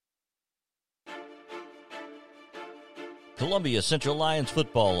Columbia Central Lions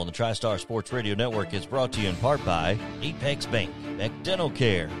football on the TriStar Sports Radio Network is brought to you in part by Apex Bank, Beck Dental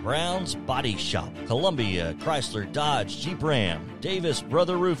Care, Brown's Body Shop, Columbia, Chrysler, Dodge, Jeep Ram, Davis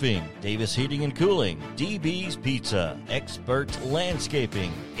Brother Roofing, Davis Heating and Cooling, DB's Pizza, Expert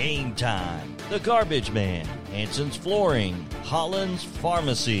Landscaping, Game Time, The Garbage Man, Hanson's Flooring, Holland's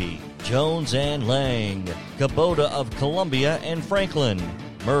Pharmacy, Jones and Lang, Kubota of Columbia and Franklin,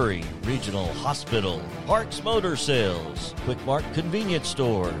 Murray Regional Hospital, Parks Motor Sales, Quick Mart Convenience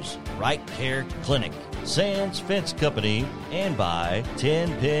Stores, Right Care Clinic, Sands Fence Company, and by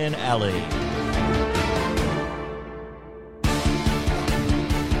 10 Pin Alley.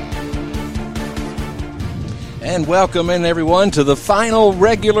 And welcome in, everyone, to the final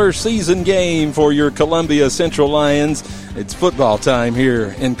regular season game for your Columbia Central Lions. It's football time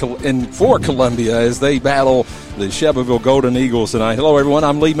here for Columbia as they battle the Shelbyville Golden Eagles tonight. Hello, everyone.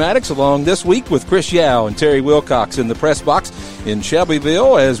 I'm Lee Maddox, along this week with Chris Yao and Terry Wilcox in the press box in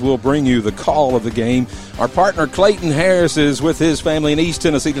Shelbyville, as we'll bring you the call of the game. Our partner Clayton Harris is with his family in East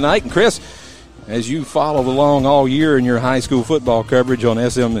Tennessee tonight. And Chris, as you followed along all year in your high school football coverage on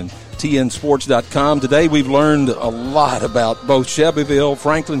SM and TNSports.com. Today we've learned a lot about both Shelbyville,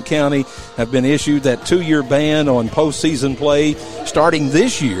 Franklin County have been issued that 2-year ban on postseason play starting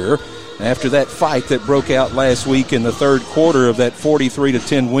this year after that fight that broke out last week in the third quarter of that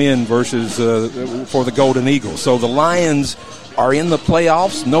 43-10 win versus for the Golden Eagles. So the Lions are in the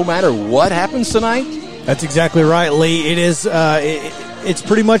playoffs no matter what happens tonight? That's exactly right, Lee. It is it's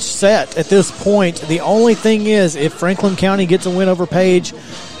pretty much set at this point. The only thing is if Franklin County gets a win over Page,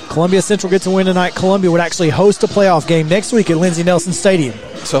 Columbia Central gets a win tonight, Columbia would actually host a playoff game next week at Lindsey Nelson Stadium.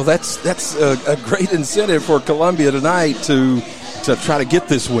 So that's a great incentive for Columbia tonight to try to get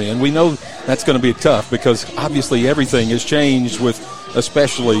this win. We know that's going to be tough because obviously everything has changed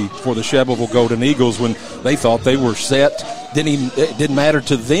especially for the Shelbyville Golden Eagles when they thought they were set. It didn't matter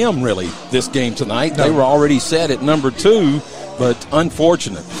to them really this game tonight. No. They were already set at number 2. But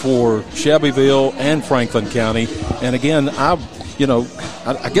unfortunate for Shelbyville and Franklin County. And again,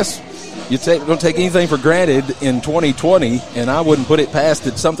 I guess you don't take anything for granted in 2020, and I wouldn't put it past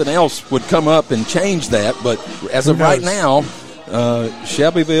that something else would come up and change that. But as of right now,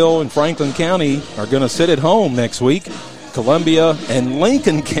 Shelbyville and Franklin County are going to sit at home next week. Columbia and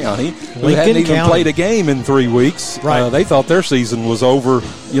Lincoln County, who hadn't even played a game in 3 weeks, right. They thought their season was over,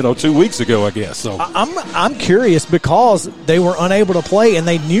 2 weeks ago, I guess. So I'm curious because they were unable to play, and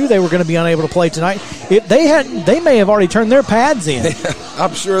they knew they were going to be unable to play tonight. If they may have already turned their pads in.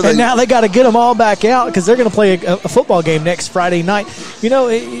 I'm sure. And now they got to get them all back out because they're going to play a football game next Friday night.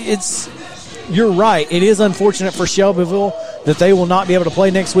 You're right. It is unfortunate for Shelbyville that they will not be able to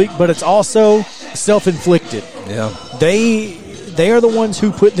play next week, but it's also self-inflicted. Yeah. They are the ones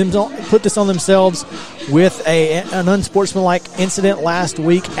who put this on themselves with an unsportsmanlike incident last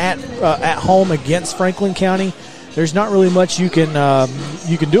week at home against Franklin County. There's not really much you can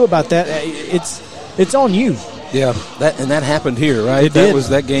do about that. It's on you. Yeah, that happened here, right? It did.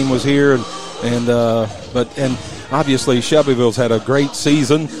 That game was here, and obviously Shelbyville's had a great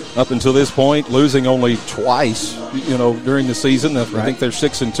season up until this point, losing only twice, during the season. I think they're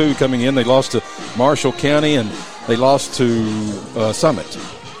 6-2 coming in. They lost to Marshall County and they lost to Summit.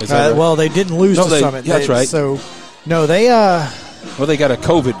 Well, they didn't lose to Summit. That's right. So, no, they they got a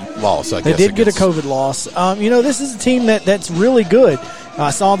COVID loss, I guess. They did get a COVID loss. This is a team that's really good. I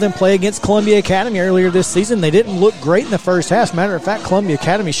saw them play against Columbia Academy earlier this season. They didn't look great in the first half. Matter of fact, Columbia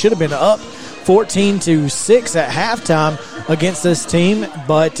Academy should have been up 14-6 at halftime against this team,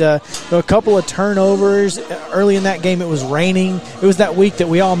 but a couple of turnovers early in that game. It was raining. It was that week that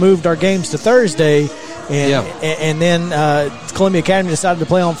we all moved our games to Thursday, and then Columbia Academy decided to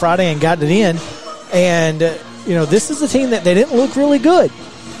play on Friday and got it in. And this is a team that they didn't look really good,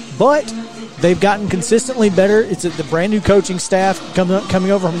 but they've gotten consistently better. It's the brand new coaching staff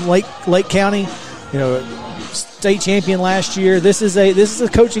coming over from Lake County. State champion last year. This is a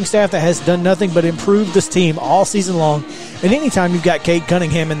coaching staff that has done nothing but improve this team all season long. And anytime you've got Cade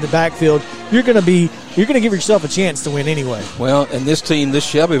Cunningham in the backfield, you're going to give yourself a chance to win anyway. Well, and this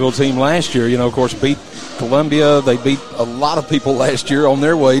Shelbyville team last year, of course, beat Columbia. They beat a lot of people last year on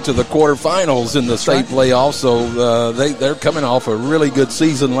their way to the quarterfinals in the state playoffs. So they're coming off a really good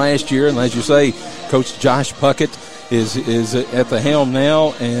season last year. And as you say, Coach Josh Puckett is at the helm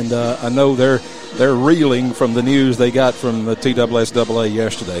now, and I know they're reeling from the news they got from the TSSAA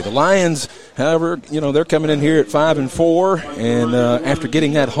yesterday. The Lions, however, they're coming in here at 5-4, and after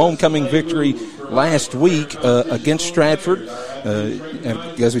getting that homecoming victory last week against Stratford,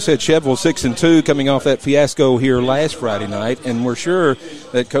 as we said, Shelbyville 6-2, coming off that fiasco here last Friday night, and we're sure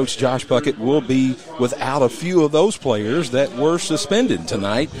that Coach Josh Puckett will be without a few of those players that were suspended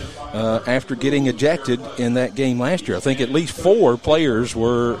tonight after getting ejected in that game last year. I think at least 4 players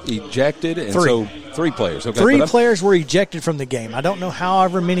were ejected, and 3 players. Okay, 3 players were ejected from the game. I don't know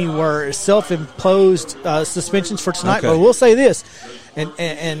however many were self-imposed suspensions for tonight, but we'll say this,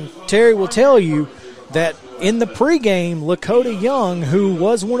 and Terry will tell you that in the pregame, Lakota Young, who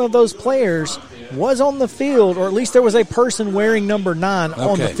was one of those players, was on the field, or at least there was a person wearing number 9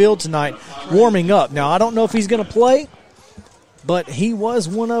 on the field tonight warming up. Now, I don't know if he's going to play, but he was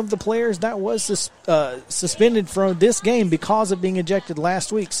one of the players that was suspended from this game because of being ejected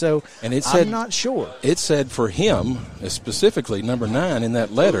last week. So I'm not sure. It said for him, specifically number 9 in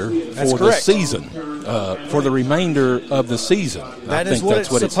that letter, the season, for the remainder of the season. That is what it's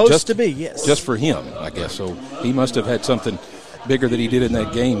supposed to be, yes. Just for him, I guess. So he must have had something bigger that he did in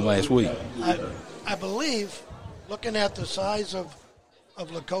that game last week. I believe, looking at the size of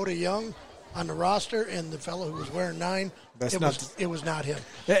Lakota Young on the roster and the fellow who was wearing 9, it was not him.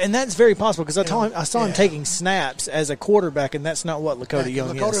 And that's very possible because I saw him taking snaps as a quarterback, and that's not what Lakota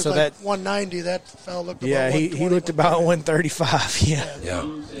Young Lakota's is. So like 190. That fellow looked about 120. he looked about 135.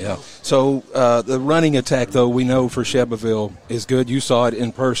 Yeah. So the running attack, though, we know for Shelbyville is good. You saw it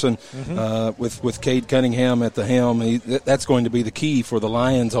in person with Cade Cunningham at the helm. That's going to be the key for the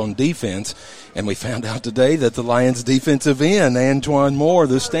Lions on defense. And we found out today that the Lions' defensive end, Antoine Moore,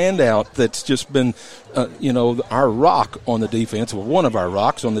 the standout that's just been, our rock on the defense, well, one of our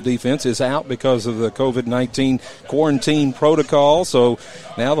rocks on the defense, is out because of the COVID-19 quarantine protocol. So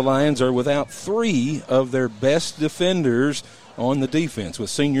now the Lions are without 3 of their best defenders on the defense, with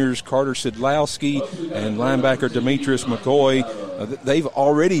seniors Carter Sidlowski and linebacker Demetrius McCoy. They've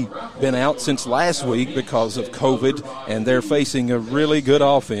already been out since last week because of COVID, and they're facing a really good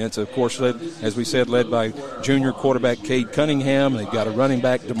offense. Of course, as we said, led by junior quarterback Cade Cunningham. They've got a running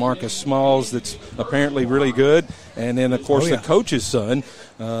back, DeMarcus Smalls, that's apparently really good. And then, of course, the coach's son,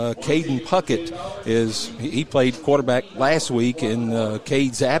 Caden Puckett, he played quarterback last week in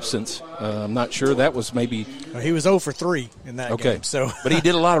Cade's absence. I'm not sure. That was maybe he was 0 for 3 in that game. So, but he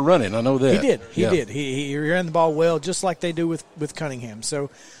did a lot of running. I know that he did. He ran the ball well, just like they do with Cunningham. So,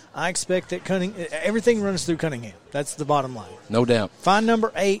 I expect that everything runs through Cunningham. That's the bottom line. No doubt. Find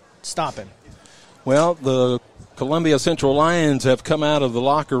number 8. Stop him. Well, the Columbia Central Lions have come out of the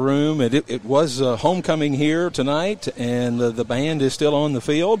locker room. It was homecoming here tonight, and the band is still on the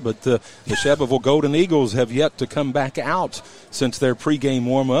field, but the Shelbyville Golden Eagles have yet to come back out since their pregame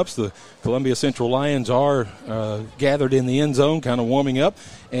warm-ups. The Columbia Central Lions are gathered in the end zone, kind of warming up,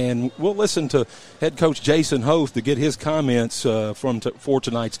 and we'll listen to head coach Jason Hoth to get his comments for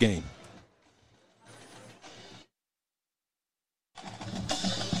tonight's game.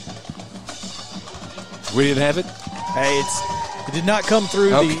 We didn't have it. Hey, it did not come through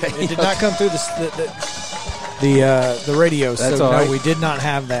the radio. That's so all right. No, we did not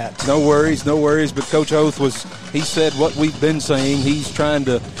have that. No worries. But Coach Oath he said what we've been saying. He's trying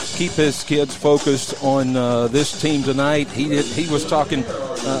to keep his kids focused on this team tonight. He was talking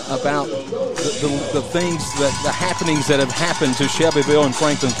about the things the happenings that have happened to Shelbyville and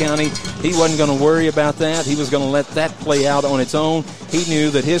Franklin County. He wasn't going to worry about that. He was going to let that play out on its own. He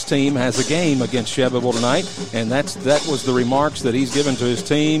knew that his team has a game against Shelbyville tonight, and that was the remarks that he's given to his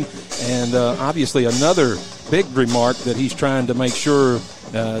team. And obviously another big remark that he's trying to make sure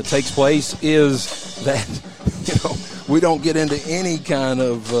takes place is that we don't get into any kind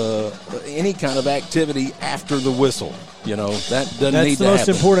of activity after the whistle. That doesn't need to happen. That's the most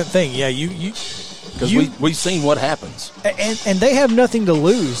important thing. Yeah, because we've seen what happens. And they have nothing to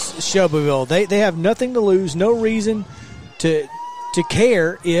lose, Shelbyville. They have nothing to lose, no reason to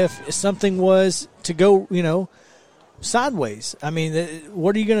care if something was to go, sideways. I mean,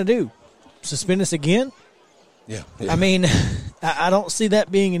 what are you going to do? Suspend us again? Yeah. I mean, I don't see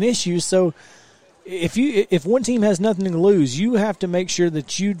that being an issue. So if one team has nothing to lose, you have to make sure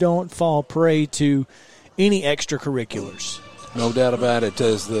that you don't fall prey to any extracurriculars. No doubt about it.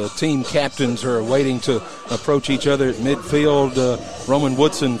 As the team captains are waiting to approach each other at midfield, Roman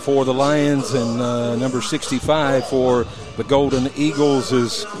Woodson for the Lions and number 65 for the Golden Eagles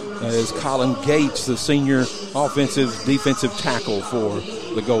is Colin Gates, the senior defensive tackle for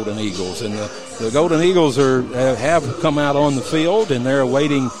the Golden Eagles. And the Golden Eagles have come out on the field, and they're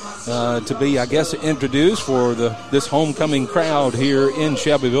awaiting to be, I guess, introduced for this homecoming crowd here in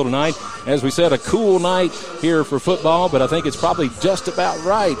Shelbyville tonight. As we said, a cool night here for football, but I think it's probably just about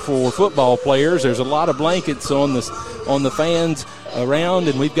right for football players. There's a lot of blankets on the fans around,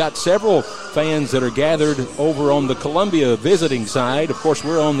 and we've got several fans that are gathered over on the Columbia visiting side. Of course,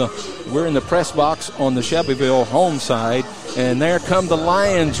 we're in the press box on the Shelbyville home side, and there come the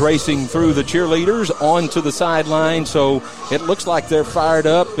Lions racing through the cheerleaders onto the sideline. So it looks like they're fired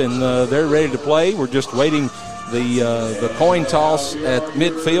up and they're ready to play. We're just waiting the coin toss at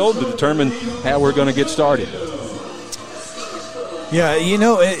midfield to determine how we're going to get started. Yeah,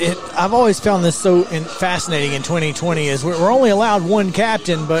 I've always found this so fascinating in 2020 is we're only allowed one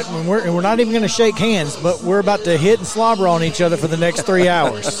captain, but we're not even going to shake hands, but we're about to hit and slobber on each other for the next 3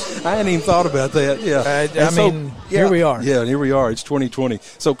 hours. I hadn't even thought about that, yeah. Here we are. Yeah, here we are. It's 2020.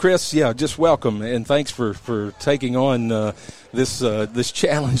 So, Chris, just welcome, and thanks for taking on this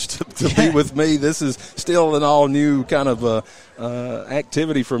challenge to be with me. This is still an all-new kind of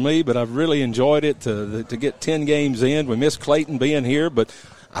activity for me, but I've really enjoyed it to get 10 games in. We miss Clayton being here, but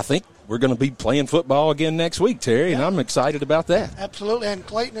I think we're going to be playing football again next week, Terry, and I'm excited about that. Absolutely, and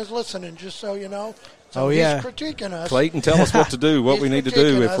Clayton is listening, just so you know. So he's critiquing us. Clayton, tell us what to do, what we need to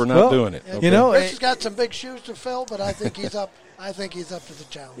do if we're not doing it. Okay. Chris has got some big shoes to fill, but I think he's up. I think he's up to the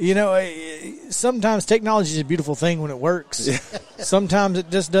challenge. Sometimes technology is a beautiful thing when it works. Sometimes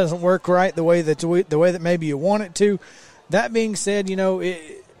it just doesn't work right the way that maybe you want it to. That being said,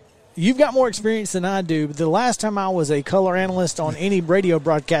 you've got more experience than I do. The last time I was a color analyst on any radio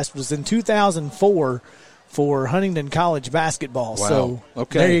broadcast was in 2004 for Huntington College basketball. Wow. So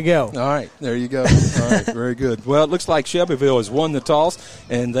okay. There you go. All right, there you go. All right, very good. Well, it looks like Shelbyville has won the toss,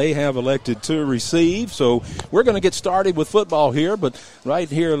 and they have elected to receive. So we're going to get started with football here, but right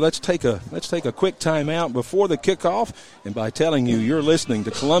here, let's take a quick timeout before the kickoff, and by telling you you're listening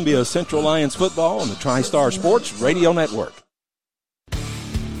to Columbia Central Lions football on the TriStar Sports Radio Network.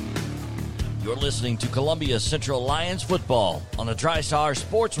 You're listening to Columbia Central Lions football on the TriStar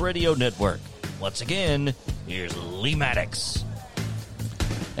Sports Radio Network. Once again, here's Lee Maddox.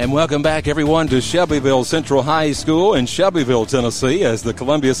 And welcome back, everyone, to Shelbyville Central High School in Shelbyville, Tennessee, as the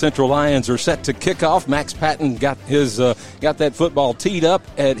Columbia Central Lions are set to kick off. Max Patton got that football teed up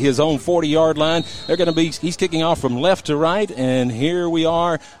at his own 40-yard line. He's kicking off from left to right, and here we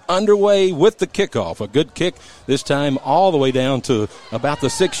are underway with the kickoff. A good kick this time all the way down to about the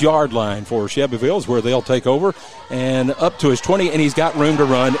 6-yard line for Shelbyville is where they'll take over, and up to his 20, and he's got room to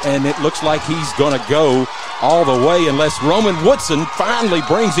run, and it looks like he's going to go all the way unless Roman Woodson finally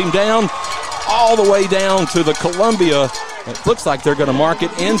brings him down all the way down to the Columbia. It looks like they're going to mark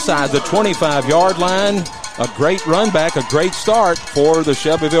it inside the 25-yard line. A great run back, a great start for the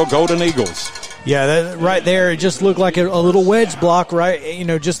Shelbyville Golden Eagles. Yeah, that right there, it just looked like a little wedge block, right?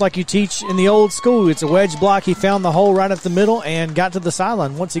 Just like you teach in the old school. It's a wedge block. He found the hole right up the middle and got to the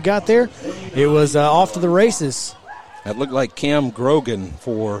sideline. Once he got there, it was off to the races. That looked like Cam Grogan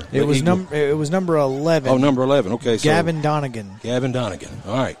for it was number 11. Oh, number 11. Okay, so Gavin Donegan.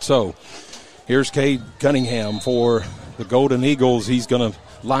 All right, so here's Cade Cunningham for the Golden Eagles. He's going to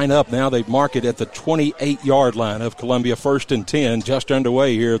line up now. They've marked it at the 28-yard line of Columbia, 1st and 10, just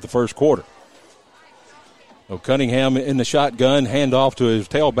underway here at the first quarter. So Cunningham in the shotgun, hand off to his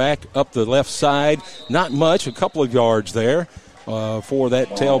tailback up the left side. Not much, a couple of yards there. For that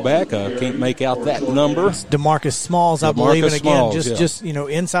tailback, can't make out that number. It's DeMarcus Smalls, I believe, and again, just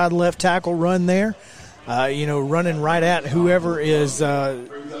inside left tackle run there. Running right at whoever is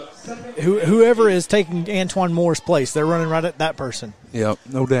taking Antoine Moore's place. They're running right at that person. Yeah,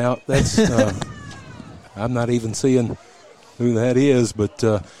 no doubt. That's I'm not even seeing who that is, but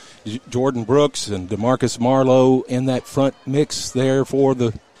Jordan Brooks and DeMarcus Marlowe in that front mix there for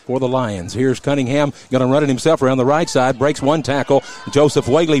the Lions. Here's Cunningham going to run it himself around the right side, breaks one tackle. Joseph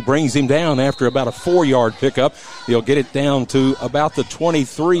Whaley brings him down after about a 4-yard pickup. He'll get it down to about the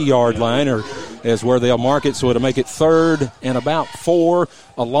 23-yard line, or is where they'll mark it, so it'll make it 3rd and about 4,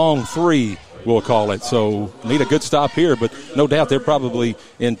 a long 3, we'll call it. So need a good stop here, but no doubt they're probably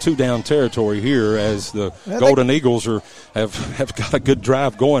in 2-down territory here as the Golden Eagles have got a good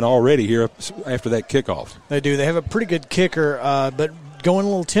drive going already here after that kickoff. They do. They have a pretty good kicker, but going a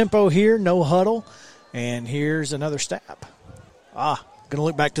little tempo here, no huddle, and here's another stab. Going to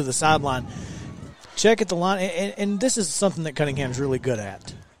look back to the sideline. Check at the line, and this is something that Cunningham's really good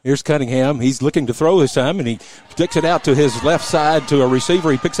at. Here's Cunningham. He's looking to throw this time, and he sticks it out to his left side to a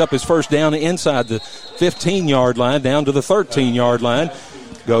receiver. He picks up his first down inside the 15-yard line, down to the 13-yard line.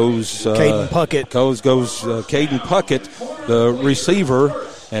 Goes Caden Puckett. Goes Caden Puckett, the receiver.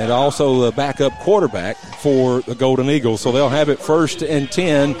 and also the backup quarterback for the Golden Eagles. So they'll have it 1st and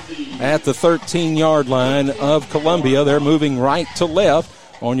 10 at the 13-yard line of Columbia. They're moving right to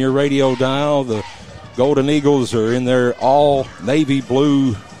left on your radio dial. The Golden Eagles are in their all navy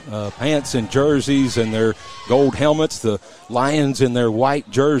blue pants and jerseys and their gold helmets. The Lions in their white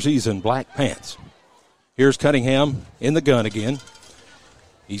jerseys and black pants. Here's Cunningham in the gun again.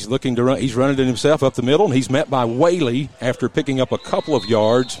 He's looking to run. He's running it himself up the middle, and he's met by Whaley after picking up a couple of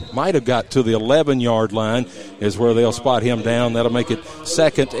yards. Might have got to the 11-yard line is where they'll spot him down. That'll make it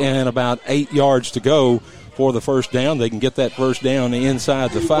 2nd and about 8 yards to go for the first down. They can get that first down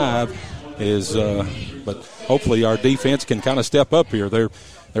inside the 5. But hopefully our defense can kind of step up here. They're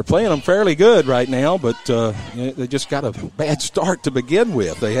playing them fairly good right now, but they just got a bad start to begin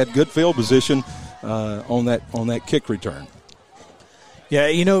with. They had good field position on that kick return.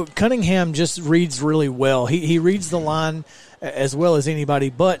 Yeah, Cunningham just reads really well. He reads the line as well as anybody,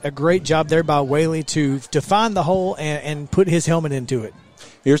 but a great job there by Whaley to find the hole and put his helmet into it.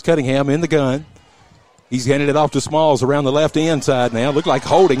 Here's Cunningham in the gun. He's handed it off to Smalls around the left end side now. Looked like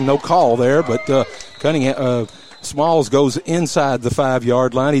holding, no call there, but Smalls goes inside the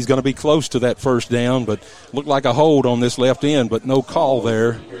 5-yard line. He's going to be close to that first down, but looked like a hold on this left end, but no call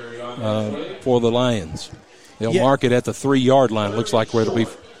there for the Lions. They'll mark it at the 3-yard line. Looks like where it'll be.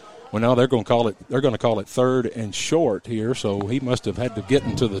 Well, now they're going to call it 3rd and short here. So he must have had to get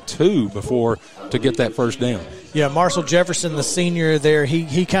into the 2 before to get that first down. Yeah, Marshall Jefferson, the senior there,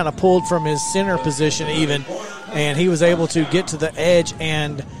 he kind of pulled from his center position even, and he was able to get to the edge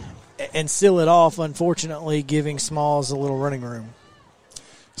and seal it off. Unfortunately, giving Smalls a little running room.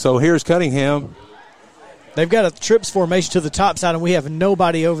 So here's Cunningham. They've got a trips formation to the top side, and we have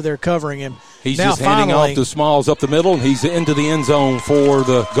nobody over there covering him. He's now just handing off to Smalls up the middle, and he's into the end zone for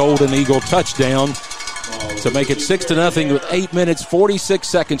the Golden Eagle touchdown to make it 6-0 with 8 minutes, 46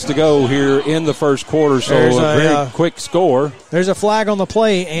 seconds to go here in the first quarter. So a very quick score. There's a flag on the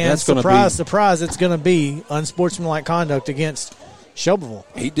play, and surprise, it's going to be unsportsmanlike conduct against Shelbyville.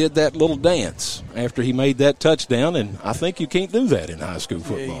 He did that little dance after he made that touchdown, and I think you can't do that in high school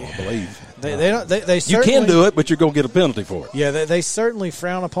football, I believe. They you can do it, but you're going to get a penalty for it. Yeah, they certainly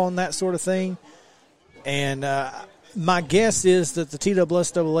frown upon that sort of thing. And my guess is that the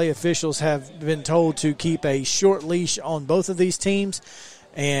TSSAA officials have been told to keep a short leash on both of these teams.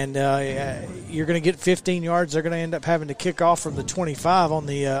 And you're going to get 15 yards. They're going to end up having to kick off from the 25 on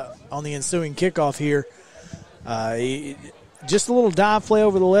the ensuing kickoff here. Just a little dive play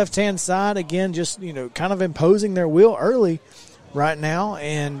over the left-hand side. Again, just, kind of imposing their will early right now.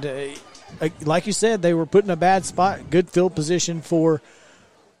 And like you said, they were put in a bad spot. Good field position for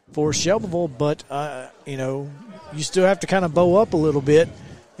Shelbyville, but, you still have to kind of bow up a little bit.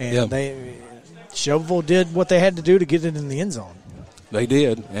 And Shelbyville did what they had to do to get it in the end zone. They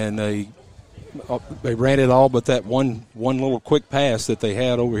did, and they ran it all but that one little quick pass that they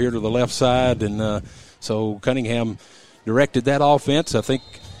had over here to the left side. And so Cunningham directed that offense. I think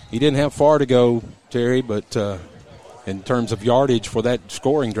he didn't have far to go, Terry, but in terms of yardage for that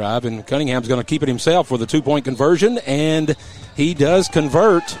scoring drive. And Cunningham's going to keep it himself with a 2-point conversion, and he does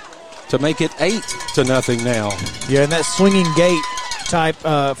convert to make it 8-0 now. Yeah, and that swinging gate type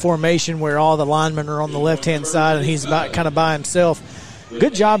formation where all the linemen are on the left-hand side and he's kind of by himself.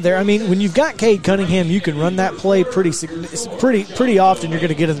 Good job there. I mean, when you've got Cade Cunningham, you can run that play pretty often. You're going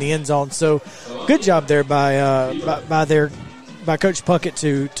to get in the end zone. So, good job there by Coach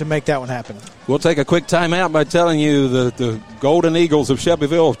Puckett to make that one happen. We'll take a quick timeout by telling you the Golden Eagles of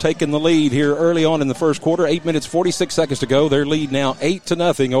Shelbyville have taken the lead here early on in the first quarter. 8 minutes, 46 seconds to go. Their lead now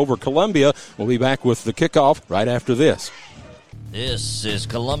 8-0 over Columbia. We'll be back with the kickoff right after this. This is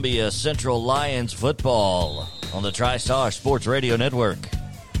Columbia Central Lions football on the TriStar Sports Radio Network.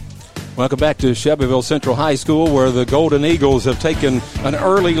 Welcome back to Shelbyville Central High School, where the Golden Eagles have taken an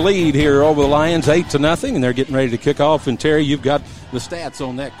early lead here over the Lions, 8-0, and they're getting ready to kick off. And Terry, you've got the stats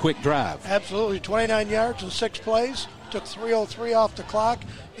on that quick drive. Absolutely, 29 yards in 6 plays. Took 3:03 off the clock.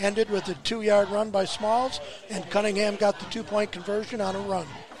 Ended with a 2-yard run by Smalls, and Cunningham got the 2-point conversion on a run.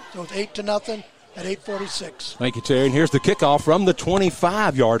 So it's 8-0. At 8:46. Thank you, Terry. And here's the kickoff from the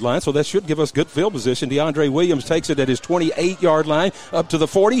 25-yard line, so that should give us good field position. DeAndre Williams takes it at his 28-yard line up to the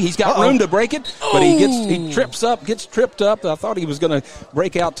 40. He's got room to break it, but he gets tripped up. I thought he was going to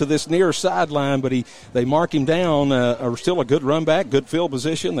break out to this near sideline, but they mark him down. Still a good run back, good field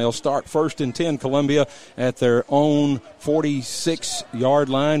position. They'll start 1st and 10, Columbia, at their own 46-yard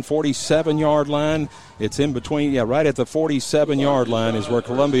line, 47-yard line. It's in between, right at the 47-yard line is where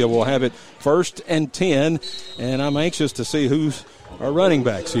Columbia will have it 1st and 10, and I'm anxious to see who's our running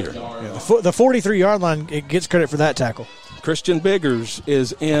backs here. Yeah, the 43-yard line, it gets credit for that tackle. Christian Biggers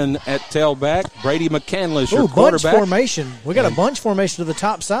is in at tailback. Brady McCandless, your quarterback. Bunch formation. We got a bunch formation to the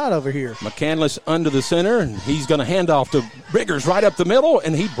top side over here. McCandless under the center, and he's going to hand off to Biggers right up the middle,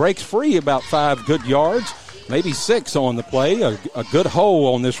 and he breaks free about 5 good yards, maybe 6 on the play. A good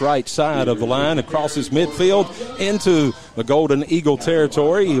hole on this right side of the line across his midfield into the Golden Eagle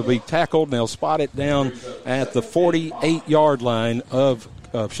territory. He'll be tackled, and they'll spot it down at the 48-yard line of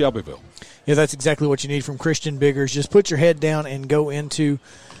Shelbyville. Yeah, that's exactly what you need from Christian Biggers. Just put your head down and go into,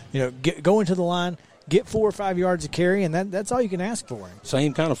 go into the line, get 4 or 5 yards of carry, and that's all you can ask for him.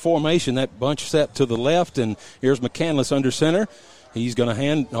 Same kind of formation, that bunch set to the left, and here's McCandless under center. He's going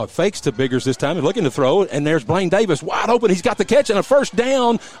to fakes to Biggers this time. He's looking to throw, and there's Blaine Davis wide open. He's got the catch and a first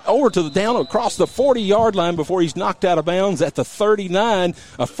down across the 40-yard line before he's knocked out of bounds at the 39.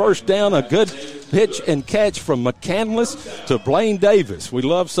 A first down, a good pitch and catch from McCandless to Blaine Davis. We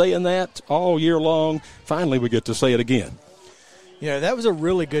love saying that all year long. Finally, we get to say it again. That was a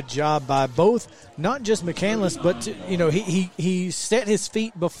really good job by both, not just McCandless, but he set his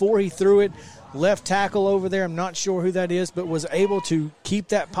feet before he threw it. Left tackle over there, I'm not sure who that is, but was able to keep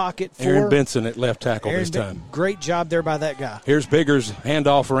that pocket for Aaron Benson at left tackle this time. Great job there by that guy. Here's Biggers,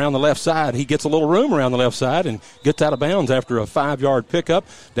 handoff around the left side. He gets a little room around the left side and gets out of bounds after a 5-yard pickup.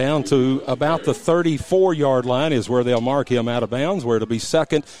 Down to about the 34-yard line is where they'll mark him out of bounds, where it'll be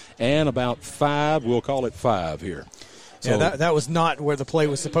second and about 5. We'll call it 5 here. So, that was not where the play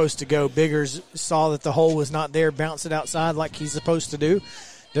was supposed to go. Biggers saw that the hole was not there, bounced it outside like he's supposed to do.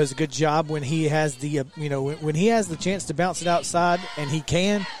 Does a good job when he has the when he has the chance to bounce it outside, and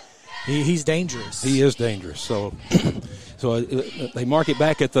he's dangerous. He is dangerous. So they mark it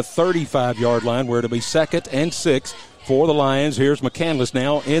back at the 35-yard line where it'll be second and 6 for the Lions. Here's McCandless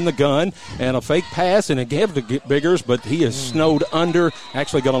now in the gun, and a fake pass, and a give to Biggers, but he is snowed under.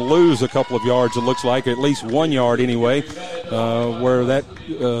 Actually going to lose a couple of yards, it looks like, at least 1 yard anyway, where that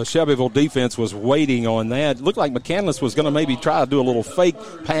Shelbyville defense was waiting on that. It looked like McCandless was going to maybe try to do a little fake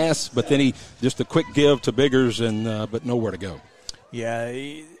pass, but then he just a quick give to Biggers, and but nowhere to go.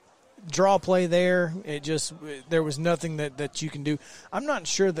 Yeah, draw play there. There was nothing that you can do. I'm not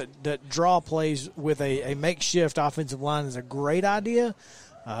sure that draw plays with a makeshift offensive line is a great idea,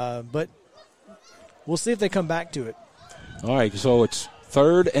 but we'll see if they come back to it. All right, so it's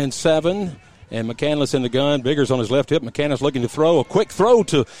 3rd and 7, and McCandless in the gun. Biggers on his left hip. McCandless looking to throw. A quick throw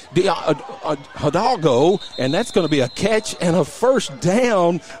to Hidalgo, and that's going to be a catch and a first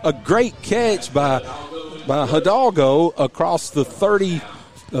down. A great catch by Hidalgo across the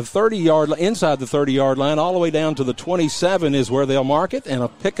 30-yard inside the 30-yard line, all the way down to the 27 is where they'll mark it, and a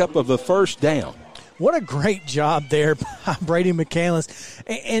pickup of the first down. What a great job there by Brady McCandless,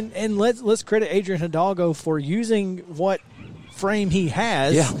 and let's credit Adrian Hidalgo for using what frame he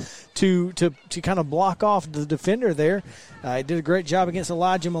has to kind of block off the defender there. He did a great job against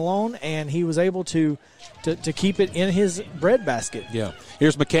Elijah Malone, and he was able to keep it in his breadbasket. Yeah.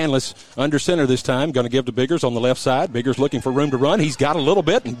 Here's McCandless under center this time. Going to give to Biggers on the left side. Biggers looking for room to run. He's got a little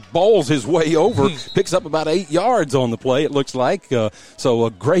bit and bowls his way over. Picks up about 8 yards on the play, it looks like. So a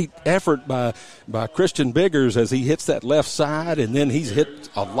great effort by Christian Biggers as he hits that left side, and then he's hit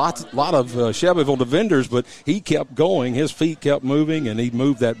a lot of Shelbyville defenders, but he kept going. His feet kept moving, and he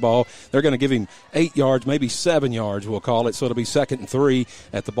moved that ball. They're going to give him 8 yards, maybe 7 yards, we'll call it. So it'll be 2nd and 3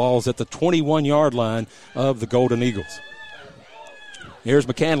 at the ball's at the 21-yard line of the Golden Eagles. Here's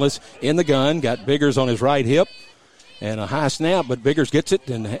McCandless in the gun, got Biggers on his right hip, and a high snap, but Biggers gets it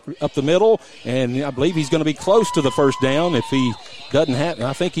and up the middle, and I believe he's going to be close to the first down. If he doesn't have,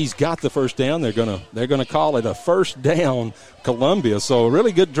 I think he's got the first down. They're going to call it a first down, Columbia. So a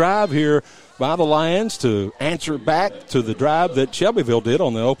really good drive here by the Lions to answer back to the drive that Shelbyville did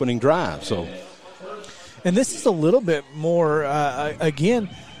on the opening drive. So, and this is a little bit more again.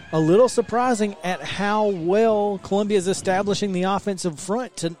 A little surprising at how well Columbia is establishing the offensive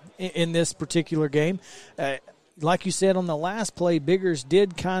front in this particular game. Like you said on the last play, Biggers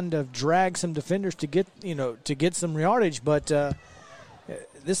did kind of drag some defenders to get some yardage, but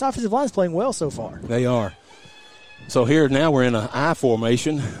this offensive line is playing well so far. They are. So here now we're in an I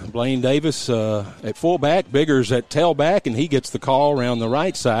formation. Blaine Davis at fullback, Biggers at tailback, and he gets the call around the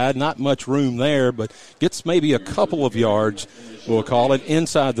right side. Not much room there, but gets maybe a couple of yards, we'll call it,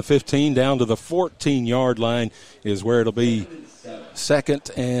 inside the 15 down to the 14-yard line is where it'll be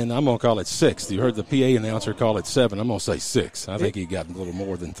 2nd, and I'm going to call it 6th. You heard the PA announcer call it 7. I'm going to say 6. I think he got a little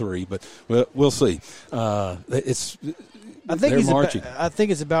more tthan 3, but we'll see. I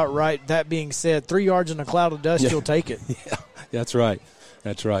think it's about right. That being said, 3 yards in a cloud of dust, you'll take it. Yeah, that's right.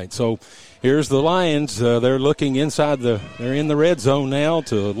 So Here's the Lions. They're looking they're in the red zone now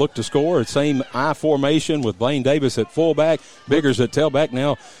to look to score. It's same I formation with Blaine Davis at fullback, Biggers at tailback.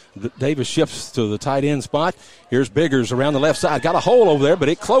 Now Davis shifts to the tight end spot. Here's Biggers around the left side. Got a hole over there, but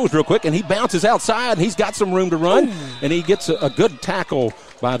it closed real quick, and he bounces outside, and he's got some room to run, and he gets a good tackle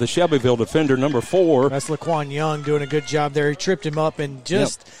by the Shelbyville defender, number 4. That's Laquan Young doing a good job there. He tripped him up and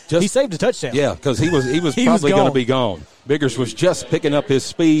just he saved a touchdown. Yeah, because he was probably going to be gone. Biggers was just picking up his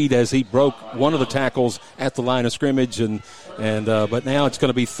speed as he broke one of the tackles at the line of scrimmage, but now it's going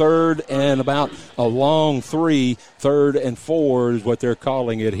to be 3rd and about a long 3, 3rd and 4 is what they're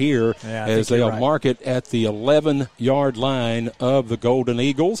calling it here, as they'll mark it at the 11-yard line of the Golden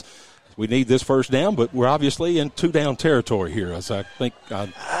Eagles. We need this first down, but we're obviously in 2-down territory here, as I think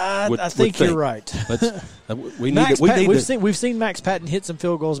I think you're right. We've seen Max Patton hit some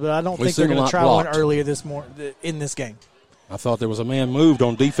field goals, but I don't think they're going to try one earlier in this game. I thought there was a man moved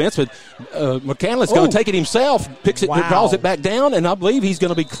on defense, but McCandless going to take it himself, picks it, draws it back down, and I believe he's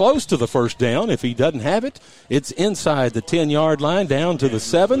going to be close to the first down if he doesn't have it. It's inside the 10-yard line down to the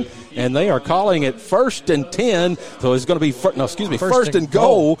 7, and they are calling it 1st and 10, so it's going to be first and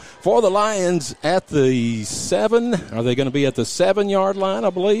goal for the Lions at the 7. Are they going to be at the 7-yard line, I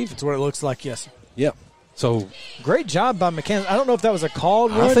believe? That's what it looks like, yes. Yep. So great job by McCandless. I don't know if that was a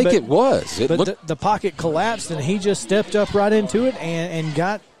called run. I think it was. The pocket collapsed, and he just stepped up right into it and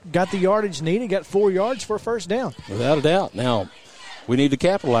got the yardage needed, got 4 yards for a first down. Without a doubt. Now, we need to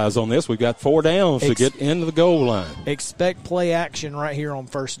capitalize on this. We've got 4 downs to get into the goal line. Expect play action right here on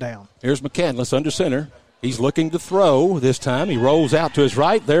first down. Here's McCandless under center. He's looking to throw this time. He rolls out to his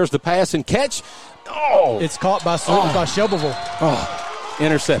right. There's the pass and catch. Oh! It's caught by Shelbyville. Oh!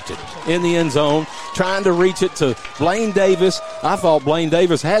 Intercepted in the end zone, trying to reach it to Blaine Davis. I thought Blaine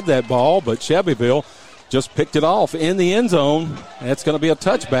Davis had that ball, but Shelbyville just picked it off in the end zone. That's going to be a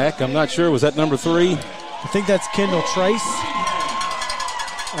touchback. I'm not sure. Was that number 3? I think that's Kendall Trace.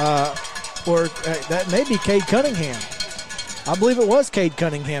 Or that may be Cade Cunningham. I believe it was Cade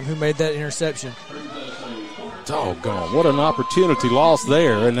Cunningham who made that interception. Doggone. What an opportunity lost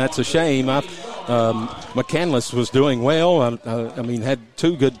there, and that's a shame. McCandless was doing well. Had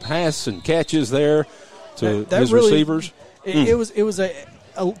 2 good pass and catches there to his receivers. It was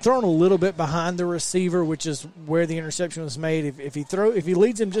thrown a little bit behind the receiver, which is where the interception was made. If he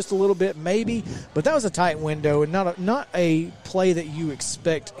leads him just a little bit, maybe. But that was a tight window and not a play that you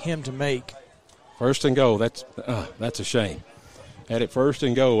expect him to make. First and go. That's a shame. Had it first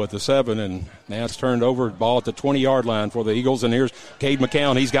and go at the 7, and now it's turned over. Ball at the 20-yard line for the Eagles, and here's Cade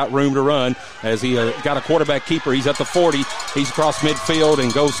McCown. He's got room to run as he got a quarterback keeper. He's at the 40. He's across midfield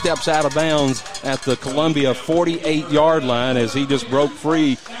and steps out of bounds at the Columbia 48-yard line as he just broke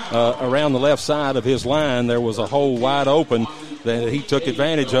free around the left side of his line. There was a hole wide open that he took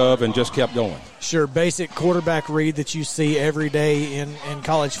advantage of and just kept going. Sure, basic quarterback read that you see every day in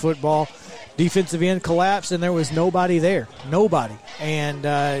college football. Defensive end collapsed, and there was nobody there. Nobody. And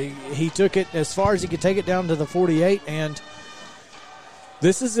he took it as far as he could take it down to the 48. And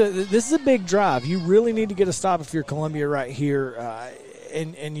this is a big drive. You really need to get a stop if you're Columbia right here.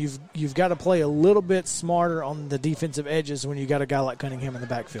 And you've got to play a little bit smarter on the defensive edges when you got a guy like Cunningham in the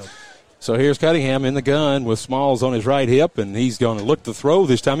backfield. So here's Cunningham in the gun with Smalls on his right hip, and he's going to look to throw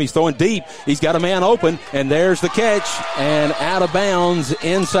this time. He's throwing deep. He's got a man open, and there's the catch, and out of bounds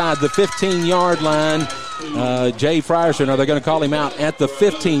inside the 15-yard line. Jay Frierson, are they going to call him out at the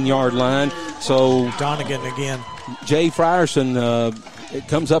 15-yard line? So Donegan again. Jay Frierson it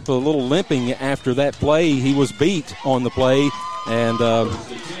comes up a little limping after that play. He was beat on the play. And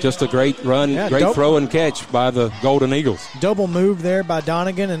just a great run, great throw and catch by the Golden Eagles. Double move there by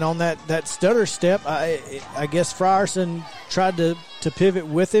Donegan, and on that stutter step, I guess Frierson tried to pivot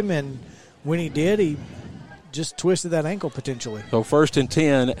with him, and when he did, he just twisted that ankle potentially. So 1st and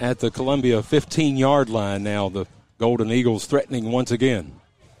 10 at the Columbia 15-yard line now. The Golden Eagles threatening once again.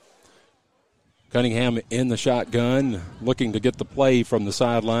 Cunningham in the shotgun, looking to get the play from the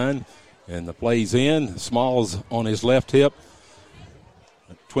sideline, and the play's in. Smalls on his left hip.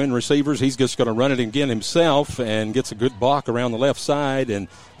 Twin receivers, he's just going to run it again himself and gets a good block around the left side and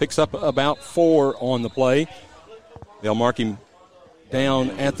picks up about 4 on the play. They'll mark him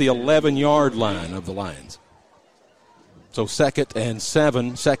down at the 11-yard line of the Lions. So 2nd and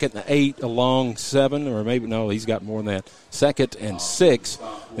 7, 2nd and 8 along 7, or maybe, no, he's got more than that. 2nd and 6,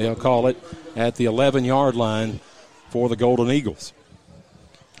 they'll call it, at the 11-yard line for the Golden Eagles.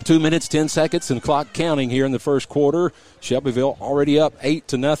 2 minutes, 10 seconds, and clock counting here in the first quarter. Shelbyville already up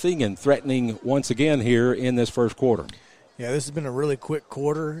 8-0 and threatening once again here in this first quarter. Yeah, this has been a really quick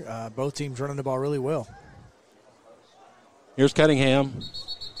quarter. Both teams running the ball really well. Here's Cunningham.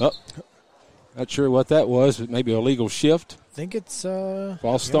 Not sure what that was, but maybe a legal shift. I think it's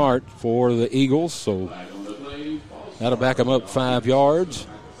false start for the Eagles, so that'll back them up 5 yards.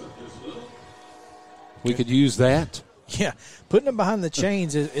 We could use that. Yeah, putting them behind the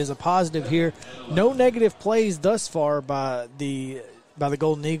chains is a positive here. No negative plays thus far by the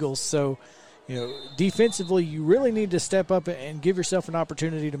Golden Eagles. So, defensively, you really need to step up and give yourself an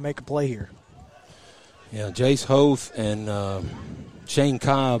opportunity to make a play here. Yeah, Jace Hoth and Shane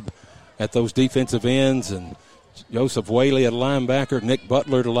Cobb at those defensive ends, and Joseph Whaley at linebacker, Nick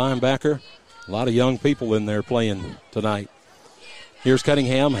Butler at linebacker. A lot of young people in there playing tonight. Here's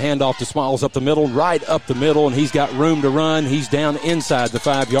Cunningham, handoff to Smalls up the middle, right up the middle, and he's got room to run. He's down inside the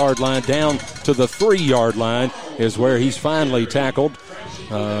 5-yard line, down to the 3-yard line is where he's finally tackled.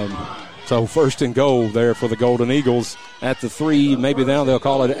 So first and goal there for the Golden Eagles at the 3. Maybe now they'll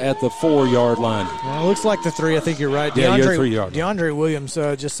call it at the 4-yard line. It looks like the 3. I think you're right. Yeah, you're 3-yard. DeAndre Williams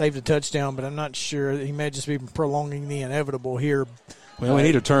just saved a touchdown, but I'm not sure. He may just be prolonging the inevitable here. Well, we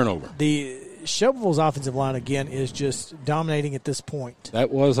need a turnover. The Shelbyville's offensive line, again, is just dominating at this point. That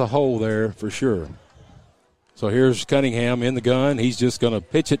was a hole there for sure. So here's Cunningham in the gun. He's just going to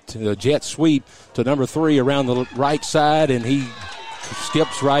pitch it to a jet sweep to number 3 around the right side, and he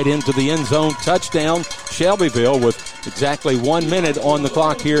skips right into the end zone. Touchdown, Shelbyville, with exactly 1 minute on the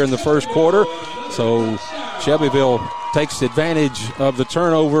clock here in the first quarter. So Shelbyville takes advantage of the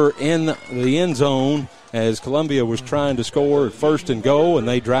turnover in the end zone as Columbia was trying to score at first and goal, and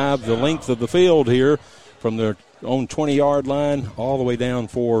they drive the length of the field here from their own 20-yard line all the way down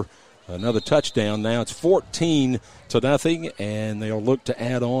for another touchdown. Now it's 14-0, and they'll look to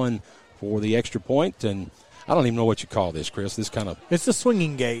add on for the extra point. And I don't even know what you call this, Chris. This kind of – it's the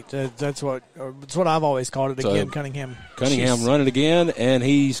swinging gate. That's what I've always called it. Again, Cunningham running again, and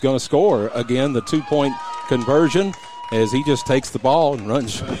he's going to score again, the 2-point conversion, as he just takes the ball and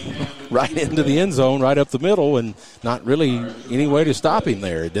runs right into the end zone, right up the middle, and not really any way to stop him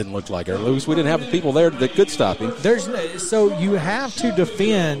there. It didn't look like it. At least we didn't have people there that could stop him. So you have to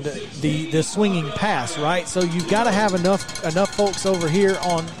defend the swinging pass, right? So you've got to have enough folks over here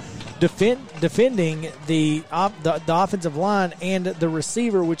on defending the offensive line and the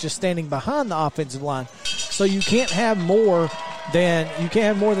receiver, which is standing behind the offensive line. So you can't have more than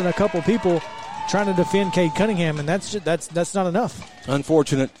a couple people trying to defend Cade Cunningham, and that's not enough.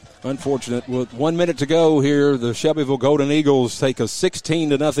 Unfortunate. With 1 minute to go here, the Shelbyville Golden Eagles take a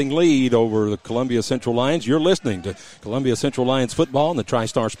 16-0 lead over the Columbia Central Lions. You're listening to Columbia Central Lions football on the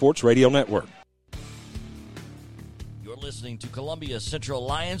TriStar Sports Radio Network. You're listening to Columbia Central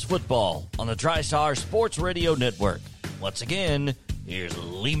Lions football on the TriStar Sports Radio Network. Once again, here's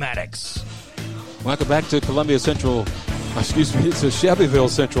Lee Maddox. Welcome back to it's Shelbyville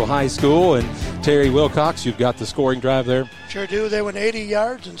Central High School. And Terry Wilcox, you've got the scoring drive there. Sure do. They went 80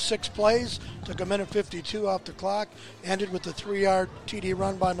 yards in 6 plays, took a minute 52 off the clock, ended with the 3-yard TD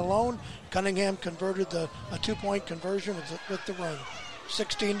run by Malone. Cunningham converted a 2-point conversion with the run,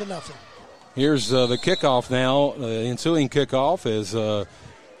 16-0. Here's the kickoff now. The ensuing kickoff is,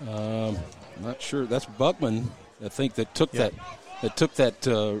 I'm not sure, that's Buckman, I think, that took that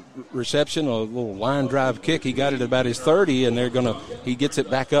reception, a little line drive kick. He got it about his 30, and he gets it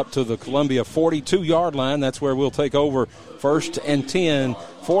back up to the Columbia 42-yard line. That's where we'll take over 1st and 10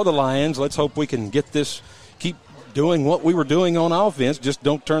 for the Lions. Let's hope we can keep doing what we were doing on offense. Just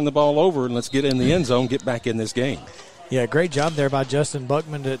don't turn the ball over, and let's get in the end zone, get back in this game. Yeah, great job there by Justin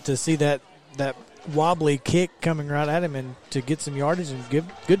Buckman to see that wobbly kick coming right at him and to get some yardage and give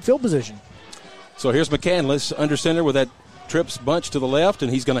good field position. So here's McCandless under center with that trips bunch to the left,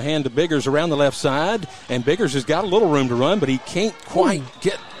 and he's going to hand to Biggers around the left side, and Biggers has got a little room to run, but he can't quite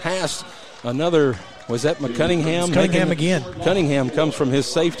get past another. Was that Cunningham? Cunningham again. Cunningham comes from his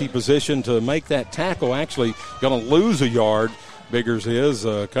safety position to make that tackle. Actually going to lose a yard. Biggers is.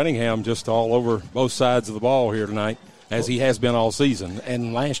 Cunningham just all over both sides of the ball here tonight, as he has been all season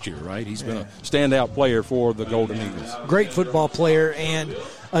and last year, right? He's been a standout player for the Golden Eagles. Great football player, and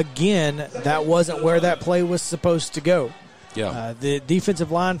again, that wasn't where that play was supposed to go. Yeah. The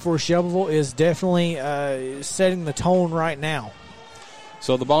defensive line for Shelbyville is definitely setting the tone right now.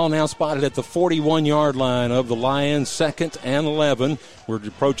 So the ball now spotted at the 41-yard line of the Lions, 2nd and 11. We're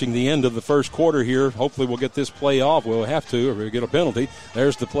approaching the end of the first quarter here. Hopefully we'll get this play off. We'll have to, or we'll get a penalty.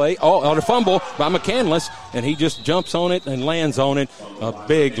 There's the play. Oh, a fumble by McCandless, and he just jumps on it and lands on it. A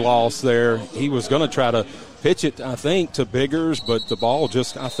big loss there. He was going to try to pitch it, I think, to Biggers, but the ball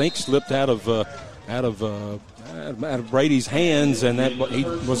just, I think, slipped out of Brady's hands, and that he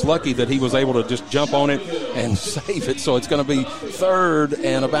was lucky that he was able to just jump on it and save it. So it's going to be 3rd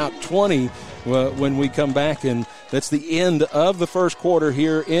and about 20 when we come back and That's the end of the first quarter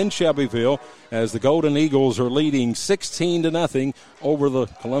here in Shelbyville as the Golden Eagles are leading 16-0 over the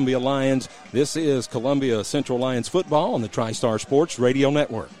Columbia Lions. This is Columbia Central Lions football on the TriStar Sports Radio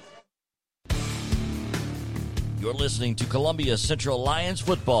Network. You're listening to Columbia Central Lions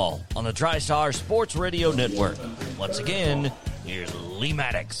football on the TriStar Sports Radio Network. Once again, here's Lee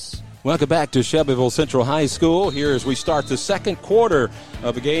Maddox. Welcome back to Shelbyville Central High School here as we start the second quarter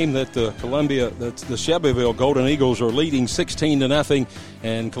of a game that the Shelbyville Golden Eagles are leading 16-0,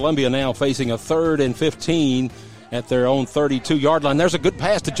 and Columbia now facing a 3rd and 15 at their own 32-yard line. There's a good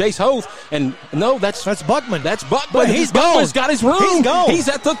pass to Jace Hoth, and no, that's Buckman. That's Buckman. But he's Buckman's gone. got his room. He's gone. He's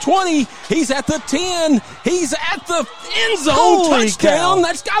at the 20. He's at the 10. He's at the end zone. Holy touchdown. cow.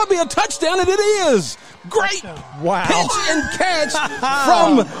 That's got to be a touchdown, and it is. Great Wow. pitch and catch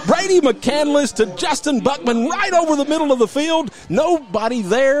from Brady McCandless to Justin Buckman right over the middle of the field. Nobody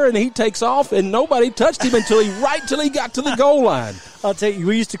there, and he takes off, and nobody touched him until he got to the goal line. I'll tell you,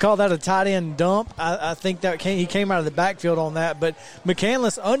 we used to call that a tight end dump. I think that he came out of the backfield on that. But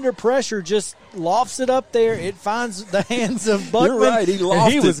McCandless, under pressure, just lofts it up there. It finds the hands of Buckman. You're right. He lofted.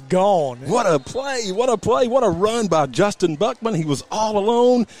 And he was gone. What a play. What a play. What a run by Justin Buckman. He was all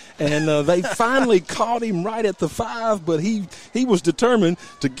alone, and they finally caught him right at the 5, but he was determined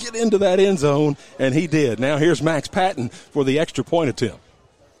to get into that end zone, and he did. Now here's Max Patton for the extra point attempt.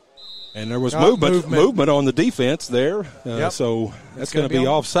 And there was movement on the defense there. So that's going to be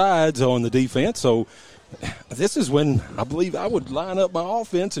offsides on the defense. So this is when I believe I would line up my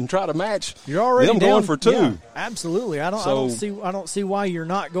offense and try to match You're already them down, going for 2. Yeah, absolutely. I don't see why you're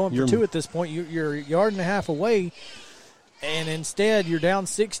not going for 2 at this point. You're a yard and a half away, and instead you're down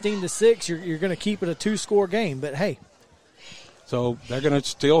 16-6. You're going to keep it a 2-score game. But hey, so they're going to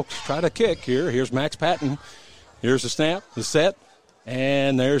still try to kick here. Here's Max Patton. Here's the snap, the set.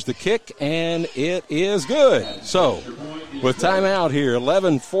 And there's the kick, and it is good. So, with timeout here,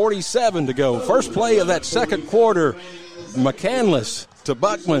 11:47 to go. First play of that second quarter, McCandless to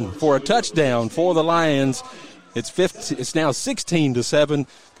Buckman for a touchdown for the Lions. It's now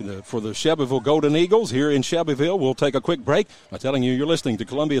 16-7 for the Shelbyville Golden Eagles here in Shelbyville. We'll take a quick break by telling you you're listening to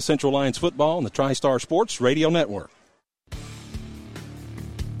Columbia Central Lions football on the TriStar Sports Radio Network.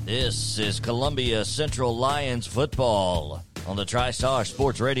 This is Columbia Central Lions football on the TriStar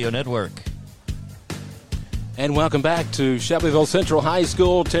Sports Radio Network. And welcome back to Shelbyville Central High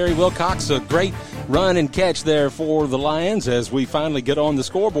School. Terry Wilcox, a great run and catch there for the Lions as we finally get on the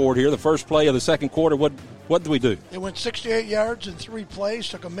scoreboard here. The first play of the second quarter, what did we do? They went 68 yards in 3 plays,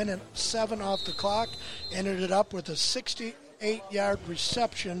 took 1:07 off the clock, ended it up with a 68-yard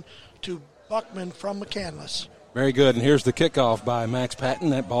reception to Buckman from McCandless. Very good, and here's the kickoff by Max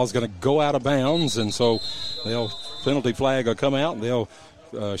Patton. That ball's going to go out of bounds, and so penalty flag will come out,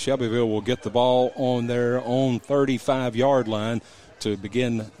 and Shelbyville will get the ball on their own 35-yard line to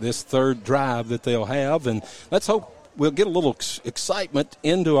begin this third drive that they'll have. And let's hope we'll get a little excitement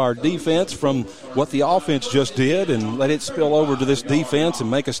into our defense from what the offense just did and let it spill over to this defense and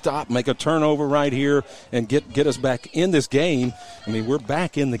make a stop, make a turnover right here and get us back in this game. I mean, we're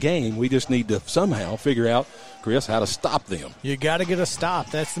back in the game. We just need to somehow figure out, Chris, how to stop them. You got to get a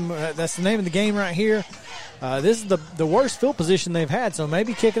stop. That's the name of the game right here. This is the worst field position they've had, so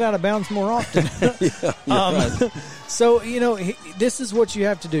maybe kick it out of bounds more often. Right. So, this is what you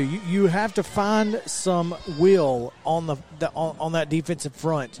have to do. You have to find some will on on that defensive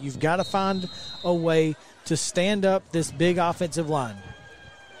front. You've got to find a way to stand up this big offensive line.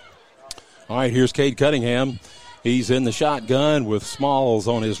 All right, here's Cade Cunningham. He's in the shotgun with Smalls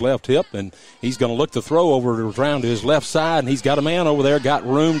on his left hip, and he's going to look to throw over around to his left side, and he's got a man over there, got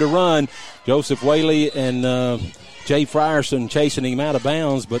room to run. Joseph Whaley and Jay Frierson chasing him out of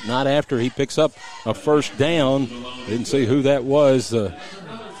bounds, but not after he picks up a first down. Didn't see who that was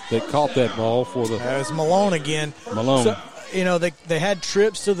that caught that ball for the. It was Malone again. Malone. So, they had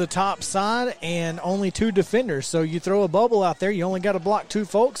trips to the top side and only 2 defenders. So you throw a bubble out there, you only got to block 2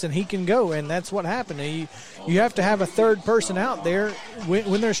 folks, and he can go. And that's what happened. You have to have a third person out there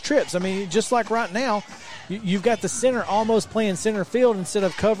when there's trips. I mean, just like right now, you've got the center almost playing center field instead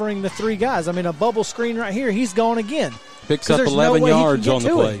of covering the 3 guys. I mean, a bubble screen right here, he's gone again. Picks up 11 yards on the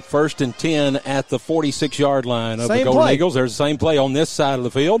play. 1st and 10 at the 46-yard line of the Golden Eagles. There's the same play on this side of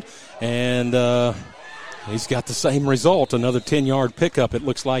the field. And he's got the same result, another 10-yard pickup, it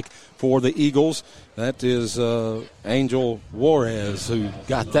looks like, for the Eagles. That is Angel Juarez who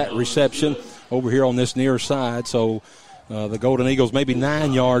got that reception over here on this near side. So the Golden Eagles, maybe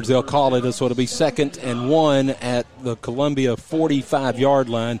 9 yards, they'll call it. So it'll be 2nd and 1 at the Columbia 45-yard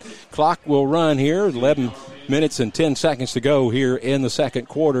line. Clock will run here, 11 minutes and 10 seconds to go here in the second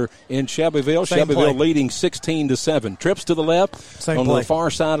quarter in Shelbyville. Same Shelbyville play. leading 16-7. Trips to the left on play. the far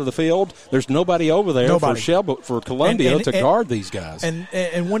side of the field. There's nobody over there for Columbia to guard these guys.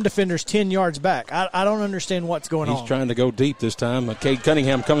 And one defender's 10 yards back. I don't understand what's going on. He's trying to go deep this time. Cade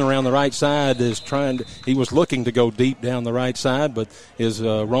Cunningham coming around the right side he was looking to go deep down the right side, but his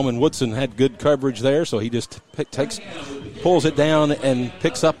Roman Woodson had good coverage there, so he just pulls it down and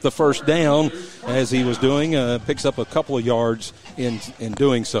picks up the first down as he was doing, picks up a couple of yards in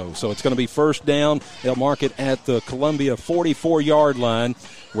doing so. So it's going to be first down. They'll mark it at the Columbia 44-yard line,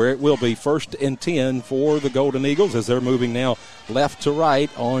 where it will be 1st and 10 for the Golden Eagles as they're moving now left to right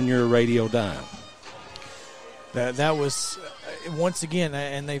on your radio dial. That was once again,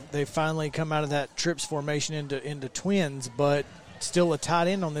 and they finally come out of that trips formation into twins, but still a tight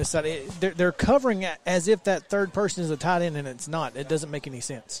end on this side. They're covering as if that third person is a tight end, and it's not. It doesn't make any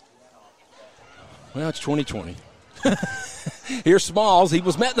sense. Well, it's 2020. Here's Smalls. He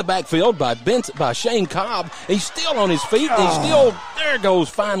was met in the backfield by Shane Cobb. He's still on his feet. There goes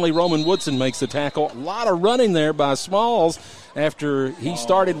finally Roman Woodson makes the tackle. A lot of running there by Smalls after he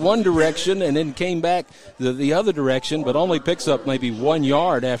started one direction and then came back the other direction, but only picks up maybe 1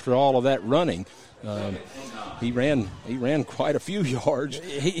 yard after all of that running. He ran quite a few yards.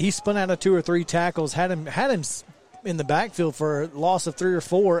 He spun out of 2 or 3 tackles, had him in the backfield for a loss of 3 or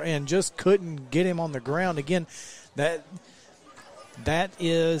 4, and just couldn't get him on the ground. Again, that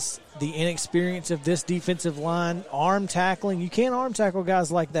is the inexperience of this defensive line. Arm tackling. You can't arm tackle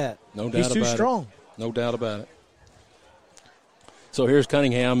guys like that. No doubt about it. He's too strong. No doubt about it. So here's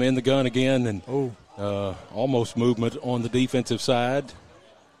Cunningham in the gun again, and almost movement on the defensive side.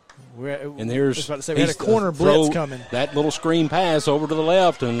 And there's we had a corner blitz coming. That little screen pass over to the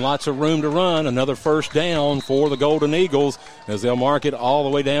left and lots of room to run. Another first down for the Golden Eagles as they'll mark it all the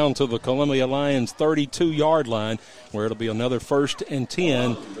way down to the Columbia Lions 32-yard line, where it'll be another 1st and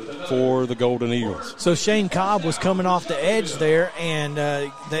 10 for the Golden Eagles. So Shane Cobb was coming off the edge there, and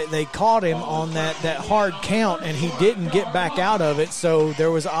they caught him on that hard count, and he didn't get back out of it. So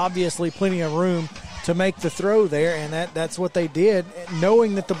there was obviously plenty of room to make the throw there, and that's what they did.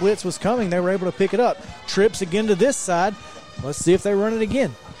 Knowing that the blitz was coming, they were able to pick it up. Trips again to this side. Let's see if they run it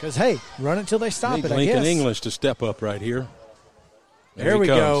again. Because, hey, run it till they stop it, I guess. Lincoln English to step up right here. There we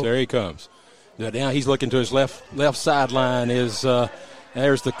go. There he comes. Now he's looking to his left sideline. There's the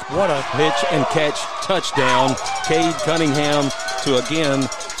pitch and catch touchdown. Cade Cunningham to, again,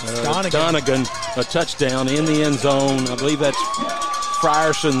 Donegan, a touchdown in the end zone. I believe that's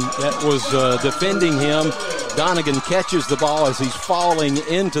Frierson that was defending him. Donegan catches the ball as he's falling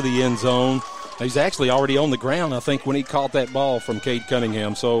into the end zone. He's actually already on the ground, I think, when he caught that ball from Cade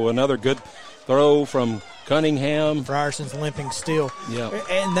Cunningham. So another good throw from Cunningham. Frierson's limping still. Yeah.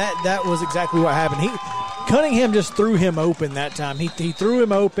 And that was exactly what happened. Cunningham just threw him open that time. He threw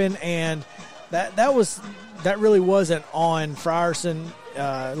him open, and that really wasn't on Frierson.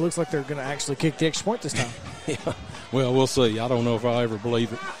 It looks like they're going to actually kick the extra point this time. Yeah. Well, we'll see. I don't know if I'll ever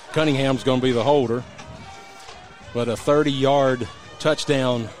believe it. Cunningham's going to be the holder. But a 30-yard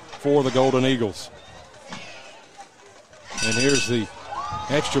touchdown for the Golden Eagles. And here's the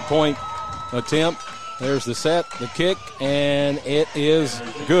extra point attempt. There's the set, the kick, and it is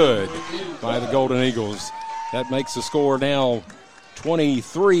good by the Golden Eagles. That makes the score now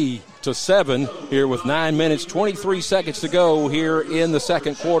 23-7 here with 9 minutes, 23 seconds to go here in the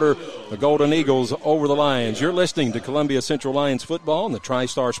second quarter. The Golden Eagles over the Lions. You're listening to Columbia Central Lions football on the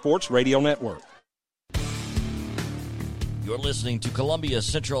TriStar Sports Radio Network. You're listening to Columbia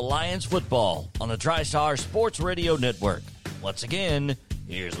Central Lions football on the TriStar Sports Radio Network. Once again,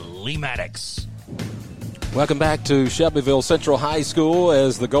 here's Lee Maddox. Welcome back to Shelbyville Central High School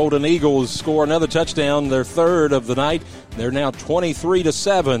as the Golden Eagles score another touchdown, their third of the night. They're now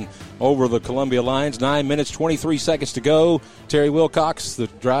 23-7 over the Columbia Lions. 9 minutes, 23 seconds to go. Terry Wilcox, the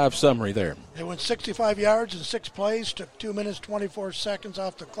drive summary there. They went 65 yards in 6 plays, took 2 minutes, 24 seconds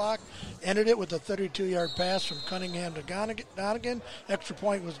off the clock, ended it with a 32-yard pass from Cunningham to Donegan. Extra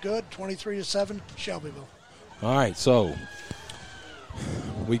point was good, 23-7, Shelbyville. All right, so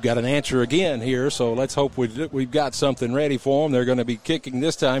we've got an answer again here, so let's hope we've got something ready for them. They're going to be kicking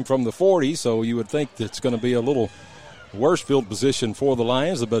this time from the 40, so you would think it's going to be a little worse field position for the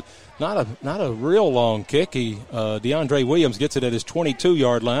Lions, but not a real long kick. DeAndre Williams gets it at his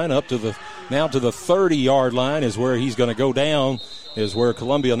 22-yard line, up to the 30-yard line is where he's going to go down, is where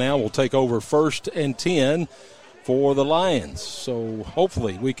Columbia now will take over 1st and 10 for the Lions. So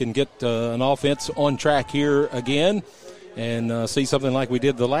hopefully we can get an offense on track here again and see something like we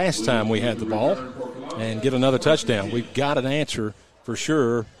did the last time we had the ball and get another touchdown. We've got an answer for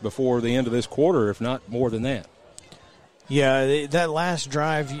sure before the end of this quarter, if not more than that. Yeah, that last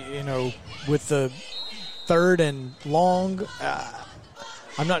drive, with the 3rd and long,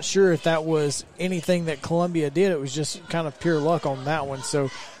 I'm not sure if that was anything that Columbia did. It was just kind of pure luck on that one. So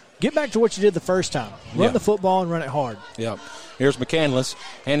get back to what you did the first time. Run the football and run it hard. Yeah. Here's McCandless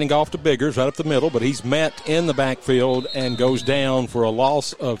handing off to Biggers right up the middle, but he's met in the backfield and goes down for a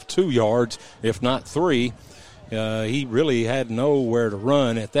loss of 2 yards, if not 3. He really had nowhere to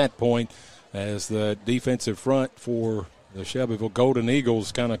run at that point as the defensive front for the Shelbyville Golden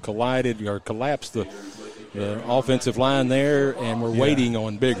Eagles kind of collapsed the offensive line there, and we're waiting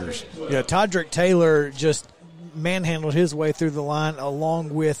on Biggers. Yeah, Todrick Taylor just manhandled his way through the line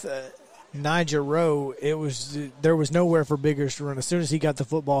along with Nigel Rowe. There was nowhere for Biggers to run. As soon as he got the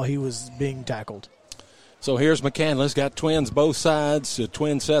football, he was being tackled. So here's McCandless, got twins both sides,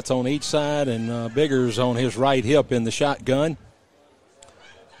 twin sets on each side, and Biggers on his right hip in the shotgun.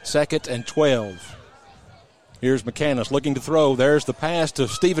 2nd and 12. Here's McCandless looking to throw. There's the pass to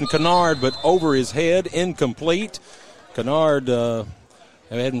Stephen Kennard, but over his head, incomplete. Kennard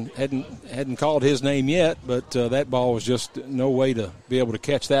hadn't called his name yet, but that ball was just no way to be able to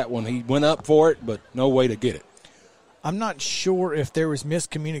catch that one. He went up for it, but no way to get it. I'm not sure if there was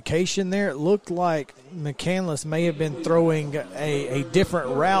miscommunication there. It looked like McCandless may have been throwing a different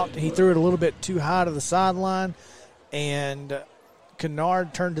route. He threw it a little bit too high to the sideline, and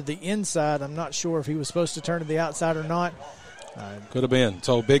Kennard turned to the inside. I'm not sure if he was supposed to turn to the outside or not. Could have been.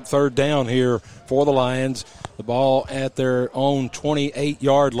 So big 3rd down here for the Lions. The ball at their own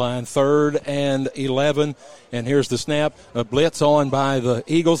 28-yard line, 3rd and 11. And here's the snap. A blitz on by the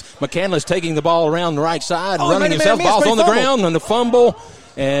Eagles. McCandless taking the ball around the right side, running himself. Ball's on the ground and the fumble.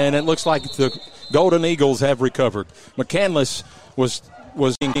 And it looks like the Golden Eagles have recovered. McCandless was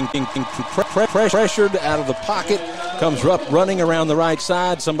pressured out of the pocket, comes up running around the right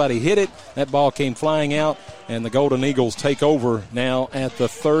side. Somebody hit it. That ball came flying out, and the Golden Eagles take over now at the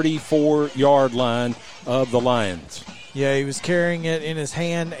 34-yard line of the Lions. Yeah, he was carrying it in his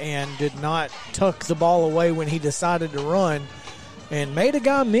hand and did not tuck the ball away when he decided to run and made a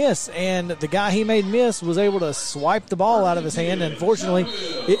guy miss. And the guy he made miss was able to swipe the ball out of his hand. Unfortunately,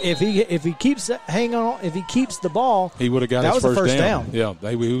 if he keeps hanging on, if he keeps the ball, he would have got his first down. Yeah,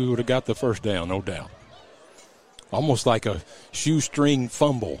 we would have got the first down, no doubt. Almost like a shoestring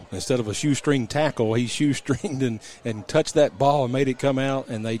fumble. Instead of a shoestring tackle, he shoestringed and touched that ball and made it come out,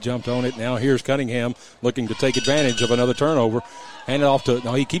 and they jumped on it. Now here's Cunningham looking to take advantage of another turnover. Hand it off to,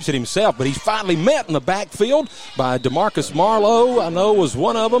 no, he keeps it himself, but he's finally met in the backfield by DeMarcus Marlowe, I know was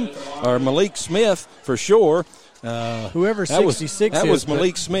one of them, or Malik Smith for sure. Whoever 66 that was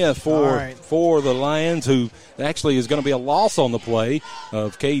Malik Smith for the Lions, who actually is going to be a loss on the play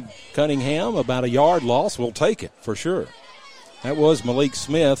of Cade Cunningham, about a yard loss. We'll take it for sure. That was Malik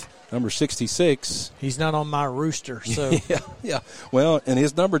Smith, number 66. He's not on my rooster, so yeah. Well, and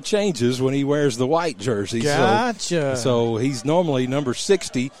his number changes when he wears the white jersey. Gotcha. So he's normally number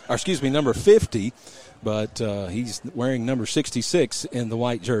 50. But he's wearing number 66 in the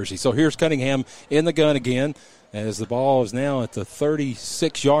white jersey. So here's Cunningham in the gun again as the ball is now at the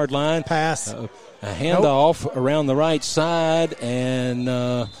 36-yard line. Pass. A handoff around the right side, and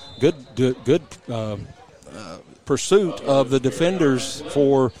good pursuit of the defenders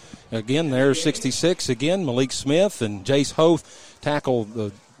for, again, there's 66 again, Malik Smith, and Jace Hoth tackle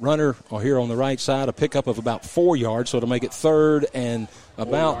the runner here on the right side, a pickup of about 4 yards, so to make it 3rd and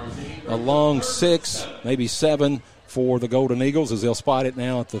about a long 6, maybe 7 for the Golden Eagles as they'll spot it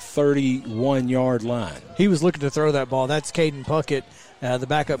now at the 31-yard line. He was looking to throw that ball. That's Caden Puckett, the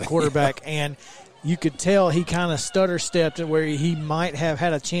backup quarterback, and you could tell he kind of stutter-stepped where he might have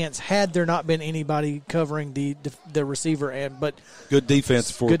had a chance had there not been anybody covering the receiver. But good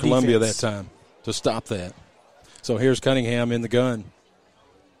defense for Columbia that time to stop that. So here's Cunningham in the gun.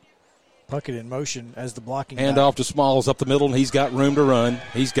 Puckett in motion as the blocking hand guy. Off to Smalls up the middle, and he's got room to run.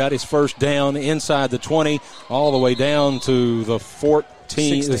 He's got his first down inside the 20, all the way down to the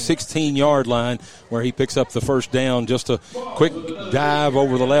 16-yard line, where he picks up the first down. Just a quick dive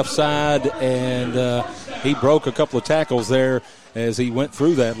over the left side, and he broke a couple of tackles there as he went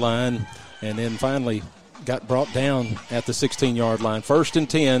through that line, and then finally got brought down at the 16-yard line. 1st and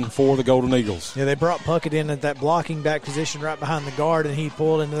 10 for the Golden Eagles. Yeah, they brought Puckett in at that blocking back position right behind the guard, and he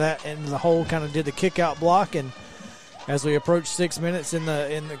pulled into that, and the hole kind of did the kick-out block. And as we approach 6 minutes in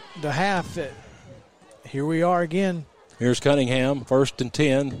the half, here we are again. Here's Cunningham, 1st and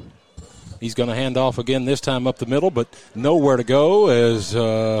 10. He's going to hand off again, this time up the middle, but nowhere to go as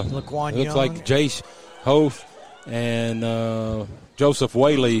looks like Jace Hoth and Joseph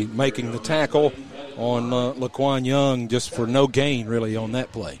Whaley making the tackle on Laquan Young just for no gain, really, on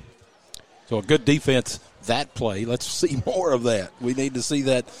that play. So a good defense that play. Let's see more of that. We need to see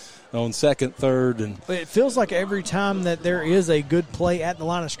that on second, third. And it feels like every time that there is a good play at the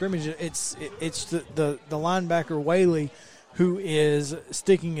line of scrimmage, it's the linebacker Whaley who is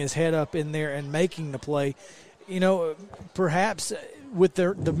sticking his head up in there and making the play. Perhaps with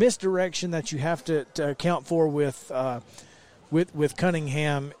the misdirection that you have to account for with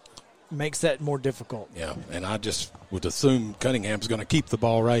Cunningham makes that more difficult. Yeah, and I just would assume Cunningham's going to keep the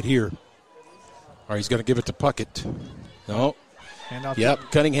ball right here, or he's going to give it to Puckett. No.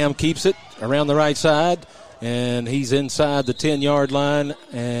 Yep, Cunningham keeps it around the right side, and he's inside the 10-yard line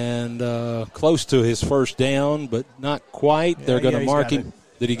and close to his first down, but not quite. Yeah, they're going to mark him.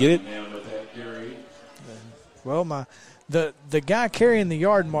 Did he get it? Well, the guy carrying the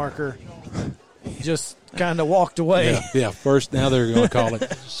yard marker just kind of walked away. Yeah. First. Now they're going to call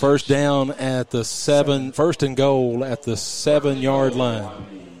it first down at the 7. First and goal at the 7-yard line.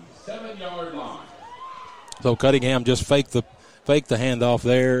 7-yard line. So Cunningham just faked the handoff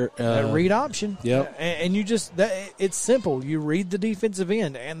there. Read option. Yep. And you just it's simple. You read the defensive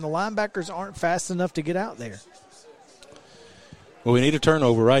end, and the linebackers aren't fast enough to get out there. Well, we need a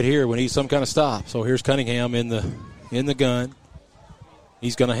turnover right here. We need some kind of stop. So here's Cunningham in the gun.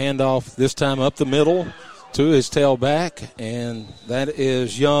 He's going to hand off this time up the middle to his tailback, and that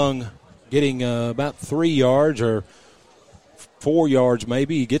is Young getting about 3 yards or 4 yards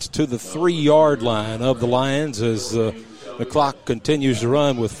maybe. He gets to the 3-yard line of the Lions as the clock continues to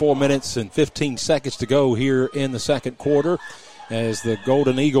run with 4 minutes and 15 seconds to go here in the second quarter as the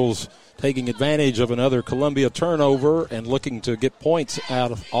Golden Eagles taking advantage of another Columbia turnover and looking to get points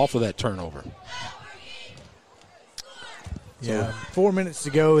off of that turnover. Yeah, 4 minutes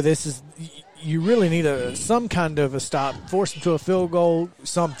to go. You really need some kind of a stop, force them to a field goal,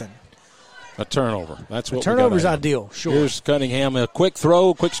 something. A turnover. That's what turnover is ideal. Sure. Here's Cunningham, a quick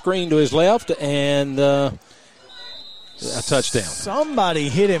throw, quick screen to his left, and a touchdown. Somebody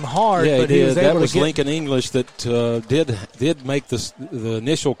hit him hard, yeah, but he was able that to was get Lincoln English that did make the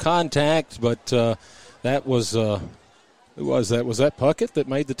initial contact, but that was who was that? Was that Puckett that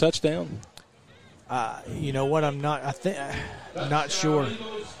made the touchdown? You know what? I'm not sure.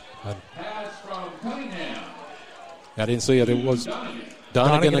 I didn't see it. It was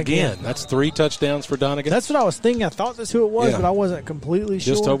Donegan again. That's 3 touchdowns for Donegan. That's what I was thinking. I thought that's who it was, but I wasn't completely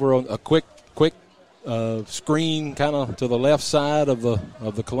sure. Just over on a quick screen kind of to the left side of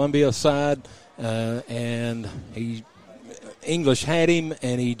the Columbia side, and English had him,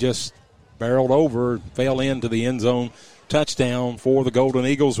 and he just barreled over, fell into the end zone. Touchdown for the Golden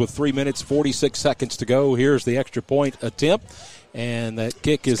Eagles with 3 minutes, 46 seconds to go. Here's the extra point attempt, and that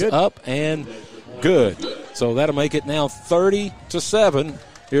kick is up and good. So that'll make it now 30-7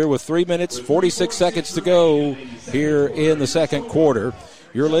 here with 3 minutes, 46 seconds to go here in the second quarter.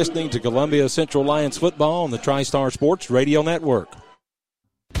 You're listening to Columbia Central Lions football on the TriStar Sports Radio Network.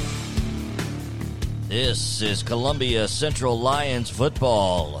 This is Columbia Central Lions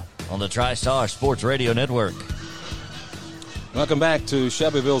football on the TriStar Sports Radio Network. Welcome back to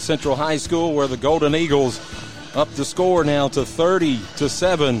Shelbyville Central High School, where the Golden Eagles up the score now to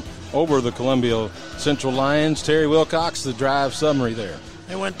 30-7 over the Columbia Central Lions. Terry Wilcox, the drive summary there.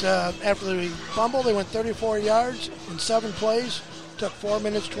 They went, after the fumble, they went 34 yards in 7 plays. Took 4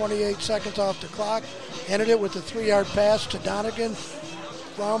 minutes, 28 seconds off the clock. Ended it with a 3-yard pass to Donegan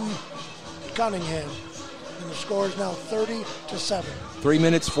from Cunningham. And the score is now 30-7. 3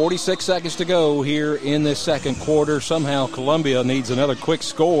 minutes, 46 seconds to go here in this second quarter. Somehow Columbia needs another quick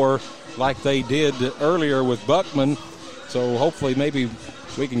score like they did earlier with Buckman. So hopefully maybe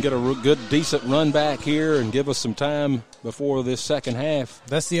we can get a good, decent run back here and give us some time before this second half.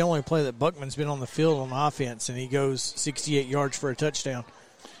 That's the only play that Buckman's been on the field on offense, and he goes 68 yards for a touchdown.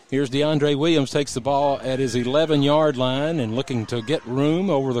 Here's DeAndre Williams, takes the ball at his 11-yard line and looking to get room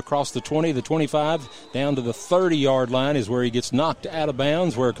across the 20, the 25, down to the 30-yard line is where he gets knocked out of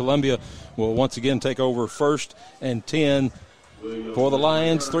bounds, where Columbia will once again take over 1st and 10 for the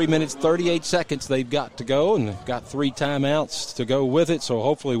Lions. 3 minutes, 38 seconds they've got to go, and they've got 3 timeouts to go with it, so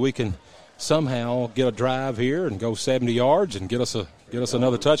hopefully we can somehow get a drive here and go 70 yards and get us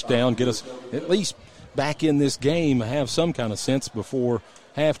another touchdown, get us at least back in this game, have some kind of sense before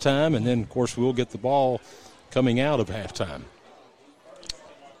halftime, and then, of course, we'll get the ball coming out of halftime.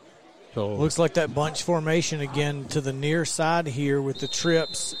 So looks like that bunch formation again to the near side here with the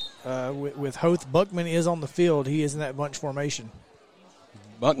trips. With Hoth, Buckman is on the field. He is in that bunch formation.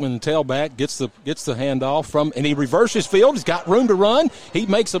 Buckman, tailback, gets the handoff from, and he reverses field. He's got room to run. He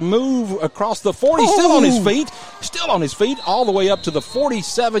makes a move across the 40, still on his feet, all the way up to the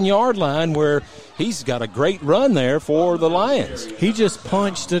 47-yard line, where he's got a great run there for the Lions. He just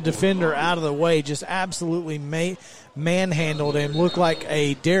punched a defender out of the way, just absolutely manhandled him. Looked like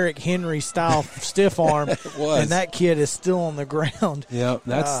a Derrick Henry-style stiff arm. It was. And that kid is still on the ground. Yeah,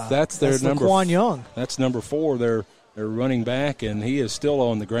 that's their number. Laquan Young. That's number 4. They're running back, and he is still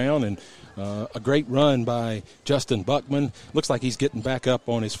on the ground. And a great run by Justin Buckman. Looks like he's getting back up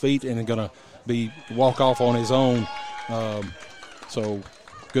on his feet and going to walk off on his own. So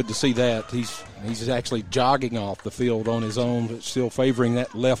good to see that. He's actually jogging off the field on his own, but still favoring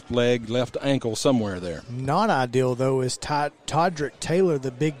that left leg, left ankle somewhere there. Not ideal, though, is Todrick Taylor, the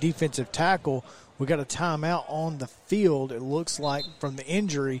big defensive tackle. We got a timeout on the field, it looks like, from the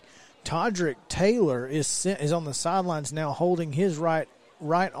injury. Todrick Taylor is on the sidelines now holding his right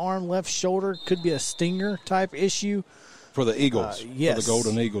arm, left shoulder. Could be a stinger type issue. For the Eagles. Yes. For the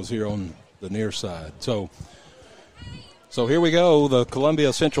Golden Eagles here on the near side. So here we go. The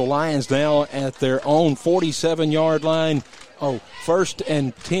Columbia Central Lions now at their own 47-yard line. First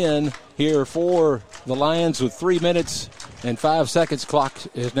and 10 here for the Lions with 3 minutes and 5 seconds. Clock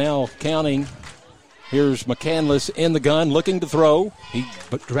is now counting. Here's McCandless in the gun, looking to throw. He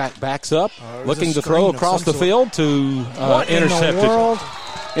backs up, looking to throw across the field to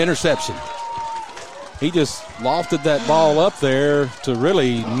interception. He just lofted that ball up there to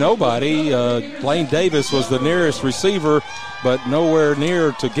really nobody. Blaine Davis was the nearest receiver, but nowhere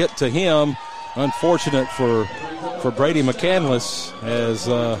near to get to him. Unfortunate for Brady McCandless, as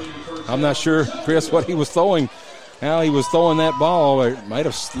I'm not sure, Chris, what he was throwing. How he was throwing that ball, it might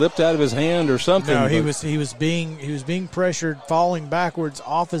have slipped out of his hand or something. No, he was being pressured, falling backwards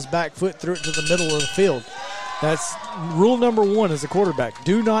off his back foot, threw it to the middle of the field. That's rule number 1 as a quarterback.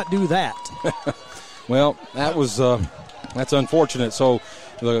 Do not do that. Well, that's unfortunate. So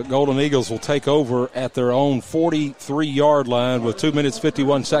the Golden Eagles will take over at their own 43-yard line with 2 minutes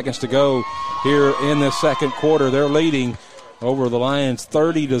 51 seconds to go here in this second quarter. They're leading over the Lions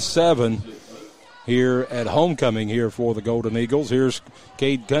 30-7. Here at homecoming here for the Golden Eagles. Here's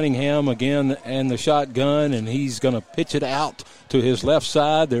Cade Cunningham again and the shotgun, and he's going to pitch it out to his left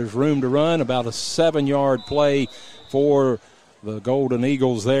side. There's room to run, about a 7-yard play for the Golden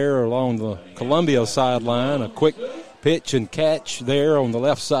Eagles there along the Columbia sideline. A quick pitch and catch there on the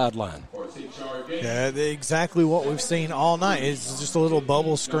left sideline. Yeah, exactly what we've seen all night. It's just a little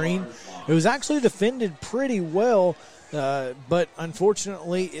bubble screen. It was actually defended pretty well, but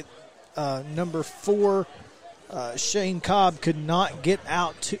unfortunately number 4, Shane Cobb, could not get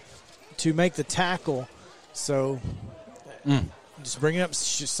out to make the tackle. So just bring it up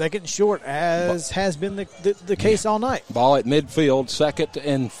second and short, as has been the case all night. Ball at midfield, 2nd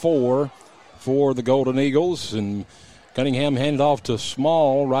and 4 for the Golden Eagles, and Cunningham handed off to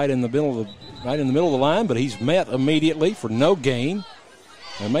Small right in the middle of the line, but he's met immediately for no gain.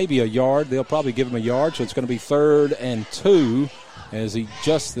 And maybe a yard. They'll probably give him a yard, so it's going to be 3rd and 2. As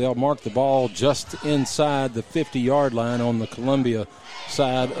they'll mark the ball just inside the 50-yard line on the Columbia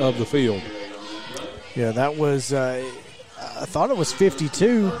side of the field. Yeah, that was, I thought it was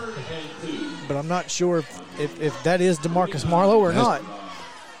 52, but I'm not sure if that is DeMarcus Marlowe or not.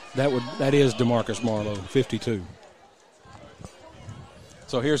 That is DeMarcus Marlowe, 52.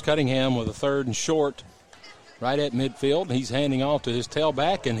 So here's Cunningham with a 3rd and short right at midfield. He's handing off to his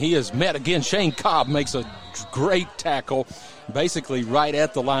tailback, and he is met again. Shane Cobb makes a great tackle, basically right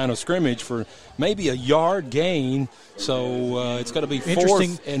at the line of scrimmage for maybe a yard gain. So it's going to be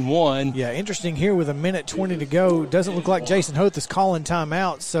 4th and 1. Yeah, interesting here with 1:20 to go. Doesn't look like Jason Hoth is calling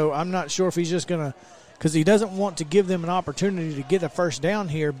timeout, so I'm not sure if he's just going to, because he doesn't want to give them an opportunity to get a first down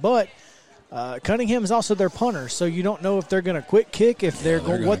here. But Cunningham is also their punter, so you don't know if they're going to quick kick, if they're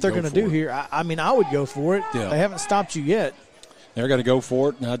what they're going to do here. I mean, I would go for it. Yeah. They haven't stopped you yet. They're going to go for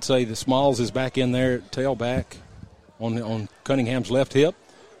it, and I'd say the Smalls is back in there at tailback on Cunningham's left hip.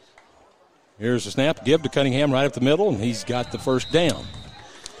 Here's the snap. Give to Cunningham right up the middle, and he's got the first down.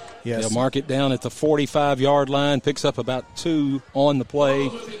 Yes. They'll mark it down at the 45-yard line, picks up about 2 on the play.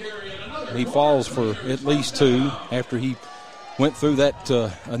 He falls for at least 2 after he went through that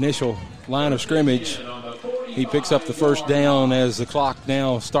initial line of scrimmage. He picks up the first down as the clock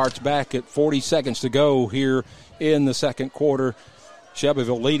now starts back at 40 seconds to go here in the second quarter.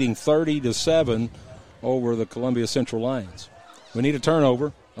 Shelbyville leading 30-7 over the Columbia Central Lions. We need a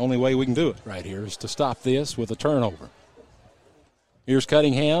turnover. The only way we can do it right here is to stop this with a turnover. Here's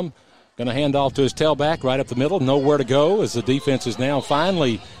Cunningham. Going to hand off to his tailback right up the middle. Nowhere to go as the defense is now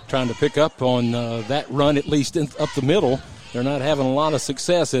finally trying to pick up on that run, at least up the middle. they're not having a lot of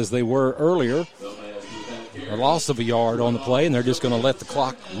success as they were earlier. A loss of a yard on the play, and they're just going to let the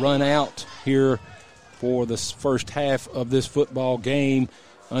clock run out here for this first half of this football game.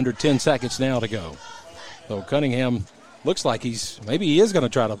 Under 10 seconds now to go. So Cunningham looks like he is going to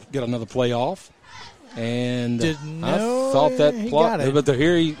try to get another play off. And I thought that plot, but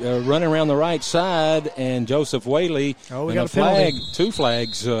here he running around the right side, and Joseph Whaley. Oh, we got a flag. Two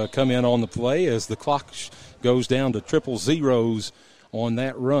flags come in on the play as the clock goes down to triple zeros on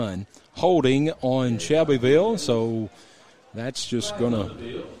that run. Holding on Shelbyville, so that's just going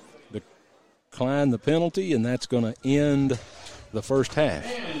to decline the penalty, and that's going to end the first half.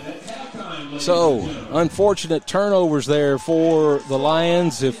 So, unfortunate turnovers there for the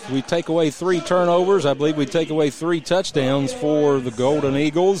Lions. If we take away 3 turnovers, I believe we take away 3 touchdowns for the Golden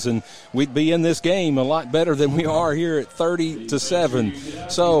Eagles, and we'd be in this game a lot better than we are here at 30-7.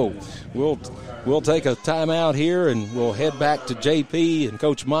 So, we'll take a timeout here, and we'll head back to JP and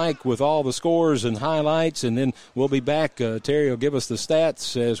Coach Mike with all the scores and highlights, and then we'll be back. Terry will give us the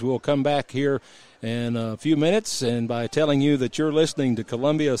stats as we'll come back here in a few minutes, and by telling you that you're listening to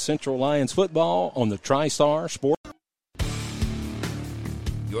Columbia Central Lions football on the TriStar Sport.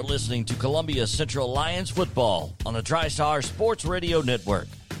 You're listening to Columbia Central Lions football on the TriStar Sports Radio Network.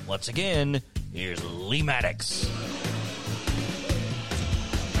 Once again, here's Lee Maddox.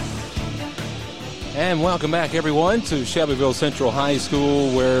 And welcome back, everyone, to Shelbyville Central High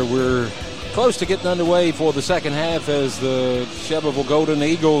School, where we're close to getting underway for the second half as the Shelbyville Golden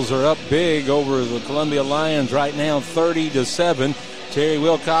Eagles are up big over the Columbia Lions right now, 30-7. Terry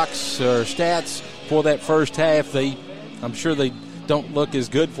Wilcox, stats for that first half. I'm sure they don't look as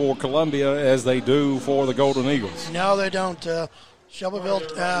good for Columbia as they do for the Golden Eagles. No, they don't. Shelbyville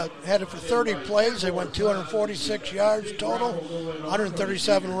had it for 30 plays. They went 246 yards total,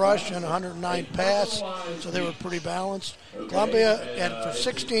 137 rush and 109 pass, so they were pretty balanced. Columbia had it for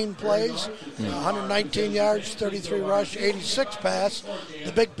 16 plays, 119 yards, 33 rush, 86 pass.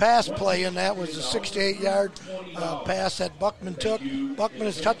 The big pass play in that was the 68-yard pass that Buckman took. Buckman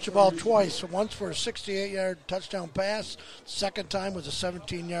has touched the ball twice, once for a 68-yard touchdown pass. The second time was a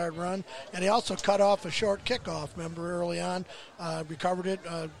 17-yard run. And he also cut off a short kickoff, remember, early on. Recovered it.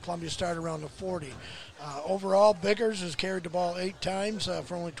 Columbia started around the 40. Overall, Biggers has carried the ball 8 times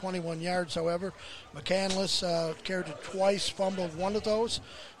for only 21 yards, however. McCandless carried it twice, fumbled one of those.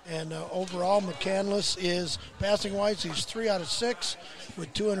 And overall, McCandless is, passing-wise, he's 3 out of 6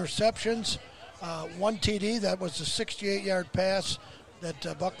 with 2 interceptions. 1 TD, that was the 68-yard pass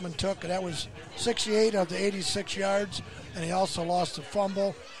that Buckman took, and that was 68 of the 86 yards. And he also lost the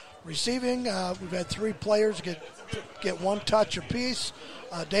fumble. Receiving, we've had 3 players get 1 touch apiece.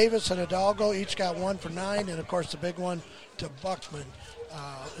 Davis and Hidalgo each got 1 for 9, and of course the big one to Buckman.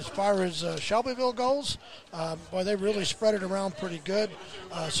 As far as Shelbyville goes, they really spread it around pretty good.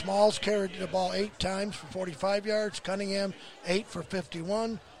 Smalls carried the ball 8 times for 45 yards. Cunningham 8 for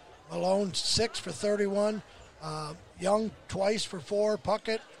 51. Malone 6 for 31. Young twice for 4.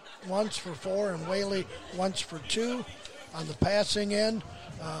 Puckett once for 4, and Whaley once for 2. On the passing end,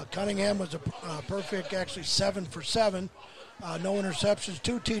 Cunningham was a perfect, actually 7 for 7. No interceptions,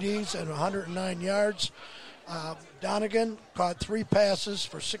 2 TDs, and 109 yards. Donegan caught 3 passes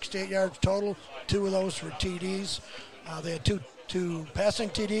for 68 yards total. 2 of those were TDs. They had two passing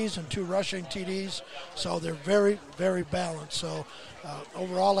TDs and 2 rushing TDs, so they're very, very balanced. So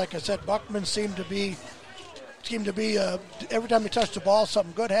overall, like I said, Buckman seemed to be every time he touched the ball,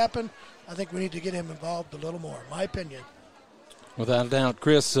 something good happened. I think we need to get him involved a little more, in my opinion. Without a doubt,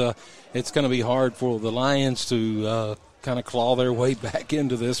 Chris, it's going to be hard for the Lions to kind of claw their way back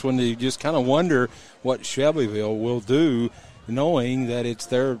into this one. You just kind of wonder what Shelbyville will do, knowing that it's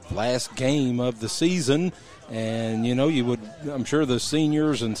their last game of the season. And, I'm sure the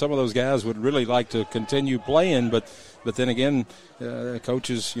seniors and some of those guys would really like to continue playing, but then again,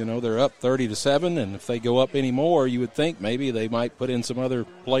 coaches, they're up 30-7, and if they go up any more, you would think maybe they might put in some other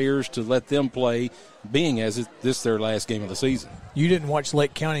players to let them play, being as this is their last game of the season. You didn't watch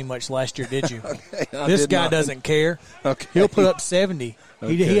Lake County much last year, did you? Okay, this guy doesn't care. Okay. He'll put up 70.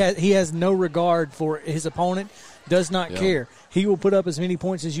 Okay. He has no regard for his opponent, does not care. He will put up as many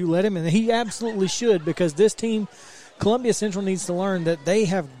points as you let him, and he absolutely should, because this team, Columbia Central, needs to learn that they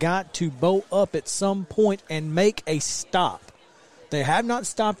have got to bow up at some point and make a stop. They have not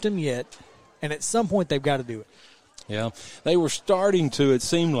stopped him yet, and at some point they've got to do it. Yeah, they were starting to, it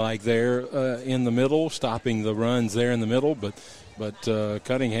seemed like, there in the middle, stopping the runs there in the middle, but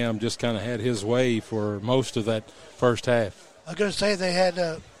Cunningham just kind of had his way for most of that first half. I was going to say they had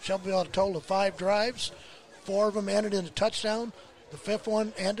Shelbyville had a total of 5 drives. 4 of them ended in a touchdown. The 5th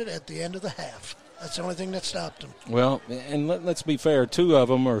one ended at the end of the half. That's the only thing that stopped them. Well, and let's be fair, 2 of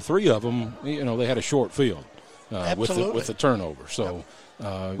them or 3 of them, they had a short field with the turnover. So,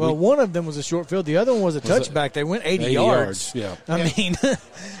 one of them was a short field. The other one was a touchback. They went 80 yards. Yeah, I mean,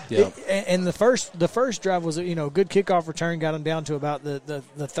 and the first drive was a good kickoff return, got them down to about the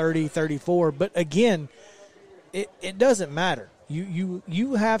 30, 34. But again, it doesn't matter.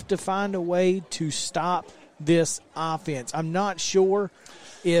 You have to find a way to stop this offense. I'm not sure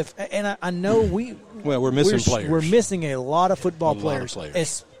if, and I know we're missing players. We're missing a lot of football players,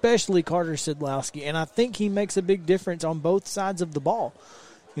 especially Carter Sidlowski, and I think he makes a big difference on both sides of the ball.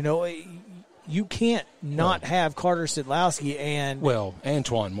 You can't not have Carter Sidlowski and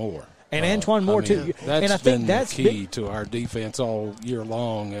Antoine Moore. And Antoine Moore, too. And I think that's the key to our defense all year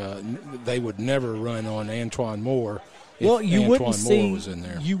long. They would never run on Antoine Moore.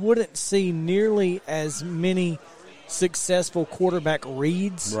 You wouldn't see nearly as many successful quarterback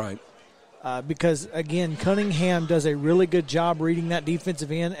reads. Right. Because, again, Cunningham does a really good job reading that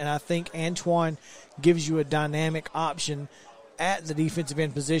defensive end, and I think Antoine gives you a dynamic option at the defensive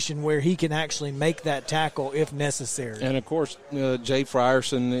end position where he can actually make that tackle if necessary. And, of course, Jay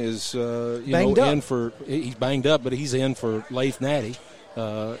Frierson is he's banged up, but he's in for Leif Natty.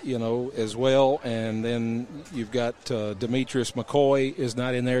 As well. And then you've got Demetrius McCoy is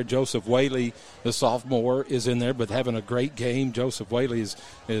not in there. Joseph Whaley, the sophomore, is in there, but having a great game. Joseph Whaley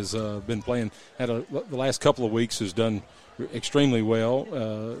has been playing. The last couple of weeks has done extremely well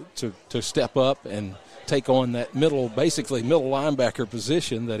to step up and take on that middle linebacker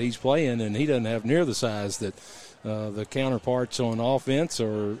position that he's playing, and he doesn't have near the size that the counterparts on offense,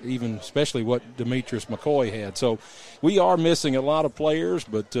 or even especially what Demetrius McCoy had. So we are missing a lot of players,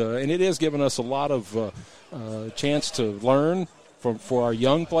 but and it is giving us a lot of chance to learn for our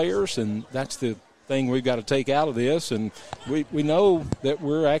young players, and that's the thing we've got to take out of this. And we know that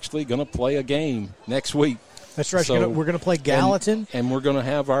we're actually going to play a game next week. That's right. So, we're going to play Gallatin. And we're going to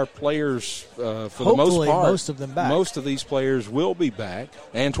have our players, for hopefully, the most part. Most of them back. Most of these players will be back.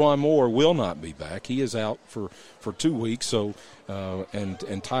 Antoine Moore will not be back. He is out for 2 weeks. So, and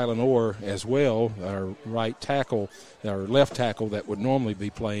Tylen Orr as well, our right tackle, our left tackle that would normally be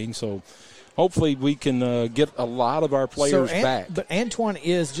playing. So, hopefully we can get a lot of our players back. But Antoine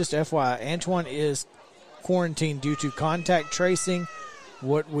is, just FYI, Antoine is quarantined due to contact tracing.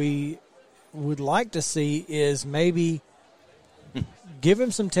 What we would like to see is maybe give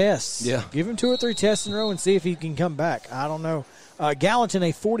him some tests. Yeah. Give him 2 or 3 tests in a row and see if he can come back. I don't know. Gallatin,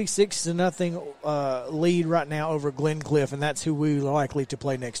 a 46-0 lead right now over Glencliff, and that's who we're likely to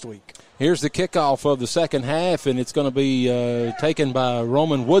play next week. Here's the kickoff of the second half, and it's going to be taken by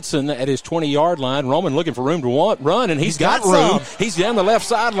Roman Woodson at his 20-yard line. Roman looking for room to run, and he's got room. He's down the left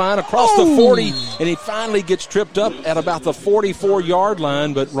sideline across the 40, and he finally gets tripped up at about the 44-yard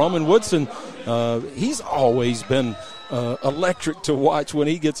line. But Roman Woodson, he's always been electric to watch when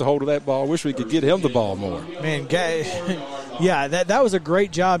he gets a hold of that ball. I wish we could get him the ball more. Man, yeah, that was a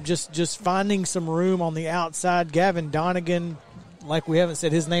great job just finding some room on the outside. Gavin Donegan, like we haven't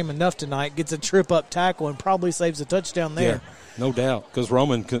said his name enough tonight, gets a trip-up tackle and probably saves a touchdown there. Yeah, no doubt, because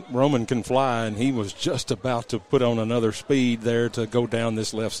Roman can fly, and he was just about to put on another speed there to go down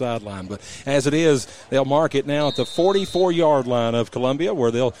this left sideline. But as it is, they'll mark it now at the 44-yard line of Columbia,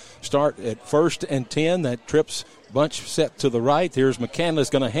 where they'll start at 1st and 10. That trips bunch set to the right. Here's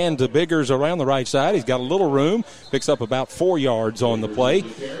McCandless going to hand to Biggers around the right side. He's got a little room, picks up about 4 yards on the play.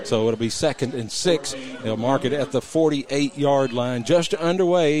 So it'll be 2nd and 6. They'll mark it at the 48-yard line. Just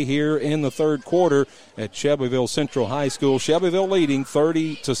underway here in the third quarter at Shelbyville Central High School. Shelbyville leading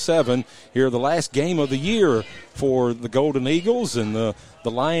 30-7. Here the last game of the year for the Golden Eagles, and the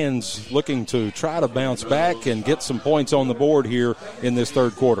Lions looking to try to bounce back and get some points on the board here in this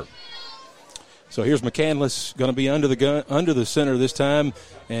third quarter. So here's McCandless going to be under the center this time,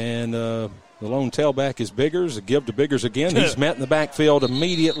 and the lone tailback is Biggers. A give to Biggers again. He's met in the backfield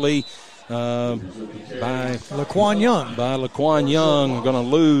immediately by Laquan Young. Laquan Young, going to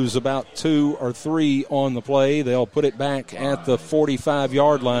lose about 2 or 3 on the play. They'll put it back at the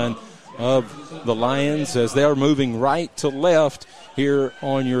 45-yard line of the Lions as they're moving right to left here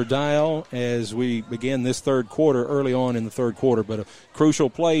on your dial as we begin this third quarter, early on in the third quarter. But a crucial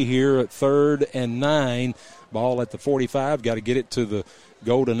play here at 3rd and 9. Ball at the 45. Got to get it to the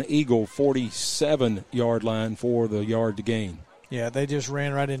Golden Eagle 47-yard line for the yard to gain. Yeah, they just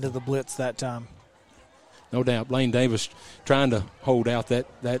ran right into the blitz that time. No doubt. Blaine Davis trying to hold out that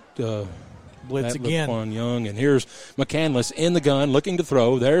blitz again. Laquan Young, and here's McCandless in the gun, looking to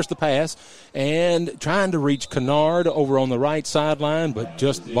throw. There's the pass, and trying to reach Kennard over on the right sideline, but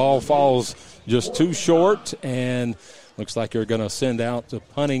just ball falls just too short, and looks like you're going to send out the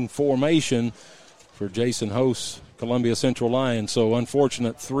punting formation for Jason Host, Columbia Central Lions. So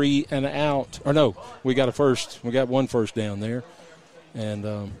unfortunate 3 and out. Or no, we got a first. We got one first down there. And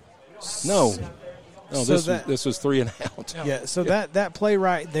no, so this was 3 and out. Yeah, so that play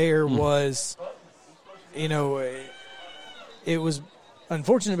right there was, it was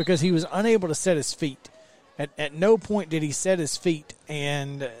unfortunate because he was unable to set his feet. At no point did he set his feet,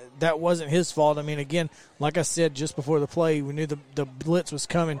 and that wasn't his fault. I mean, again, like I said just before the play, we knew the blitz was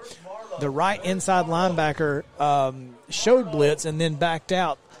coming. The right inside linebacker showed blitz and then backed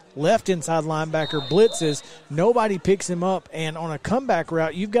out. Left inside linebacker blitzes. Nobody picks him up, and on a comeback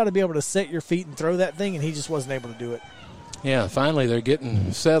route, you've got to be able to set your feet and throw that thing, and he just wasn't able to do it. Yeah, finally they're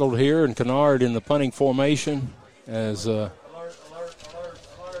getting settled here, and Kennard in the punting formation as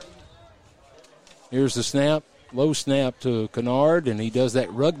here's the snap, low snap to Kennard, and he does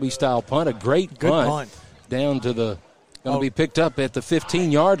that rugby-style punt, a great punt. Down to the going to be picked up at the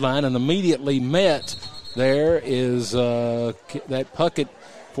 15-yard line, and immediately met there is that Puckett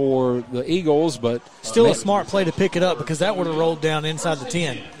for the Eagles, but still a smart play to pick it up because that would have rolled down inside the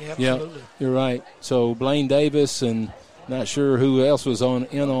 10. Yeah, you're right. So Blaine Davis, and not sure who else was in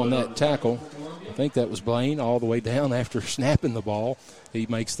on that tackle. I think that was Blaine all the way down after snapping the ball. He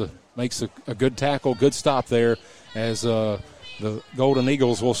makes a good tackle, good stop there as the Golden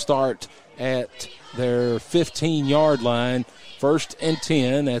Eagles will start at their 15-yard line, 1st and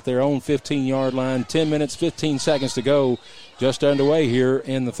 10 at their own 15-yard line. 10 minutes, 15 seconds to go, just underway here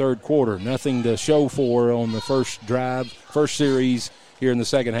in the third quarter. Nothing to show for on the first drive, first series here in the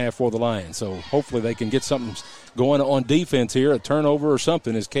second half for the Lions. So hopefully they can get something going on defense here, a turnover or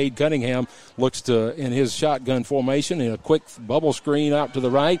something, as Cade Cunningham looks to, in his shotgun formation, in a quick bubble screen out to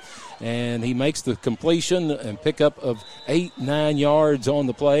the right, and he makes the completion and pickup of 8-9 yards on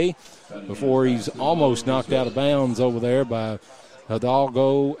the play before he's almost knocked out of bounds over there by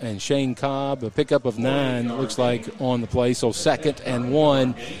Hidalgo and Shane Cobb. A pickup of 9, it looks like, on the play. So 2nd and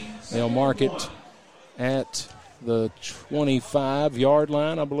 1, they'll mark it at the 25-yard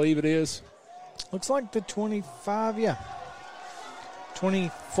line, I believe it is. Looks like the 25, yeah.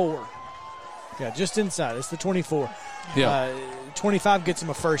 24. Yeah, just inside. It's the 24. Yeah. 25 gets him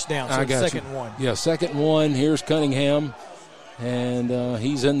a first down, so it's 2nd and 1. Yeah, 2nd and 1. Here's Cunningham, and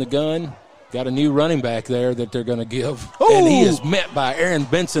he's in the gun. Got a new running back there that they're going to give. Ooh. And he is met by Aaron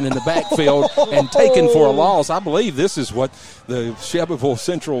Benson in the backfield and taken for a loss. I believe this is what the Shelbyville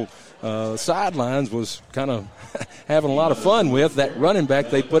Central sidelines was kind of having a lot of fun with, that running back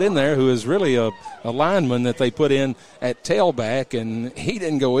they put in there, who is really a lineman that they put in at tailback, and he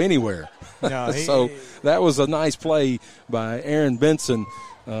didn't go anywhere. No, so that was a nice play by Aaron Benson,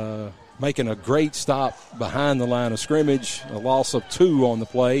 making a great stop behind the line of scrimmage, a loss of 2 on the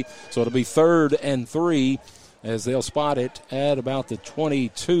play. So it'll be 3rd and 3 as they'll spot it at about the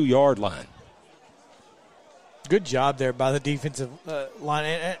 22-yard line. Good job there by the defensive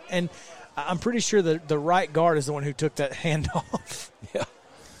line. And I'm pretty sure that the right guard is the one who took that handoff. Yeah.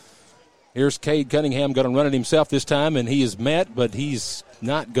 Here's Cade Cunningham going to run it himself this time, and he is met, but he's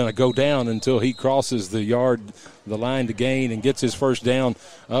not going to go down until he crosses the line to gain, and gets his first down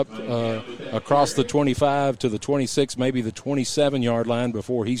up across the 25 to the 26, maybe the 27-yard line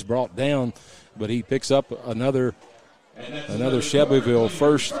before he's brought down. But he picks up another Shelbyville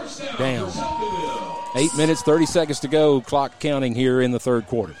first down. 8 minutes, 30 seconds to go, clock counting here in the third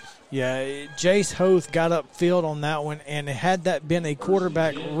quarter. Yeah, Jace Hoth got upfield on that one, and had that been a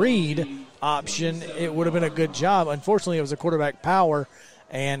quarterback read option, it would have been a good job. Unfortunately, it was a quarterback power,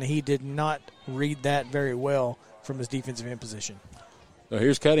 and he did not read that very well from his defensive end position. So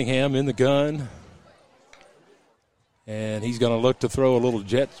here's Cunningham in the gun, and he's going to look to throw a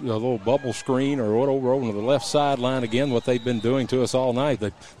little bubble screen or whatever over to the left sideline again, what they've been doing to us all night.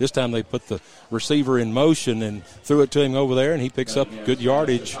 This time they put the receiver in motion and threw it to him over there, and he picks up good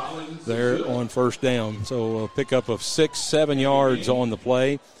yardage there on first down. So a pickup of 6-7 yards on the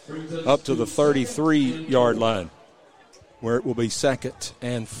play up to the 33-yard line, where it will be 2nd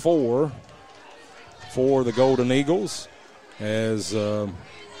and 4 for the Golden Eagles as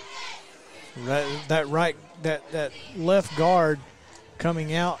that left guard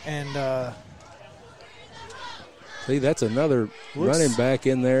coming out, and see, that's another running back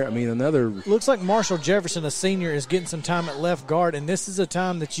in there. Looks like Marshall Jefferson, a senior, is getting some time at left guard, and this is a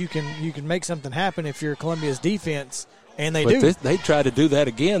time that you can make something happen if you're Columbia's defense, and they do. They try to do that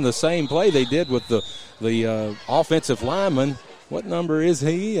again, the same play they did with the offensive lineman. What number is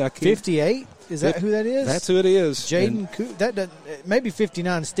he? 58. Is that who that is? That's who it is. Jaden. Maybe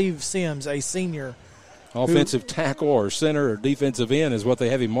 59. Steve Sims, a senior. Offensive tackle or center or defensive end is what they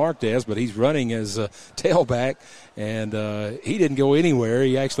have him marked as, but he's running as a tailback, and he didn't go anywhere.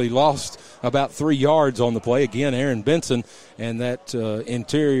 He actually lost about 3 yards on the play. Again, Aaron Benson and that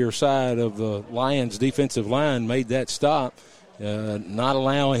interior side of the Lions defensive line made that stop, not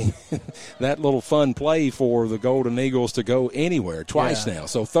allowing that little fun play for the Golden Eagles to go anywhere twice now.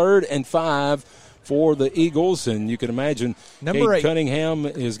 So 3rd and 5 for the Eagles, and you can imagine Cade Cunningham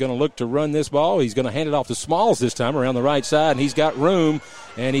is going to look to run this ball. He's going to hand it off to Smalls this time around the right side, and he's got room,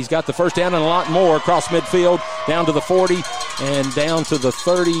 and he's got the first down and a lot more across midfield, down to the 40 and down to the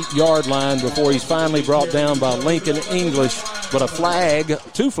 30-yard line before he's finally brought down by Lincoln English. But a flag,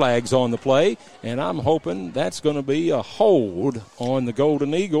 2 flags on the play, and I'm hoping that's going to be a hold on the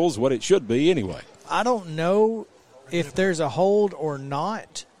Golden Eagles, what it should be anyway. I don't know if there's a hold or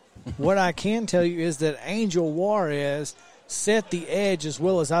not. What I can tell you is that Angel Juarez set the edge as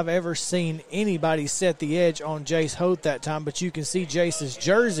well as I've ever seen anybody set the edge on Jace Hoth that time. But you can see Jace's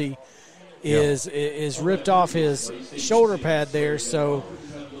jersey is ripped off his shoulder pad there. So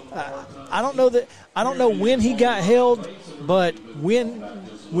I don't know when he got held, but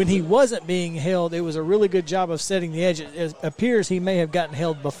when he wasn't being held, it was a really good job of setting the edge. It appears he may have gotten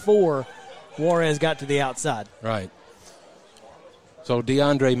held before Juarez got to the outside. Right. So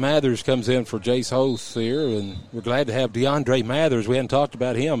DeAndre Mathers comes in for Jace Hoth here, and we're glad to have DeAndre Mathers. We hadn't talked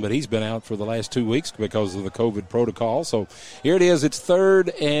about him, but he's been out for the last 2 weeks because of the COVID protocol. So here it is. It's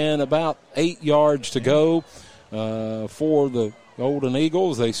 3rd and about 8 yards to go for the Golden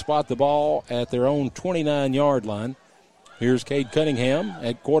Eagles. They spot the ball at their own 29-yard line. Here's Cade Cunningham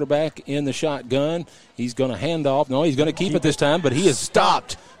at quarterback in the shotgun. He's going to hand off. No, he's going to keep it this time, but he is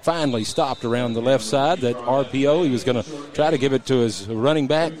finally stopped around the left side. That RPO, he was going to try to give it to his running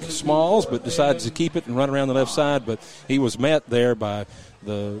back, Smalls, but decides to keep it and run around the left side. But he was met there by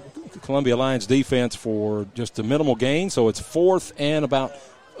the Columbia Lions defense for just a minimal gain. So it's 4th and about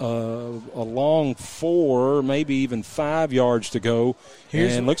a long 4, maybe even 5 yards to go.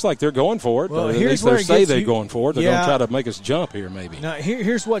 And looks like they're going for it. Well, at least they say they're going for it. They're going to try to make us jump here maybe. Now,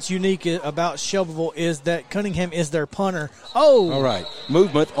 here's what's unique about Shelbyville is that Cunningham is their punter. Oh! All right.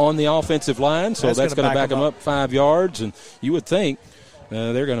 Movement on the offensive line, so that's going to back them up 5 yards. And you would think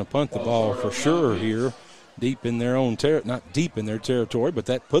they're going to punt the ball for sure here, deep in their own not deep in their territory, but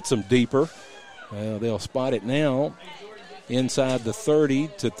that puts them deeper. They'll spot it now. Inside the 30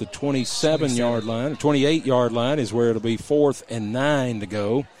 to the 27-yard line. 28-yard line is where it'll be 4th and 9 to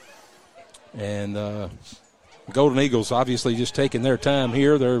go. And Golden Eagles obviously just taking their time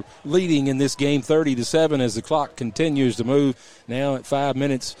here. They're leading in this game 30-7 as the clock continues to move. Now at 5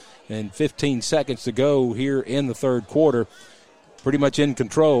 minutes and 15 seconds to go here in the third quarter. Pretty much in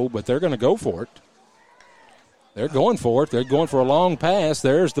control, but they're going to go for it. They're going for it. They're going for a long pass.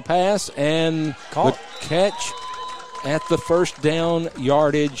 There's the pass and the catch at the first down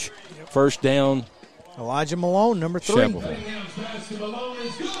yardage. First down. Elijah Malone, number 3. Shelbyville.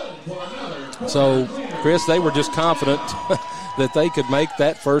 So, Chris, they were just confident that they could make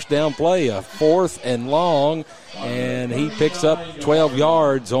that first down play, a 4th and long, and he picks up 12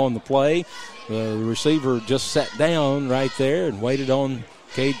 yards on the play. The receiver just sat down right there and waited on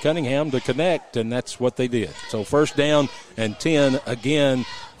Cade Cunningham to connect, and that's what they did. So first down and 10 again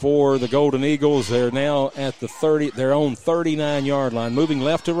for the Golden Eagles. They're now at the their own 39-yard line, moving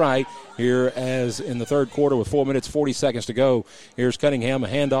left to right here as in the third quarter with 4 minutes, 40 seconds to go. Here's Cunningham, a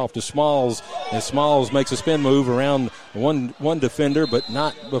handoff to Smalls, and Smalls makes a spin move around one defender, but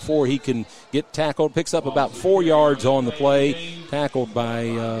not before he can get tackled. Picks up about 4 yards on the play, tackled by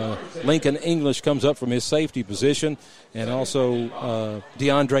Lincoln English, comes up from his safety position, and also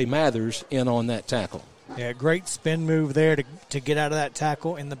DeAndre Mathers in on that tackle. Yeah, great spin move there to get out of that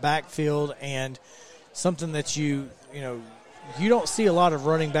tackle in the backfield, and something that you don't see a lot of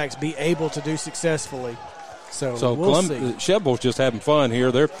running backs be able to do successfully. So we'll see. Shelbyville's just having fun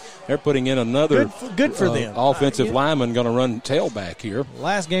here. They're putting in another good for them offensive lineman going to run tailback here.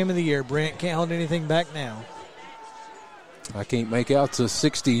 Last game of the year, Brent. Can't hold anything back now. I can't make out to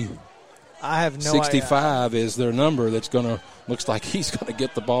 60. I have no 65 is their number. Looks like he's going to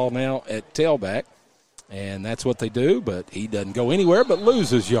get the ball now at tailback. And that's what they do, but he doesn't go anywhere but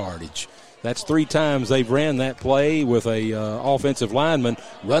loses yardage. That's 3 times they've ran that play with a offensive lineman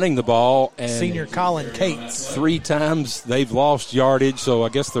running the ball. And senior Colin Cates. 3 times they've lost yardage, so I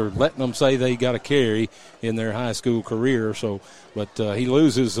guess they're letting them say they got a carry in their high school career. But he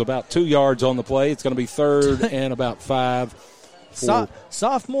loses about 2 yards on the play. It's going to be 3rd and about 5.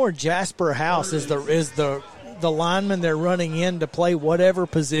 Sophomore Jasper House is the the linemen they're running in to play whatever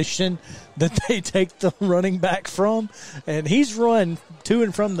position that they take the running back from. And he's run to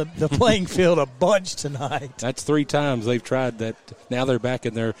and from the playing field a bunch tonight. That's 3 times they've tried that. Now they're back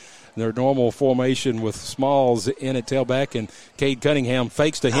in their normal formation with Smalls in at tailback, and Cade Cunningham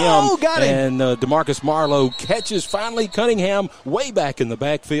fakes to him. Oh, got him. And DeMarcus Marlowe catches finally Cunningham way back in the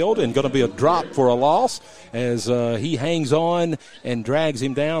backfield, and going to be a drop for a loss as he hangs on and drags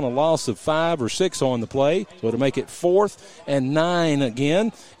him down, a loss of 5 or 6 on the play. So to make it 4th and 9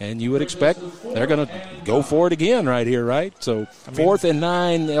 again, and you would expect they're going to go for it again right here, right? So 4th and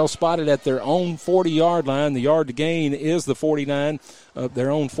 9, they'll spot it at their own 40-yard line. The yard to gain is the 49.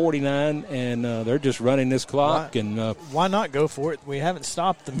 Their own 49, and they're just running this clock. Why not go for it? We haven't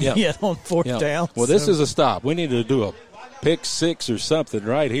stopped them yet on 4th down. Well, this is a stop. We need to do a pick 6 or something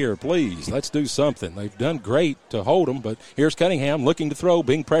right here, please. Let's do something. They've done great to hold them, but here's Cunningham looking to throw,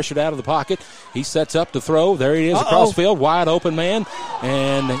 being pressured out of the pocket. He sets up to throw. There he is across field, wide open man,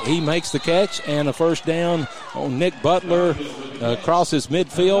 and he makes the catch, and a first down on Nick Butler crosses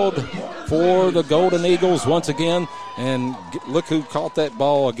midfield for the Golden Eagles once again, and look who caught that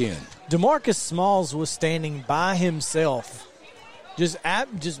ball again. DeMarcus Smalls was standing by himself, just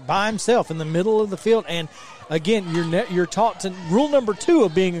by himself in the middle of the field. And again, you're taught to rule number 2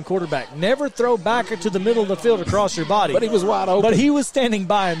 of being a quarterback: never throw back to the middle of the field across your body. But he was wide open. But he was standing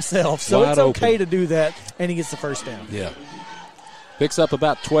by himself, so wide it's okay open to do that, and he gets the first down. Yeah, picks up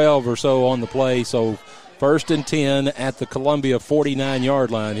about 12 or so on the play. So 1st and 10 at the Columbia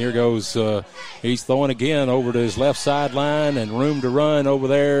 49-yard line. Here goes, he's throwing again over to his left sideline, and room to run over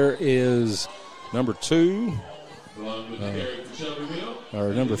there is number 2.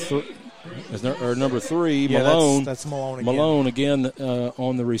 Or number 3. Number 3, yeah, Malone. That's Malone again. Malone again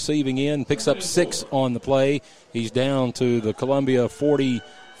on the receiving end. Picks up 6 on the play. He's down to the Columbia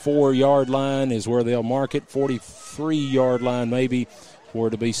 44-yard line is where they'll mark it. 43-yard line maybe for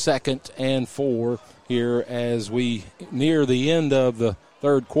it to be 2nd and 4 here as we near the end of the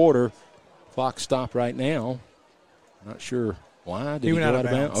third quarter. Clock stopped right now. Not sure why. Did he go out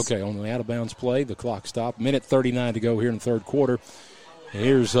of bounds? Okay, on the out-of-bounds play, the clock stopped. 1:39 to go here in the third quarter.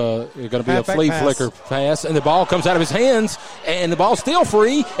 Here's going to be a flea flicker pass, and the ball comes out of his hands, and the ball's still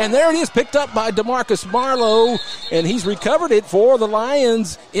free, and there it is, picked up by DeMarcus Marlowe, and he's recovered it for the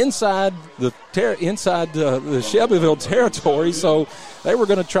Lions inside the Shelbyville territory. So they were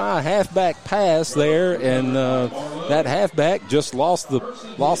going to try a halfback pass there, and that halfback just lost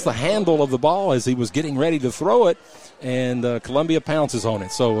the handle of the ball as he was getting ready to throw it. And Columbia pounces on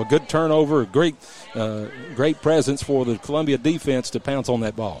it. So a good turnover, a great presence for the Columbia defense to pounce on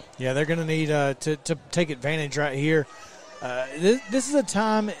that ball. Yeah, they're going to need to take advantage right here. This is a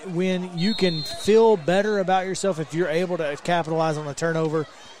time when you can feel better about yourself if you're able to capitalize on a turnover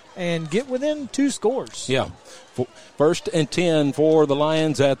and get within 2 scores. Yeah. 1st and 10 for the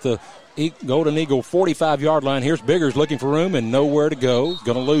Lions at the Golden Eagle 45-yard line. Here's Biggers looking for room and nowhere to go.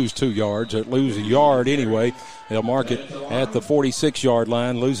 Going to lose 2 yards. Lose a yard anyway. They'll mark it at the 46-yard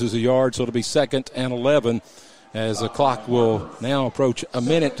line. Loses a yard, so it'll be 2nd and 11 as the clock will now approach a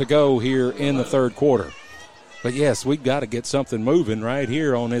minute to go here in the third quarter. But, yes, we've got to get something moving right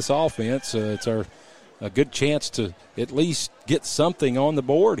here on this offense. It's a good chance to at least get something on the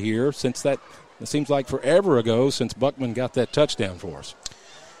board here since it seems like forever ago since Buckman got that touchdown for us.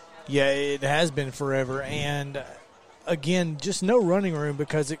 Yeah, it has been forever. And, again, just no running room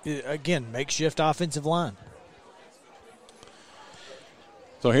because, makeshift offensive line.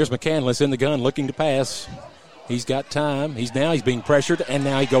 So here's McCandless in the gun looking to pass. He's got time. He's being pressured, and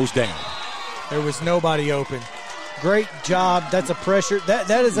now he goes down. There was nobody open. Great job. That's a pressure.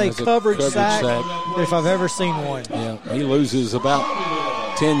 That is a coverage sack if I've ever seen one. Yeah, he loses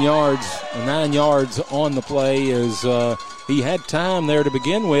about 10 yards, 9 yards on the play as he had time there to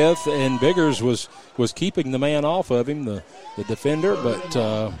begin with, and Biggers was keeping the man off of him, the defender,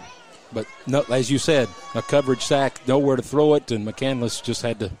 but no, as you said, a coverage sack, nowhere to throw it, and McCandless just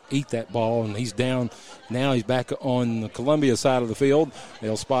had to eat that ball, and he's down. Now he's back on the Columbia side of the field.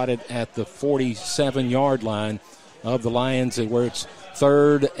 They'll spot it at the 47-yard line of the Lions, where it's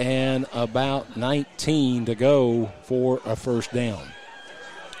 3rd and about 19 to go for a first down.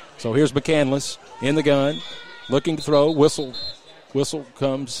 So here's McCandless in the gun, looking to throw. Whistle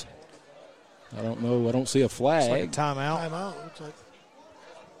comes. I don't know. I don't see a flag. It's like a timeout. Looks like.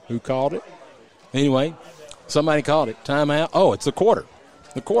 Who called it? Anyway, somebody called it. Timeout. Oh, it's the quarter.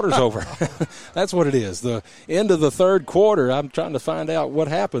 The quarter's over. That's what it is. The end of the third quarter. I'm trying to find out what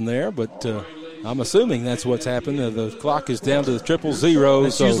happened there, but I'm assuming that's what's happened. The clock is down to the 0-0.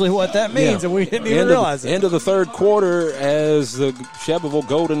 That's usually what that means, and we didn't even realize it. End of the third quarter as the Shelbyville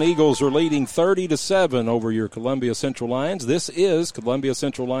Golden Eagles are leading 30-7 over your Columbia Central Lions. This is Columbia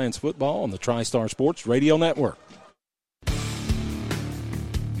Central Lions football on the TriStar Sports Radio Network.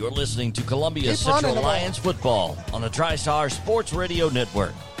 You're listening to Columbia Central Lions football on the TriStar Sports Radio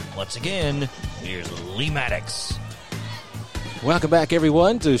Network. Once again, here's Lee Maddox. Welcome back,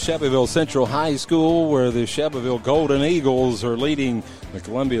 everyone, to Shelbyville Central High School, where the Shelbyville Golden Eagles are leading the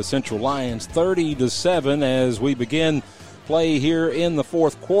Columbia Central Lions 30-7 as we begin play here in the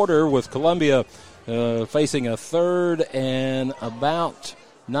fourth quarter with Columbia facing a third and about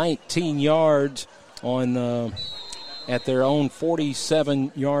 19 yards on at their own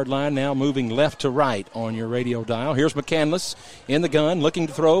 47-yard line, now moving left to right on your radio dial. Here's McCandless in the gun, looking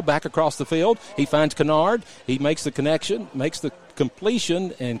to throw back across the field. He finds Kennard. He makes the connection, makes the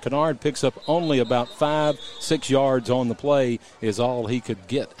completion, and Kennard picks up only about 5-6 yards on the play is all he could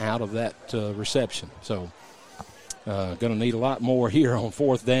get out of that reception. So going to need a lot more here on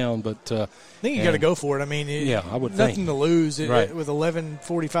fourth down, but I think you got to go for it. I mean, I would nothing think. to lose with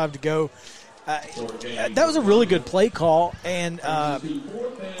 11:45 to go. That was a really good play call, and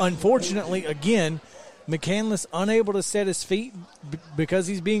unfortunately, again, McCandless unable to set his feet because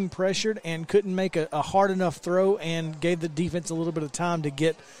he's being pressured and couldn't make a hard enough throw and gave the defense a little bit of time to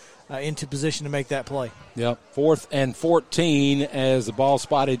get into position to make that play. Yep, 4th and 14 as the ball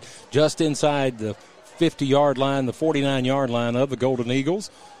spotted just inside the 50-yard line, the 49-yard line of the Golden Eagles.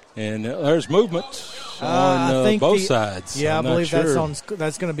 And there's movement on both sides. Yeah, I believe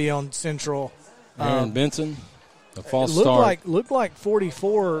that's going to be on Central. Aaron Benson, a false start. Looked like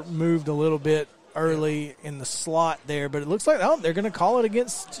 44 moved a little bit early in the slot there, but it looks like they're going to call it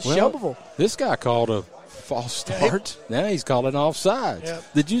against Shelbyville. This guy called a false start. Now he's calling offsides.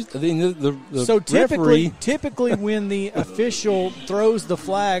 Yep. Did you? The so referee, typically, when the official throws the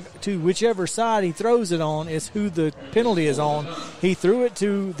flag to whichever side he throws it on is who the penalty is on. He threw it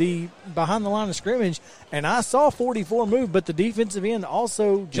to the behind the line of scrimmage, and I saw 44 move, but the defensive end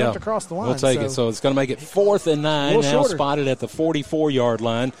also jumped across the line. We'll take it. So it's going to make it 4th and 9. Now shorter. Spotted at the 44-yard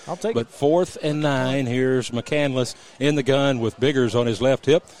line. I'll take it. But 4th and 9. Here's McCandless in the gun with Biggers on his left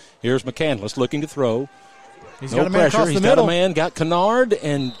hip. Here's McCandless looking to throw. He's no got a man pressure. across He's the middle. got a man, got Kennard,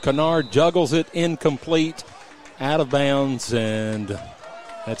 and Kennard juggles it incomplete, out of bounds, and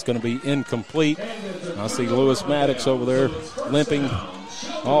that's going to be incomplete. I see Lewis Maddox over there limping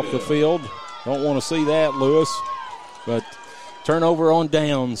off the field. Don't want to see that, Lewis. But turnover on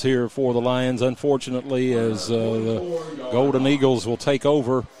downs here for the Lions, unfortunately, as the Golden Eagles will take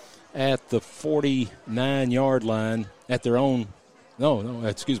over at the 49-yard line at their own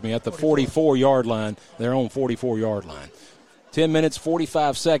at the 44-yard line, their own 44-yard line. 10 minutes,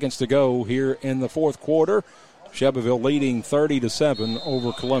 45 seconds to go here in the fourth quarter. Shelbyville leading 30-7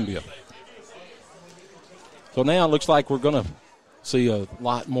 over Columbia. So now it looks like we're going to see a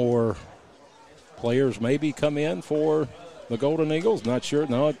lot more players maybe come in for the Golden Eagles. Not sure.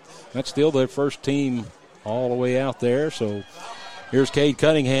 No, that's still their first team all the way out there. So here's Cade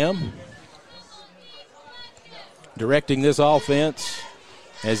Cunningham directing this offense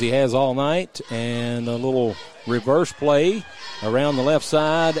as he has all night, and a little reverse play around the left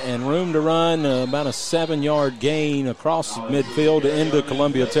side and room to run, about a 7-yard gain across midfield into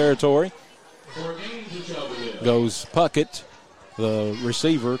Columbia territory. Goes Puckett, the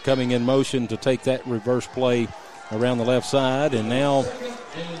receiver, coming in motion to take that reverse play around the left side, and now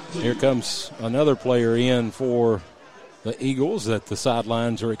here comes another player in for the Eagles that the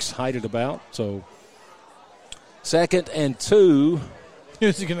sidelines are excited about. So 2nd and 2.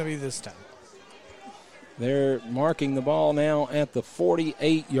 Who's it going to be this time? They're marking the ball now at the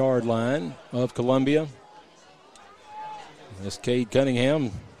 48-yard line of Columbia. This Cade Cunningham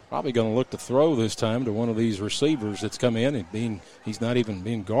probably going to look to throw this time to one of these receivers that's come in, and he's not even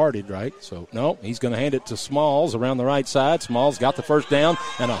being guarded right. So, no, he's going to hand it to Smalls around the right side. Smalls got the first down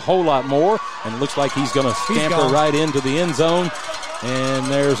and a whole lot more, and it looks like he's going to scamper right into the end zone. And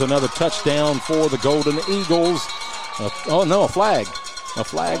there's another touchdown for the Golden Eagles. A flag. A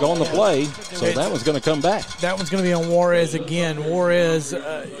flag on the play, so that one's going to come back. That one's going to be on Juarez again. Juarez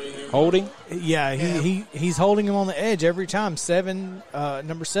holding? Yeah, he's holding him on the edge every time.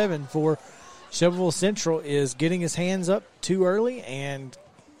 Number 7 for Shelbyville Central is getting his hands up too early, and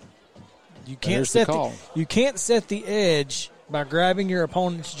you can't set the edge by grabbing your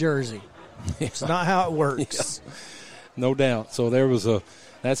opponent's jersey. It's not how it works. Yeah. No doubt. So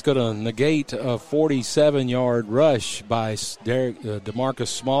that's going to negate a 47-yard rush by DeMarcus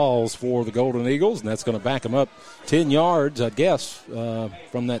Smalls for the Golden Eagles, and that's going to back them up 10 yards, I guess,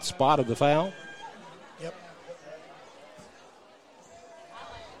 from that spot of the foul.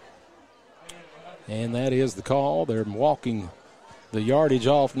 And that is the call. They're walking the yardage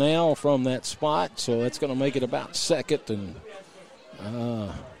off now from that spot, so that's going to make it about second, and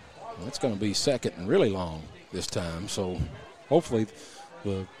that's going to be second and really long this time. So hopefully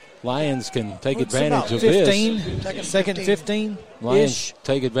the Lions can take advantage of 15, this. Second 15. Lions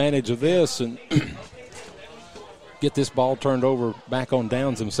take advantage of this and get this ball turned over back on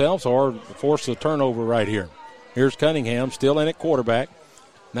downs themselves or force a turnover right here. Here's Cunningham still in at quarterback.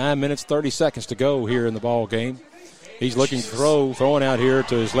 9 minutes, 30 seconds to go here in the ball game. He's looking to throwing out here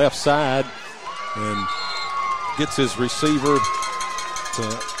to his left side and gets his receiver to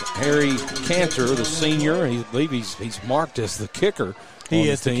Harry Cantor, the senior. I believe he's marked as the kicker. He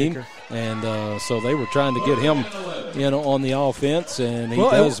is the kicker. And so they were trying to get him on the offense, and he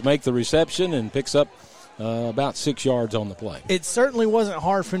does make the reception and picks up about 6 yards on the play. It certainly wasn't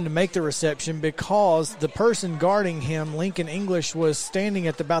hard for him to make the reception because the person guarding him, Lincoln English, was standing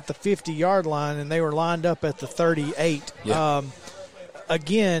at about the 50-yard line, and they were lined up at the 38. Yeah.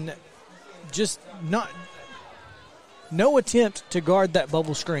 Again, just no attempt to guard that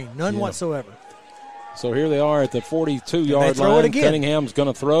bubble screen, none whatsoever. So here they are at the 42-yard line. Cunningham's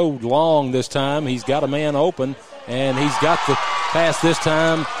going to throw long this time. He's got a man open, and he's got the pass this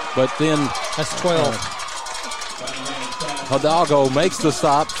time, but then that's 12. Hidalgo makes the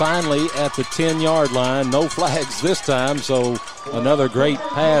stop finally at the 10-yard line. No flags this time, so another great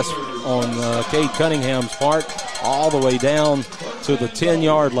pass on Cade Cunningham's part all the way down to the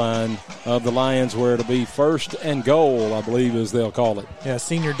 10-yard line of the Lions, where it'll be first and goal, I believe, as they'll call it. Yeah,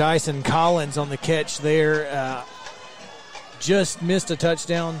 senior Dyson Collins on the catch there. Just missed a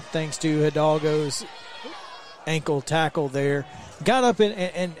touchdown thanks to Hidalgo's ankle tackle there. Got up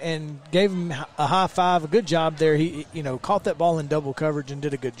and gave him a high five. A good job there. He caught that ball in double coverage and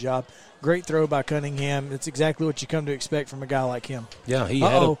did a good job. Great throw by Cunningham. It's exactly what you come to expect from a guy like him. Yeah, he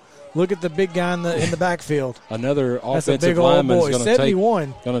had look at the big guy in the backfield. Another offensive lineman is going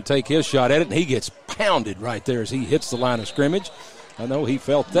to take his shot at it, and he gets pounded right there as he hits the line of scrimmage. I know he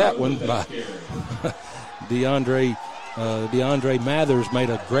felt that one by DeAndre Mathers made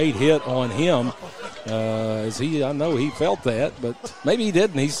a great hit on him. I know he felt that, but maybe he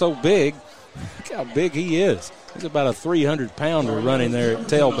didn't. He's so big. Look how big he is. He's about a 300-pounder running there at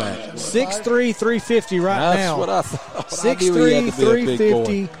tailback. 6'3", 350 now. That's what I thought. 6'3",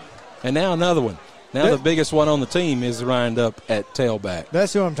 350. And now another one. Now the biggest one on the team is lined up at tailback.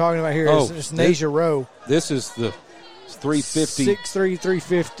 That's who I'm talking about here. It's Nasia Rowe. This is the 350. 6'3",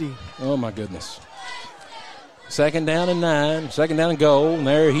 350. Oh, my goodness. Second down and 9. Second down and goal. And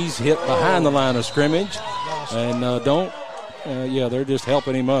there he's hit behind the line of scrimmage. And they're just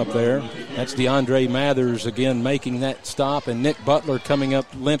helping him up there. That's DeAndre Mathers again making that stop. And Nick Butler coming up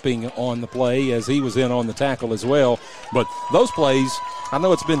limping on the play as he was in on the tackle as well. But those plays, I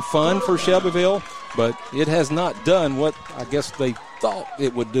know it's been fun for Shelbyville, but it has not done what I guess they thought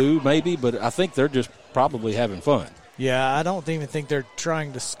it would do maybe. But I think they're just probably having fun. Yeah, I don't even think they're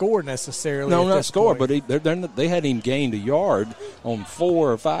trying to score necessarily. No, not score, but they hadn't even gained a yard on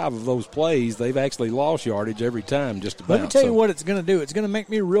 4 or 5 of those plays. They've actually lost yardage every time just about. Let me tell you what it's going to do. It's going to make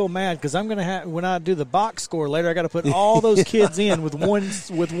me real mad because I'm going to have, when I do the box score later, I got to put all those kids in with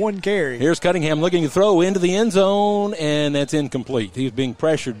one carry. Here's Cunningham looking to throw into the end zone, and that's incomplete. He's being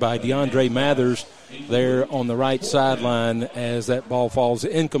pressured by DeAndre Mathers there on the right sideline as that ball falls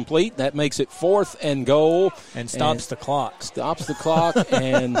incomplete. That makes it 4th and goal. And stops the clock. Stops the clock,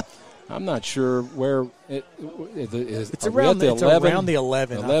 and I'm not sure where it is. It's around the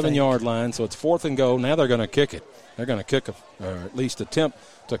 11-yard line, so it's 4th and goal. Now they're going to kick it. They're going to kick or at least attempt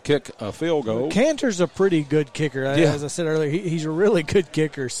to kick a field goal. Cantor's a pretty good kicker. As I said earlier, he's a really good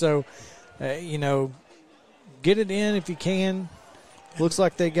kicker. So, get it in if you can. Looks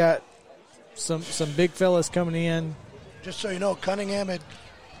like they got some big fellas coming in. Just so you know, Cunningham had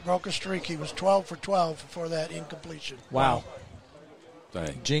broke a streak. He was 12 for 12 before that incompletion. Wow.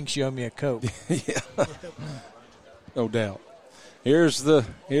 Dang. Jinx, you owe me a Coke. Yeah. No doubt. Here's the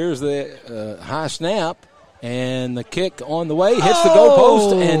high snap, and the kick on the way. Hits the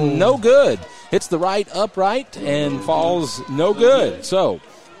goalpost, and no good. Hits the right upright and falls no good. So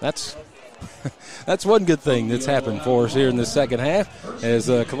that's one good thing that's happened for us here in the second half, as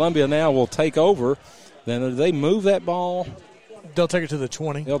Columbia now will take over. Then they move that ball. They'll take it to the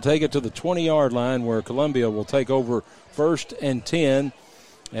 20. They'll take it to the 20-yard line, where Columbia will take over 1st and 10,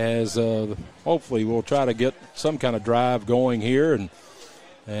 as hopefully we'll try to get some kind of drive going here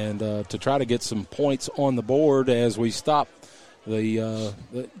and to try to get some points on the board as we stop the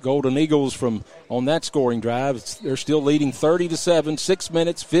Golden Eagles from on that scoring drive. They're still leading 30-7, 6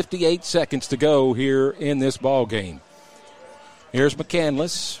 minutes, 58 seconds to go here in this ball game. Here's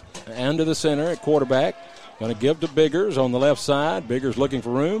McCandless under the center at quarterback. Going to give to Biggers on the left side. Biggers looking for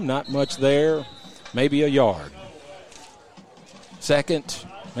room. Not much there. Maybe a yard. Second,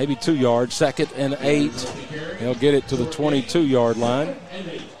 maybe 2 yards. 2nd and 8. He'll get it to the 22-yard line.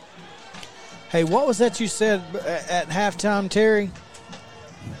 Hey, what was that you said at halftime, Terry?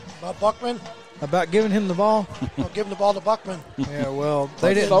 About Buckman? About giving him the ball? Well, giving the ball to Buckman. Yeah, well,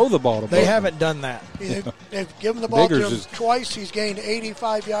 they didn't throw the ball to Buckman. They haven't done that. They've given the ball to him twice. He's gained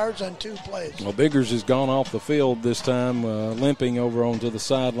 85 yards on 2 plays. Well, Biggers has gone off the field this time, limping over onto the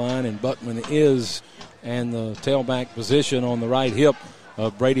sideline, and Buckman is in the tailback position on the right hip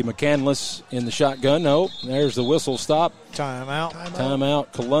of Brady McCandless in the shotgun. No, there's the whistle stop.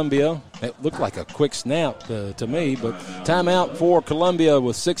 Timeout, Columbia. It looked like a quick snap to me, but timeout for Columbia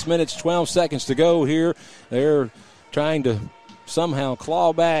with 6 minutes, 12 seconds to go here. They're trying to somehow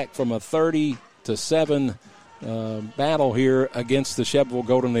claw back from a 30-7 battle here against the Shelbyville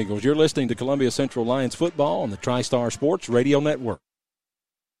Golden Eagles. You're listening to Columbia Central Lions football on the TriStar Sports Radio Network.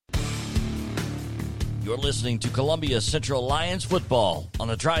 You're listening to Columbia Central Lions football on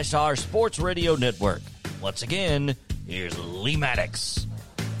the TriStar Sports Radio Network. Once again, here's Lee Maddox.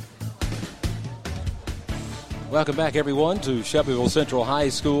 Welcome back, everyone, to Shelbyville Central High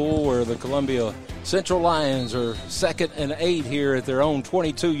School, where the Columbia Central Lions are 2nd and 8 here at their own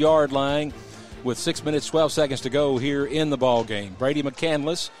 22-yard line with 6 minutes, 12 seconds to go here in the ball game. Brady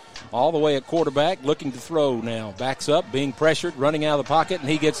McCandless all the way at quarterback, looking to throw now. Backs up, being pressured, running out of the pocket, and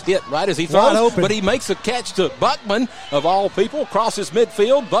he gets hit right as he throws. But he makes a catch to Buckman, of all people, crosses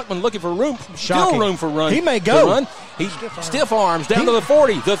midfield. Buckman looking for room. Shocking. Still room for run. He may go. He stiff arms down to the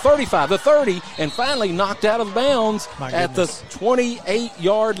 40, the 35, the 30, and finally knocked out of bounds at the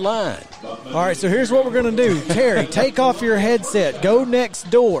 28-yard line. All right, so here's what we're going to do. Terry, take off your headset. Go next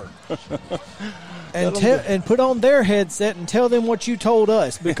door. And put on their headset and tell them what you told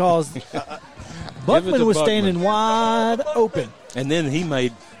us, because Buckman was standing wide open. And then he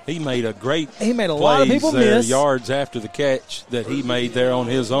made a great lot of people miss yards after the catch that he made there on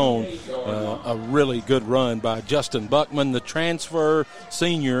his own. A really good run by Justin Buckman, the transfer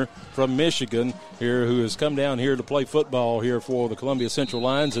senior from Michigan here, who has come down here to play football here for the Columbia Central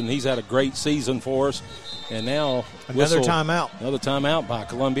Lions, and he's had a great season for us. And now another timeout. Another timeout by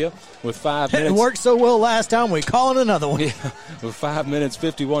Columbia with 5 minutes. It worked so well last time, we call it another one. Yeah, with 5 minutes,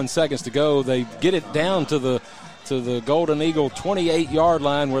 51 seconds to go. They get it down to the Golden Eagle 28-yard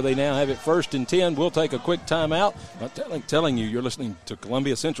line, where they now have it 1st and 10. We'll take a quick timeout. I'm telling you, you're listening to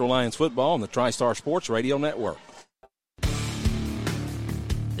Columbia Central Lions football on the TriStar Sports Radio Network.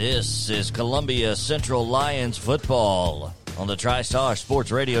 This is Columbia Central Lions football on the TriStar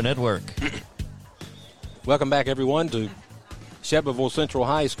Sports Radio Network. Welcome back, everyone, to Shelbyville Central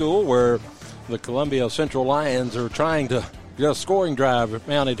High School, where the Columbia Central Lions are trying to get a scoring drive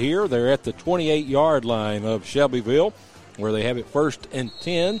mounted here. They're at the 28-yard line of Shelbyville, where they have it 1st and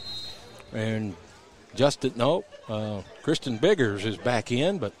 10. And Christian Biggers is back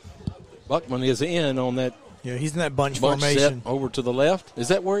in, but Buckman is in on that. Yeah, he's in that bunch formation. Set over to the left. Is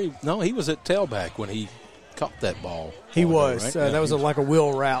that where he was at tailback when he caught that ball. He was. Right? That was like a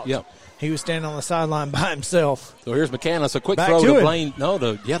wheel route. Yep. He was standing on the sideline by himself. So here's McCandless, a quick throw to Blaine.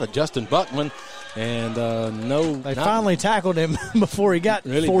 To Justin Buckman. And they finally tackled him before he got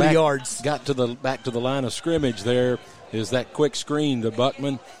really 40 yards. Got back to the line of scrimmage. There is that quick screen to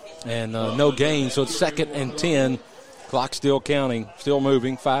Buckman, and no gain. So it's 2nd and 10. Clock still counting, still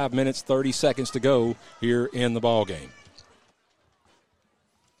moving. 5 minutes, 30 seconds to go here in the ball game.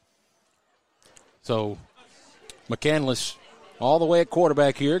 So McCandless all the way at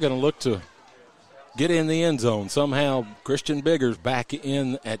quarterback here, going to look to get in the end zone. Somehow Christian Biggers back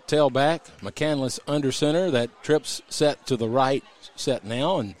in at tailback. McCandless under center. That trip's set to the right set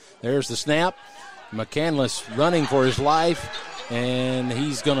now, and there's the snap. McCandless running for his life, and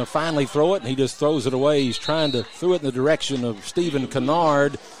he's going to finally throw it, and he just throws it away. He's trying to throw it in the direction of Stephen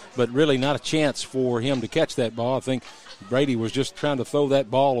Kennard, but really not a chance for him to catch that ball. I think Brady was just trying to throw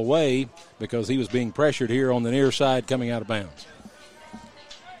that ball away because he was being pressured here on the near side coming out of bounds.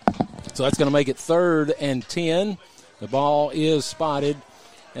 So that's going to make it 3rd and 10. The ball is spotted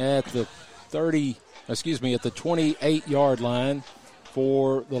at the 28-yard line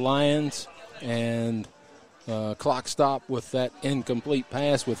for the Lions, and clock stop with that incomplete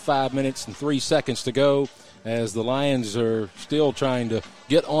pass with 5 minutes and 3 seconds to go, as the Lions are still trying to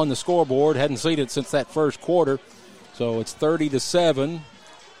get on the scoreboard. Hadn't seen it since that first quarter. So it's 30-7.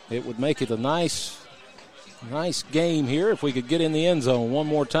 It would make it a nice game here if we could get in the end zone one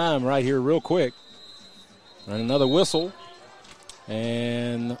more time right here real quick. And another whistle.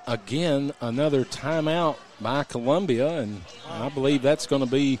 And again, another timeout by Columbia, and I believe that's going to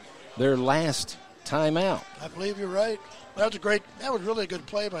be their last timeout. I believe you're right. That was really a good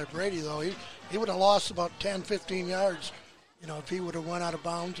play by Brady, though. He would have lost about 10, 15 yards, if he would have went out of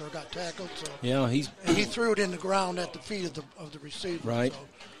bounds or got tackled. So yeah, he threw it in the ground at the feet of the receiver. Right. So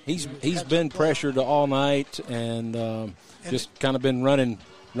he's been pressured all night and just kind of been running.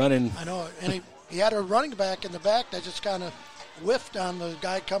 I know, and he had a running back in the back that just kind of whiffed on the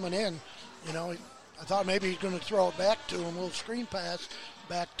guy coming in. I thought maybe he's going to throw it back to him, a little screen pass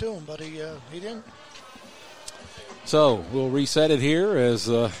back to him, but he didn't. So we'll reset it here as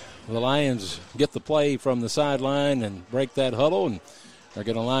the Lions get the play from the sideline and break that huddle, and they're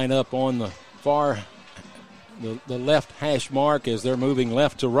going to line up on the the left hash mark as they're moving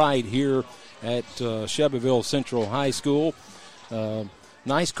left to right here at Shelbyville Central High School.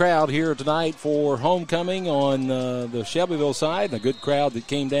 Nice crowd here tonight for homecoming on the Shelbyville side, and a good crowd that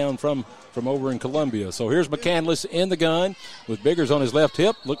came down from over in Columbia. So here's McCandless in the gun with Biggers on his left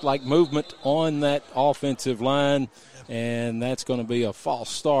hip. Looked like movement on that offensive line, and that's going to be a false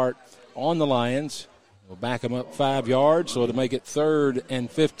start on the Lions. We'll back them up 5 yards, so to make it 3rd and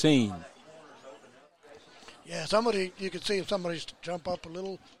 15. Yeah, you could see if somebody's jump up a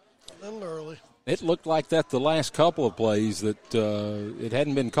little early. It looked like that the last couple of plays that it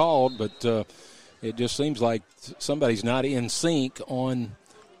hadn't been called, but it just seems like somebody's not in sync on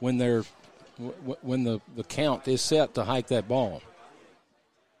when the count is set to hike that ball.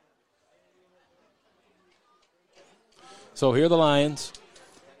 So here are the Lions.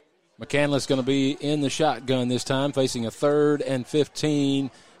 McCandless going to be in the shotgun this time, facing a 3rd and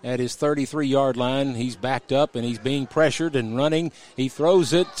 15 at his 33-yard line. He's backed up, and he's being pressured and running. He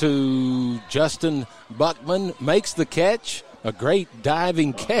throws it to Justin Buckman, makes the catch. A great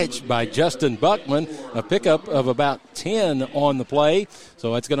diving catch by Justin Buckman, a pickup of about 10 on the play.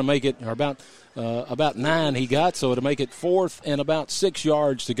 So that's going to make it about 9 he got, so it'll make it 4th and about 6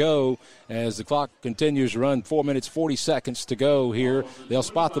 yards to go as the clock continues to run. 4 minutes, 40 seconds to go here. They'll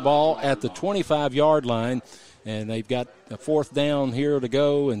spot the ball at the 25-yard line, and they've got a 4th down here to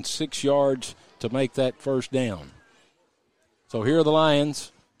go and 6 yards to make that first down. So here are the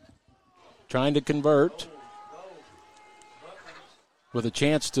Lions trying to convert with a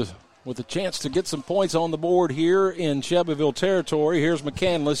chance to get some points on the board here in Shelbyville territory. Here's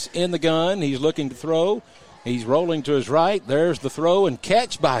McCandless in the gun. He's looking to throw. He's rolling to his right. There's the throw and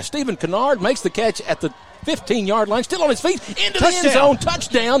catch by Stephen Kennard. Makes the catch at the 15-yard line. Still on his feet. Into the end zone.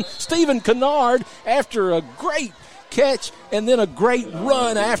 Touchdown. Stephen Kennard after a great catch and then a great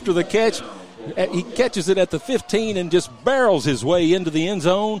run after the catch. He catches it at the 15 and just barrels his way into the end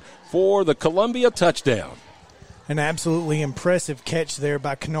zone for the Columbia touchdown. An absolutely impressive catch there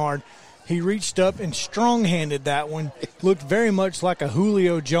by Kennard. He reached up and strong-handed that one. Looked very much like a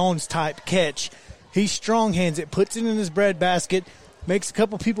Julio Jones-type catch. He strong-hands it, puts it in his breadbasket, makes a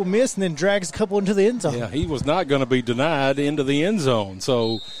couple people miss, and then drags a couple into the end zone. Yeah, he was not going to be denied into the end zone.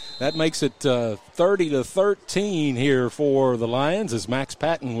 So that makes it 30-13 here for the Lions as Max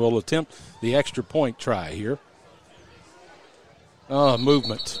Patton will attempt the extra point try here.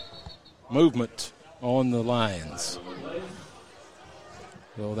 Movement on the Lions.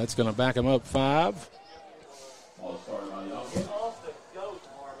 So that's going to back them up 5.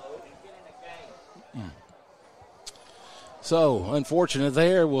 So, unfortunate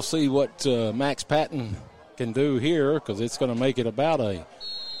there. We'll see what Max Patton can do here because it's going to make it about a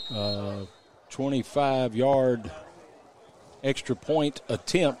 25-yard extra point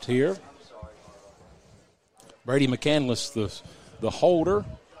attempt here. Brady McCandless, the holder.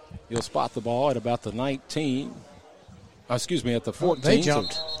 He'll spot the ball at about the 19. Excuse me, at the 14. They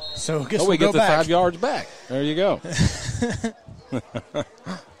jumped. So I guess we get the back. 5 yards back. There you go.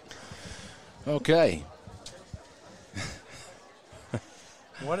 Okay.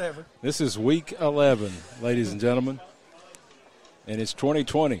 Whatever. This is week 11, ladies and gentlemen, and it's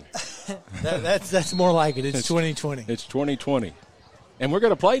 2020. That's more like it. It's 2020. It's 2020. And we're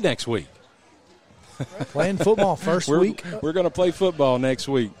going to play next week. Playing football week. We're going to play football next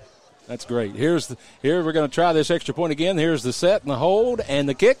week. That's great. Here we're going to try this extra point again. Here's the set and the hold and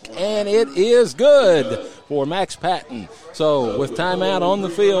the kick, and it is good for Max Patton. So with timeout on the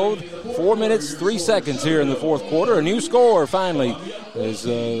field, 4 minutes, 3 seconds here in the fourth quarter. A new score finally is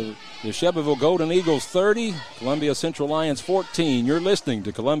the Shelbyville Golden Eagles 30, Columbia Central Lions 14. You're listening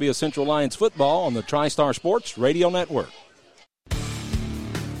to Columbia Central Lions football on the TriStar Sports Radio Network.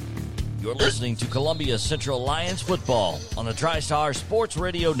 You're listening to Columbia Central Lions football on the TriStar Sports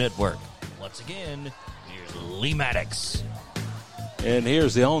Radio Network. Once again, here's Lee Maddox. And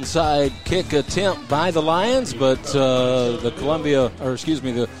here's the onside kick attempt by the Lions, but the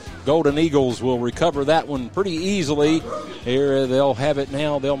Golden Eagles will recover that one pretty easily. Here they'll have it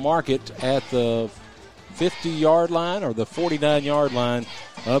now. They'll mark it at the 50-yard line or the 49-yard line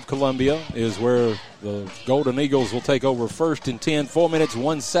of Columbia is where the Golden Eagles will take over 1st and 10. 4 minutes,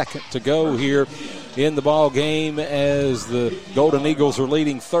 1 second to go here in the ball game as the Golden Eagles are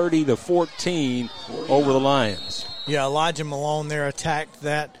leading 30-14 over the Lions. Yeah, Elijah Malone there attacked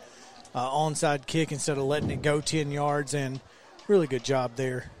that onside kick instead of letting it go 10 yards, and really good job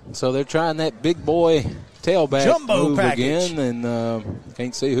there. So they're trying that big boy tailback Jumbo move package again, and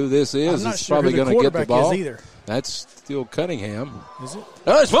can't see who this is. I'm not It's sure probably who the going to get the quarterback ball. is either. That's still Cunningham. Is it?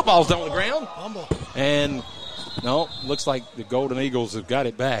 Oh, his football's down on the ground. Humble. And, no, looks like the Golden Eagles have got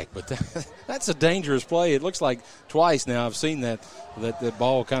it back. But that's a dangerous play. It looks like twice now I've seen that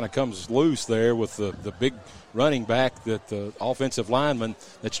ball kind of comes loose there with the big running back, that the offensive lineman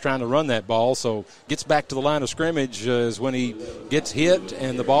that's trying to run that ball. So gets back to the line of scrimmage is when he gets hit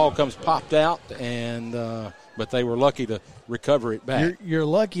and the ball comes popped out. And but they were lucky to recover it back. You're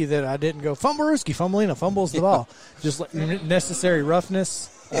lucky that I didn't go Fumblerooski. Fumbleina fumbles the ball. Just like necessary roughness.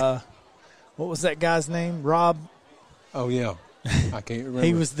 What was that guy's name? Rob? Oh, yeah. I can't remember.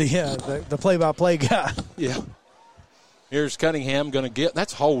 He was the play-by-play guy. Yeah. Here's Cunningham going to get –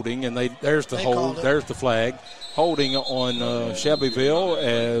 that's holding, and there's the hold. There's the flag. Holding on Shelbyville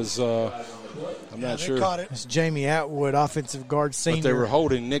as I'm not sure. Caught it. It's Jamie Atwood, offensive guard senior. But they were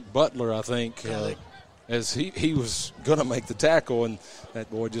holding Nick Butler, I think, as he was going to make the tackle, and that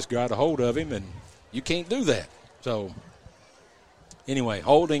boy just got a hold of him, and you can't do that. So, anyway,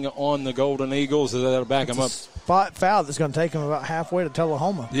 holding on the Golden Eagles. That'll back them up. Spot foul that's going to take them about halfway to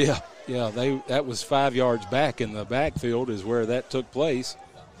Tullahoma. Yeah, that was 5 yards back in the backfield is where that took place.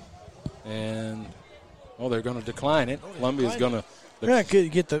 And, they're going to decline it. Columbia's going to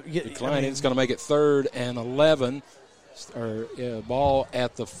decline it. It's going to make it 3rd and 11. Ball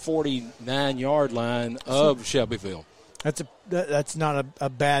at the 49-yard line of Shelbyville. That's not a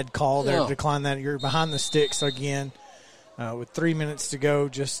bad call there. No. Decline that. You're behind the sticks again with 3 minutes to go.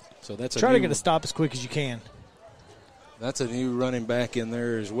 Try to get a stop as quick as you can. That's a new running back in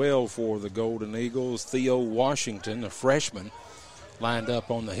there as well for the Golden Eagles. Theo Washington, a freshman, lined up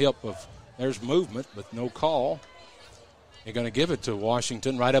on the hip of – there's movement, but no call. They're going to give it to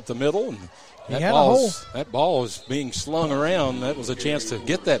Washington right up the middle. And that ball is being slung around. That was a chance to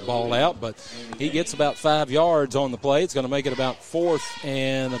get that ball out, but he gets about 5 yards on the play. It's going to make it about 4th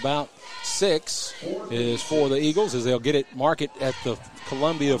and about 6 is for the Eagles as they'll mark it at the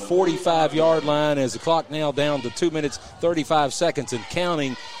Columbia 45-yard line as the clock now down to 2 minutes, 35 seconds and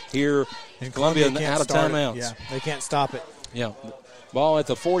counting here. And Columbia out of timeouts. Yeah, they can't stop it. Yeah. Ball at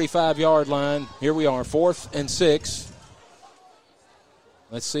the 45-yard line. Here we are, 4th and 6.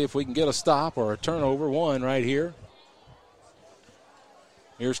 Let's see if we can get a stop or a turnover. One right here.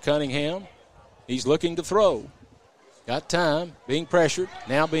 Here's Cunningham. He's looking to throw. Got time. Being pressured.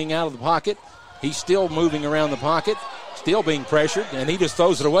 Now being out of the pocket. He's still moving around the pocket. Still being pressured. And he just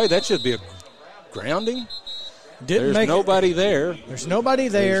throws it away. That should be a grounding. There's nobody there. There's nobody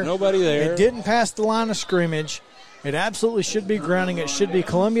there. It didn't pass the line of scrimmage. It absolutely should be grounding. It should be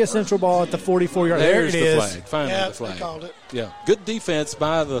Columbia Central ball at the 44-yard line. There's the flag. Finally the flag. They called it. Yeah. Good defense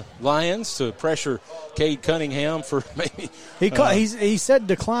by the Lions to pressure Cade Cunningham for maybe. He said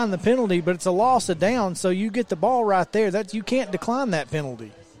decline the penalty, but it's a loss of down, so you get the ball right there. You can't decline that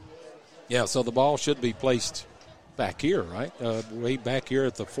penalty. Yeah, so the ball should be placed back here, right? Way back here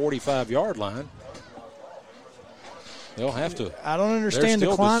at the 45-yard line. They'll have to. I don't understand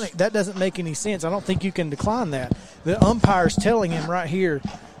declining. That doesn't make any sense. I don't think you can decline that. The umpire's telling him right here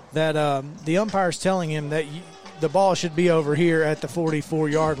that the ball should be over here at the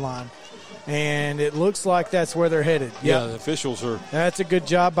 44-yard line. And it looks like that's where they're headed. Yeah, the officials are. That's a good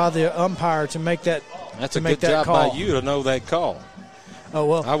job by the umpire to make that. That's a good job by you to know that call. Oh,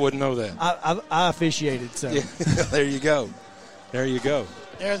 well. I wouldn't know that. I officiated, so. Yeah, there you go. There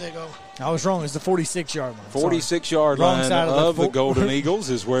they go. I was wrong. It's the 46-yard line. 46-yard line of the Golden Eagles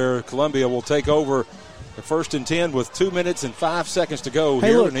is where Columbia will take over the 1st and 10 with 2 minutes and 5 seconds to go.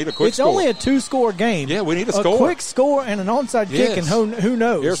 Hey, look, we need a quick score. It's only a 2-score game. Yeah, we need a score. A quick score and an onside kick, and who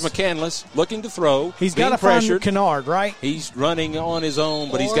knows? Here's McCandless looking to throw. He's got to find Kennard, right? He's running on his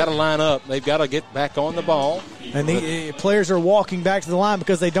own, but he's got to line up. They've got to get back on the ball. And the players are walking back to the line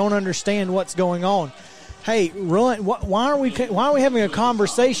because they don't understand what's going on. Hey, run! Why are we having a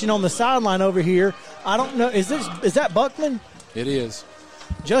conversation on the sideline over here? I don't know. Is that Buckman? It is.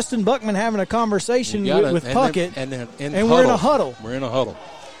 Justin Buckman having a conversation with Puckett, and we're in a huddle. We're in a huddle.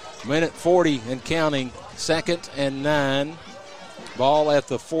 Minute 40 and counting. 2nd and 9. Ball at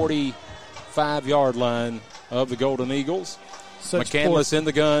the 45-yard line of the Golden Eagles. McCandless in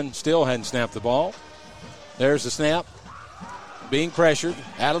the gun, still hadn't snapped the ball. There's the snap. Being pressured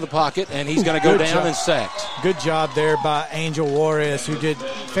out of the pocket, and he's going to go down and sacked. Good job there by Angel Juarez, who did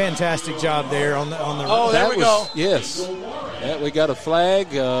fantastic job there on the. Oh, there we go. Yes, we got a flag.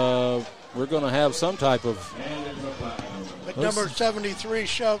 We're going to have some type of number 73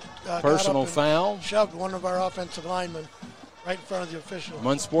 shoved personal foul. Shoved one of our offensive linemen right in front of the official.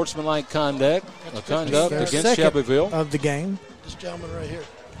 Unsportsmanlike conduct against Shelbyville of the game. This gentleman right here.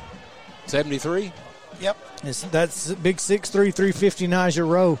 73. Yep. That's big 6'3", 350 Niger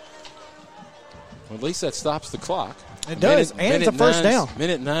Rowe. Well, at least that stops the clock. It does, and it's a first down.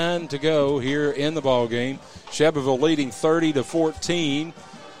 Minute 9 to go here in the ball game. Shelbyville leading 30-14.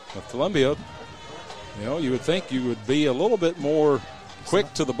 Of Columbia, you would think you would be a little bit more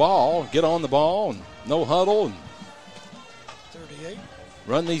quick to the ball, get on the ball, and no huddle, and 38.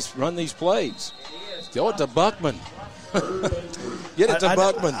 Run these plays. Throw it to Buckman. Get it to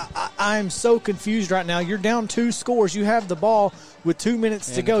Buckman. I'm so confused right now. You're down 2 scores. You have the ball with 2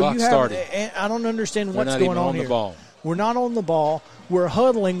 minutes to go. I don't understand what's going on here. We're not on the ball. We're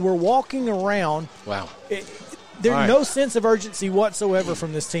huddling. We're walking around. Wow. There's no sense of urgency whatsoever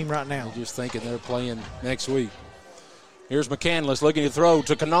from this team right now. You're just thinking they're playing next week. Here's McCandless looking to throw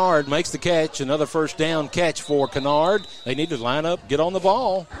to Kennard. Makes the catch. Another first down catch for Kennard. They need to line up, get on the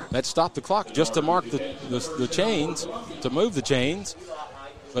ball. That stopped the clock just to mark the chains, to move the chains.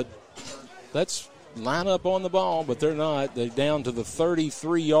 But let's line up on the ball, but they're not. They're down to the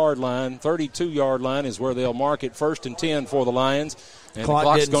 33-yard line. 32-yard line is where they'll mark it. 1st and 10 for the Lions. And clock the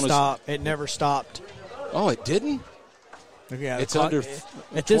clock's didn't stop. It never stopped. Oh, it didn't? Yeah, it's under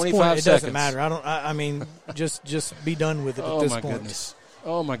at this 25 point. It seconds. Doesn't matter. I mean, just be done with it at this point.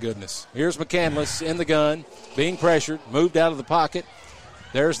 Oh my goodness! Here's McCandless in the gun, being pressured, moved out of the pocket.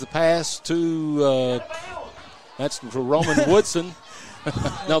 There's the pass to that's for Roman Woodson.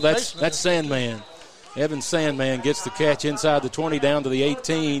 No, that's Sandman. Evan Sandman gets the catch inside the 20 down to the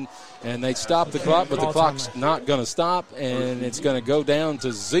 18, and they stop the clock, but the clock's not going to stop, and it's going to go down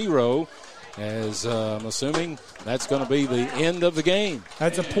to 0. As I'm assuming that's going to be the end of the game.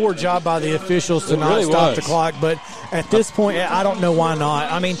 That's a poor job by the officials to not stop the clock, but at this point, I don't know why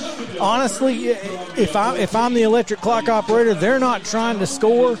not. I mean, honestly, if I'm the electric clock operator, they're not trying to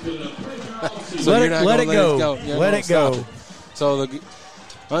score. So let it go. Let it go. So the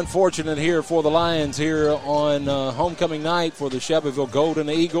unfortunate here for the Lions here on homecoming night for the Shelbyville Golden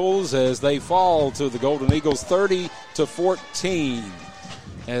Eagles as they fall to the Golden Eagles 30-14.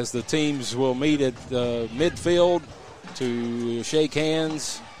 As the teams will meet at midfield to shake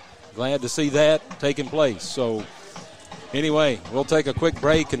hands. Glad to see that taking place. So, anyway, we'll take a quick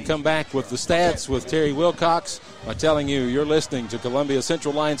break and come back with the stats with Terry Wilcox by telling you you're listening to Columbia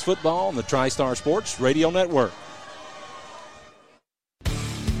Central Lions football on the TriStar Sports Radio Network.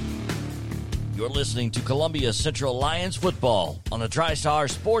 You're listening to Columbia Central Lions football on the TriStar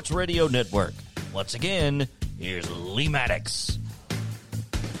Sports Radio Network. Once again, here's Lee Maddox.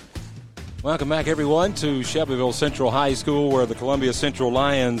 Welcome back, everyone, to Shelbyville Central High School, where the Columbia Central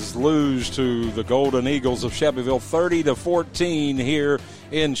Lions lose to the Golden Eagles of Shelbyville 30-14 here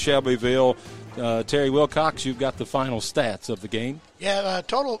in Shelbyville. Terry Wilcox, you've got the final stats of the game. Yeah,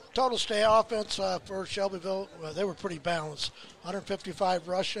 total state offense for Shelbyville, they were pretty balanced. 155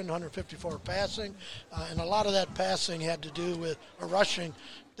 rushing, 154 passing, and a lot of that passing had to do with rushing.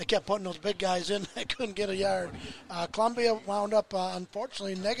 They kept putting those big guys in that couldn't get a yard. Columbia wound up,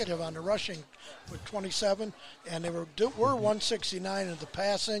 unfortunately, negative on the rushing with 27, and they were 169 in the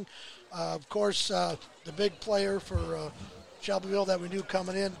passing. Of course, the big player for Shelbyville that we knew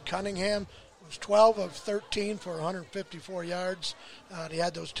coming in, Cunningham, was 12 of 13 for 154 yards. He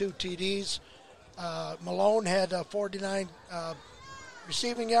had those 2 TDs. Malone had 49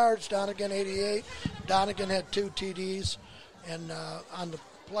 receiving yards. Donegan 88. Donegan had 2 TDs, and on the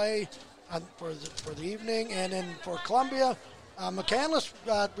play for the evening. And then for Columbia, McCandless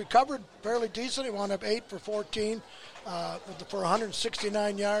recovered fairly decent. He wound up 8 for 14 for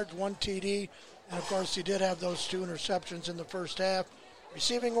 169 yards, 1 TD. And, of course, he did have those 2 interceptions in the first half.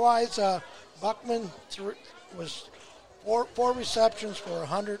 Receiving-wise, Buckman was four receptions for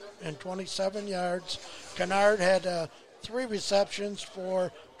 127 yards. Kennard had 3 receptions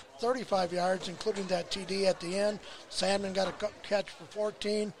for 35 yards, including that TD at the end. Sandman got a catch for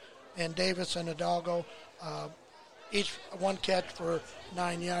 14, and Davis and Hidalgo each 1 catch for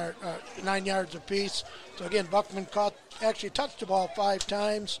 9 yards apiece. So again, Buckman actually touched the ball 5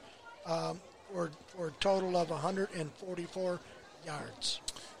 times for a total of 144 yards.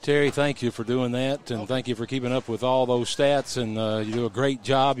 Terry, thank you for doing that, and thank you for keeping up with all those stats, and you do a great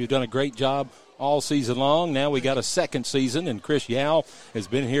job. You've done a great job all season long. Now we got a second season, and Chris Yao has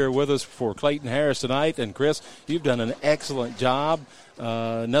been here with us for Clayton Harris tonight. And, Chris, you've done an excellent job.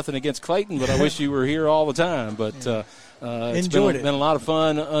 Nothing against Clayton, but I wish you were here all the time. But it's been a lot of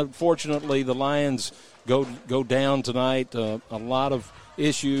fun. Unfortunately, the Lions go down tonight. A lot of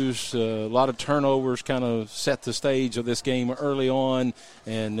issues, a lot of turnovers kind of set the stage of this game early on,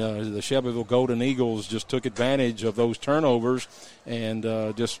 and the Shelbyville Golden Eagles just took advantage of those turnovers and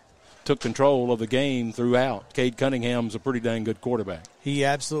just took control of the game throughout. Cade Cunningham's a pretty dang good quarterback. He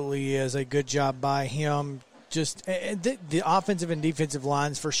absolutely is. A good job by him. Just the offensive and defensive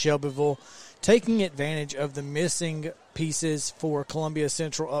lines for Shelbyville taking advantage of the missing pieces for Columbia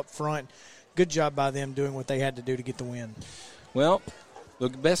Central up front. Good job by them doing what they had to do to get the win. Well, the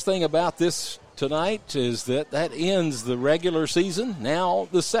best thing about this tonight is that ends the regular season. Now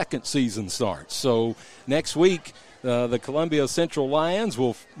the second season starts. So next week, the Columbia Central Lions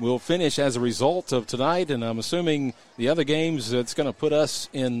will finish as a result of tonight, and I'm assuming the other games, it's going to put us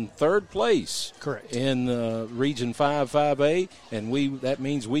in third place. Correct. In Region 5, 5A, and that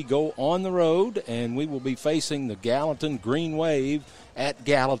means we go on the road, and we will be facing the Gallatin Green Wave at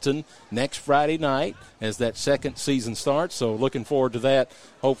Gallatin next Friday night as that second season starts. So looking forward to that.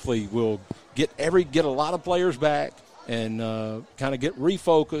 Hopefully we'll get a lot of players back and kind of get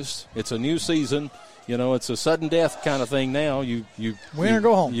refocused. It's a new season. You know, it's a sudden death kind of thing now. You win or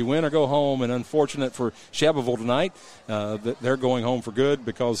go home. You win or go home, and unfortunate for Shelbyville tonight, they're going home for good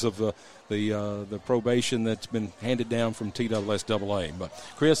because of the probation that's been handed down from TSSAA. But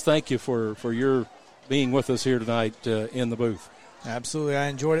Chris, thank you for your being with us here tonight in the booth. Absolutely, I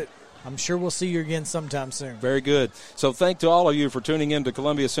enjoyed it. I'm sure we'll see you again sometime soon. Very good. So thank to all of you for tuning in to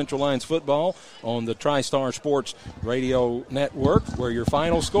Columbia Central Lions football on the TriStar Sports Radio Network, where your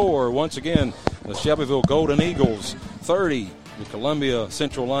final score, once again, the Shelbyville Golden Eagles 30, the Columbia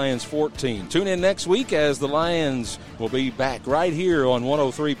Central Lions 14. Tune in next week as the Lions will be back right here on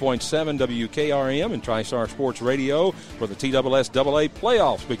 103.7 WKRM and TriStar Sports Radio where the TSSAA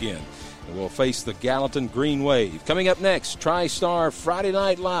playoffs begin. We'll face the Gallatin Green Wave. Coming up next, TriStar Friday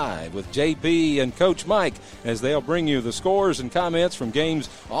Night Live with JP and Coach Mike as they'll bring you the scores and comments from games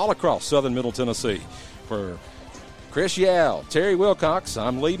all across southern Middle Tennessee. For Chris Yao, Terry Wilcox,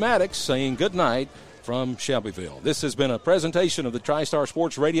 I'm Lee Maddox saying good night from Shelbyville. This has been a presentation of the TriStar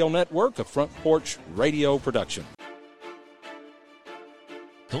Sports Radio Network, a Front Porch Radio production.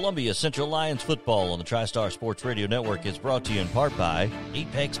 Columbia Central Lions football on the TriStar Sports Radio Network is brought to you in part by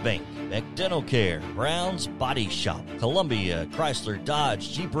Apex Bank, Beck Dental Care, Brown's Body Shop, Columbia, Chrysler,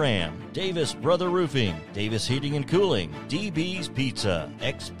 Dodge, Jeep Ram, Davis Brother Roofing, Davis Heating and Cooling, DB's Pizza,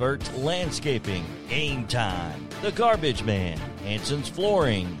 Expert Landscaping, Game Time, The Garbage Man, Hanson's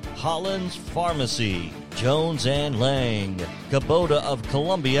Flooring, Hollins Pharmacy, Jones and Lang, Kubota of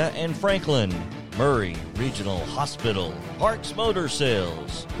Columbia and Franklin, Murray Regional Hospital, Parks Motor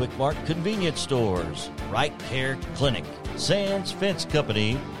Sales, Quick Mart Convenience Stores, Right Care Clinic, Sands Fence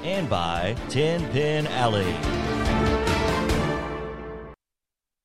Company, and by 10 Pin Alley.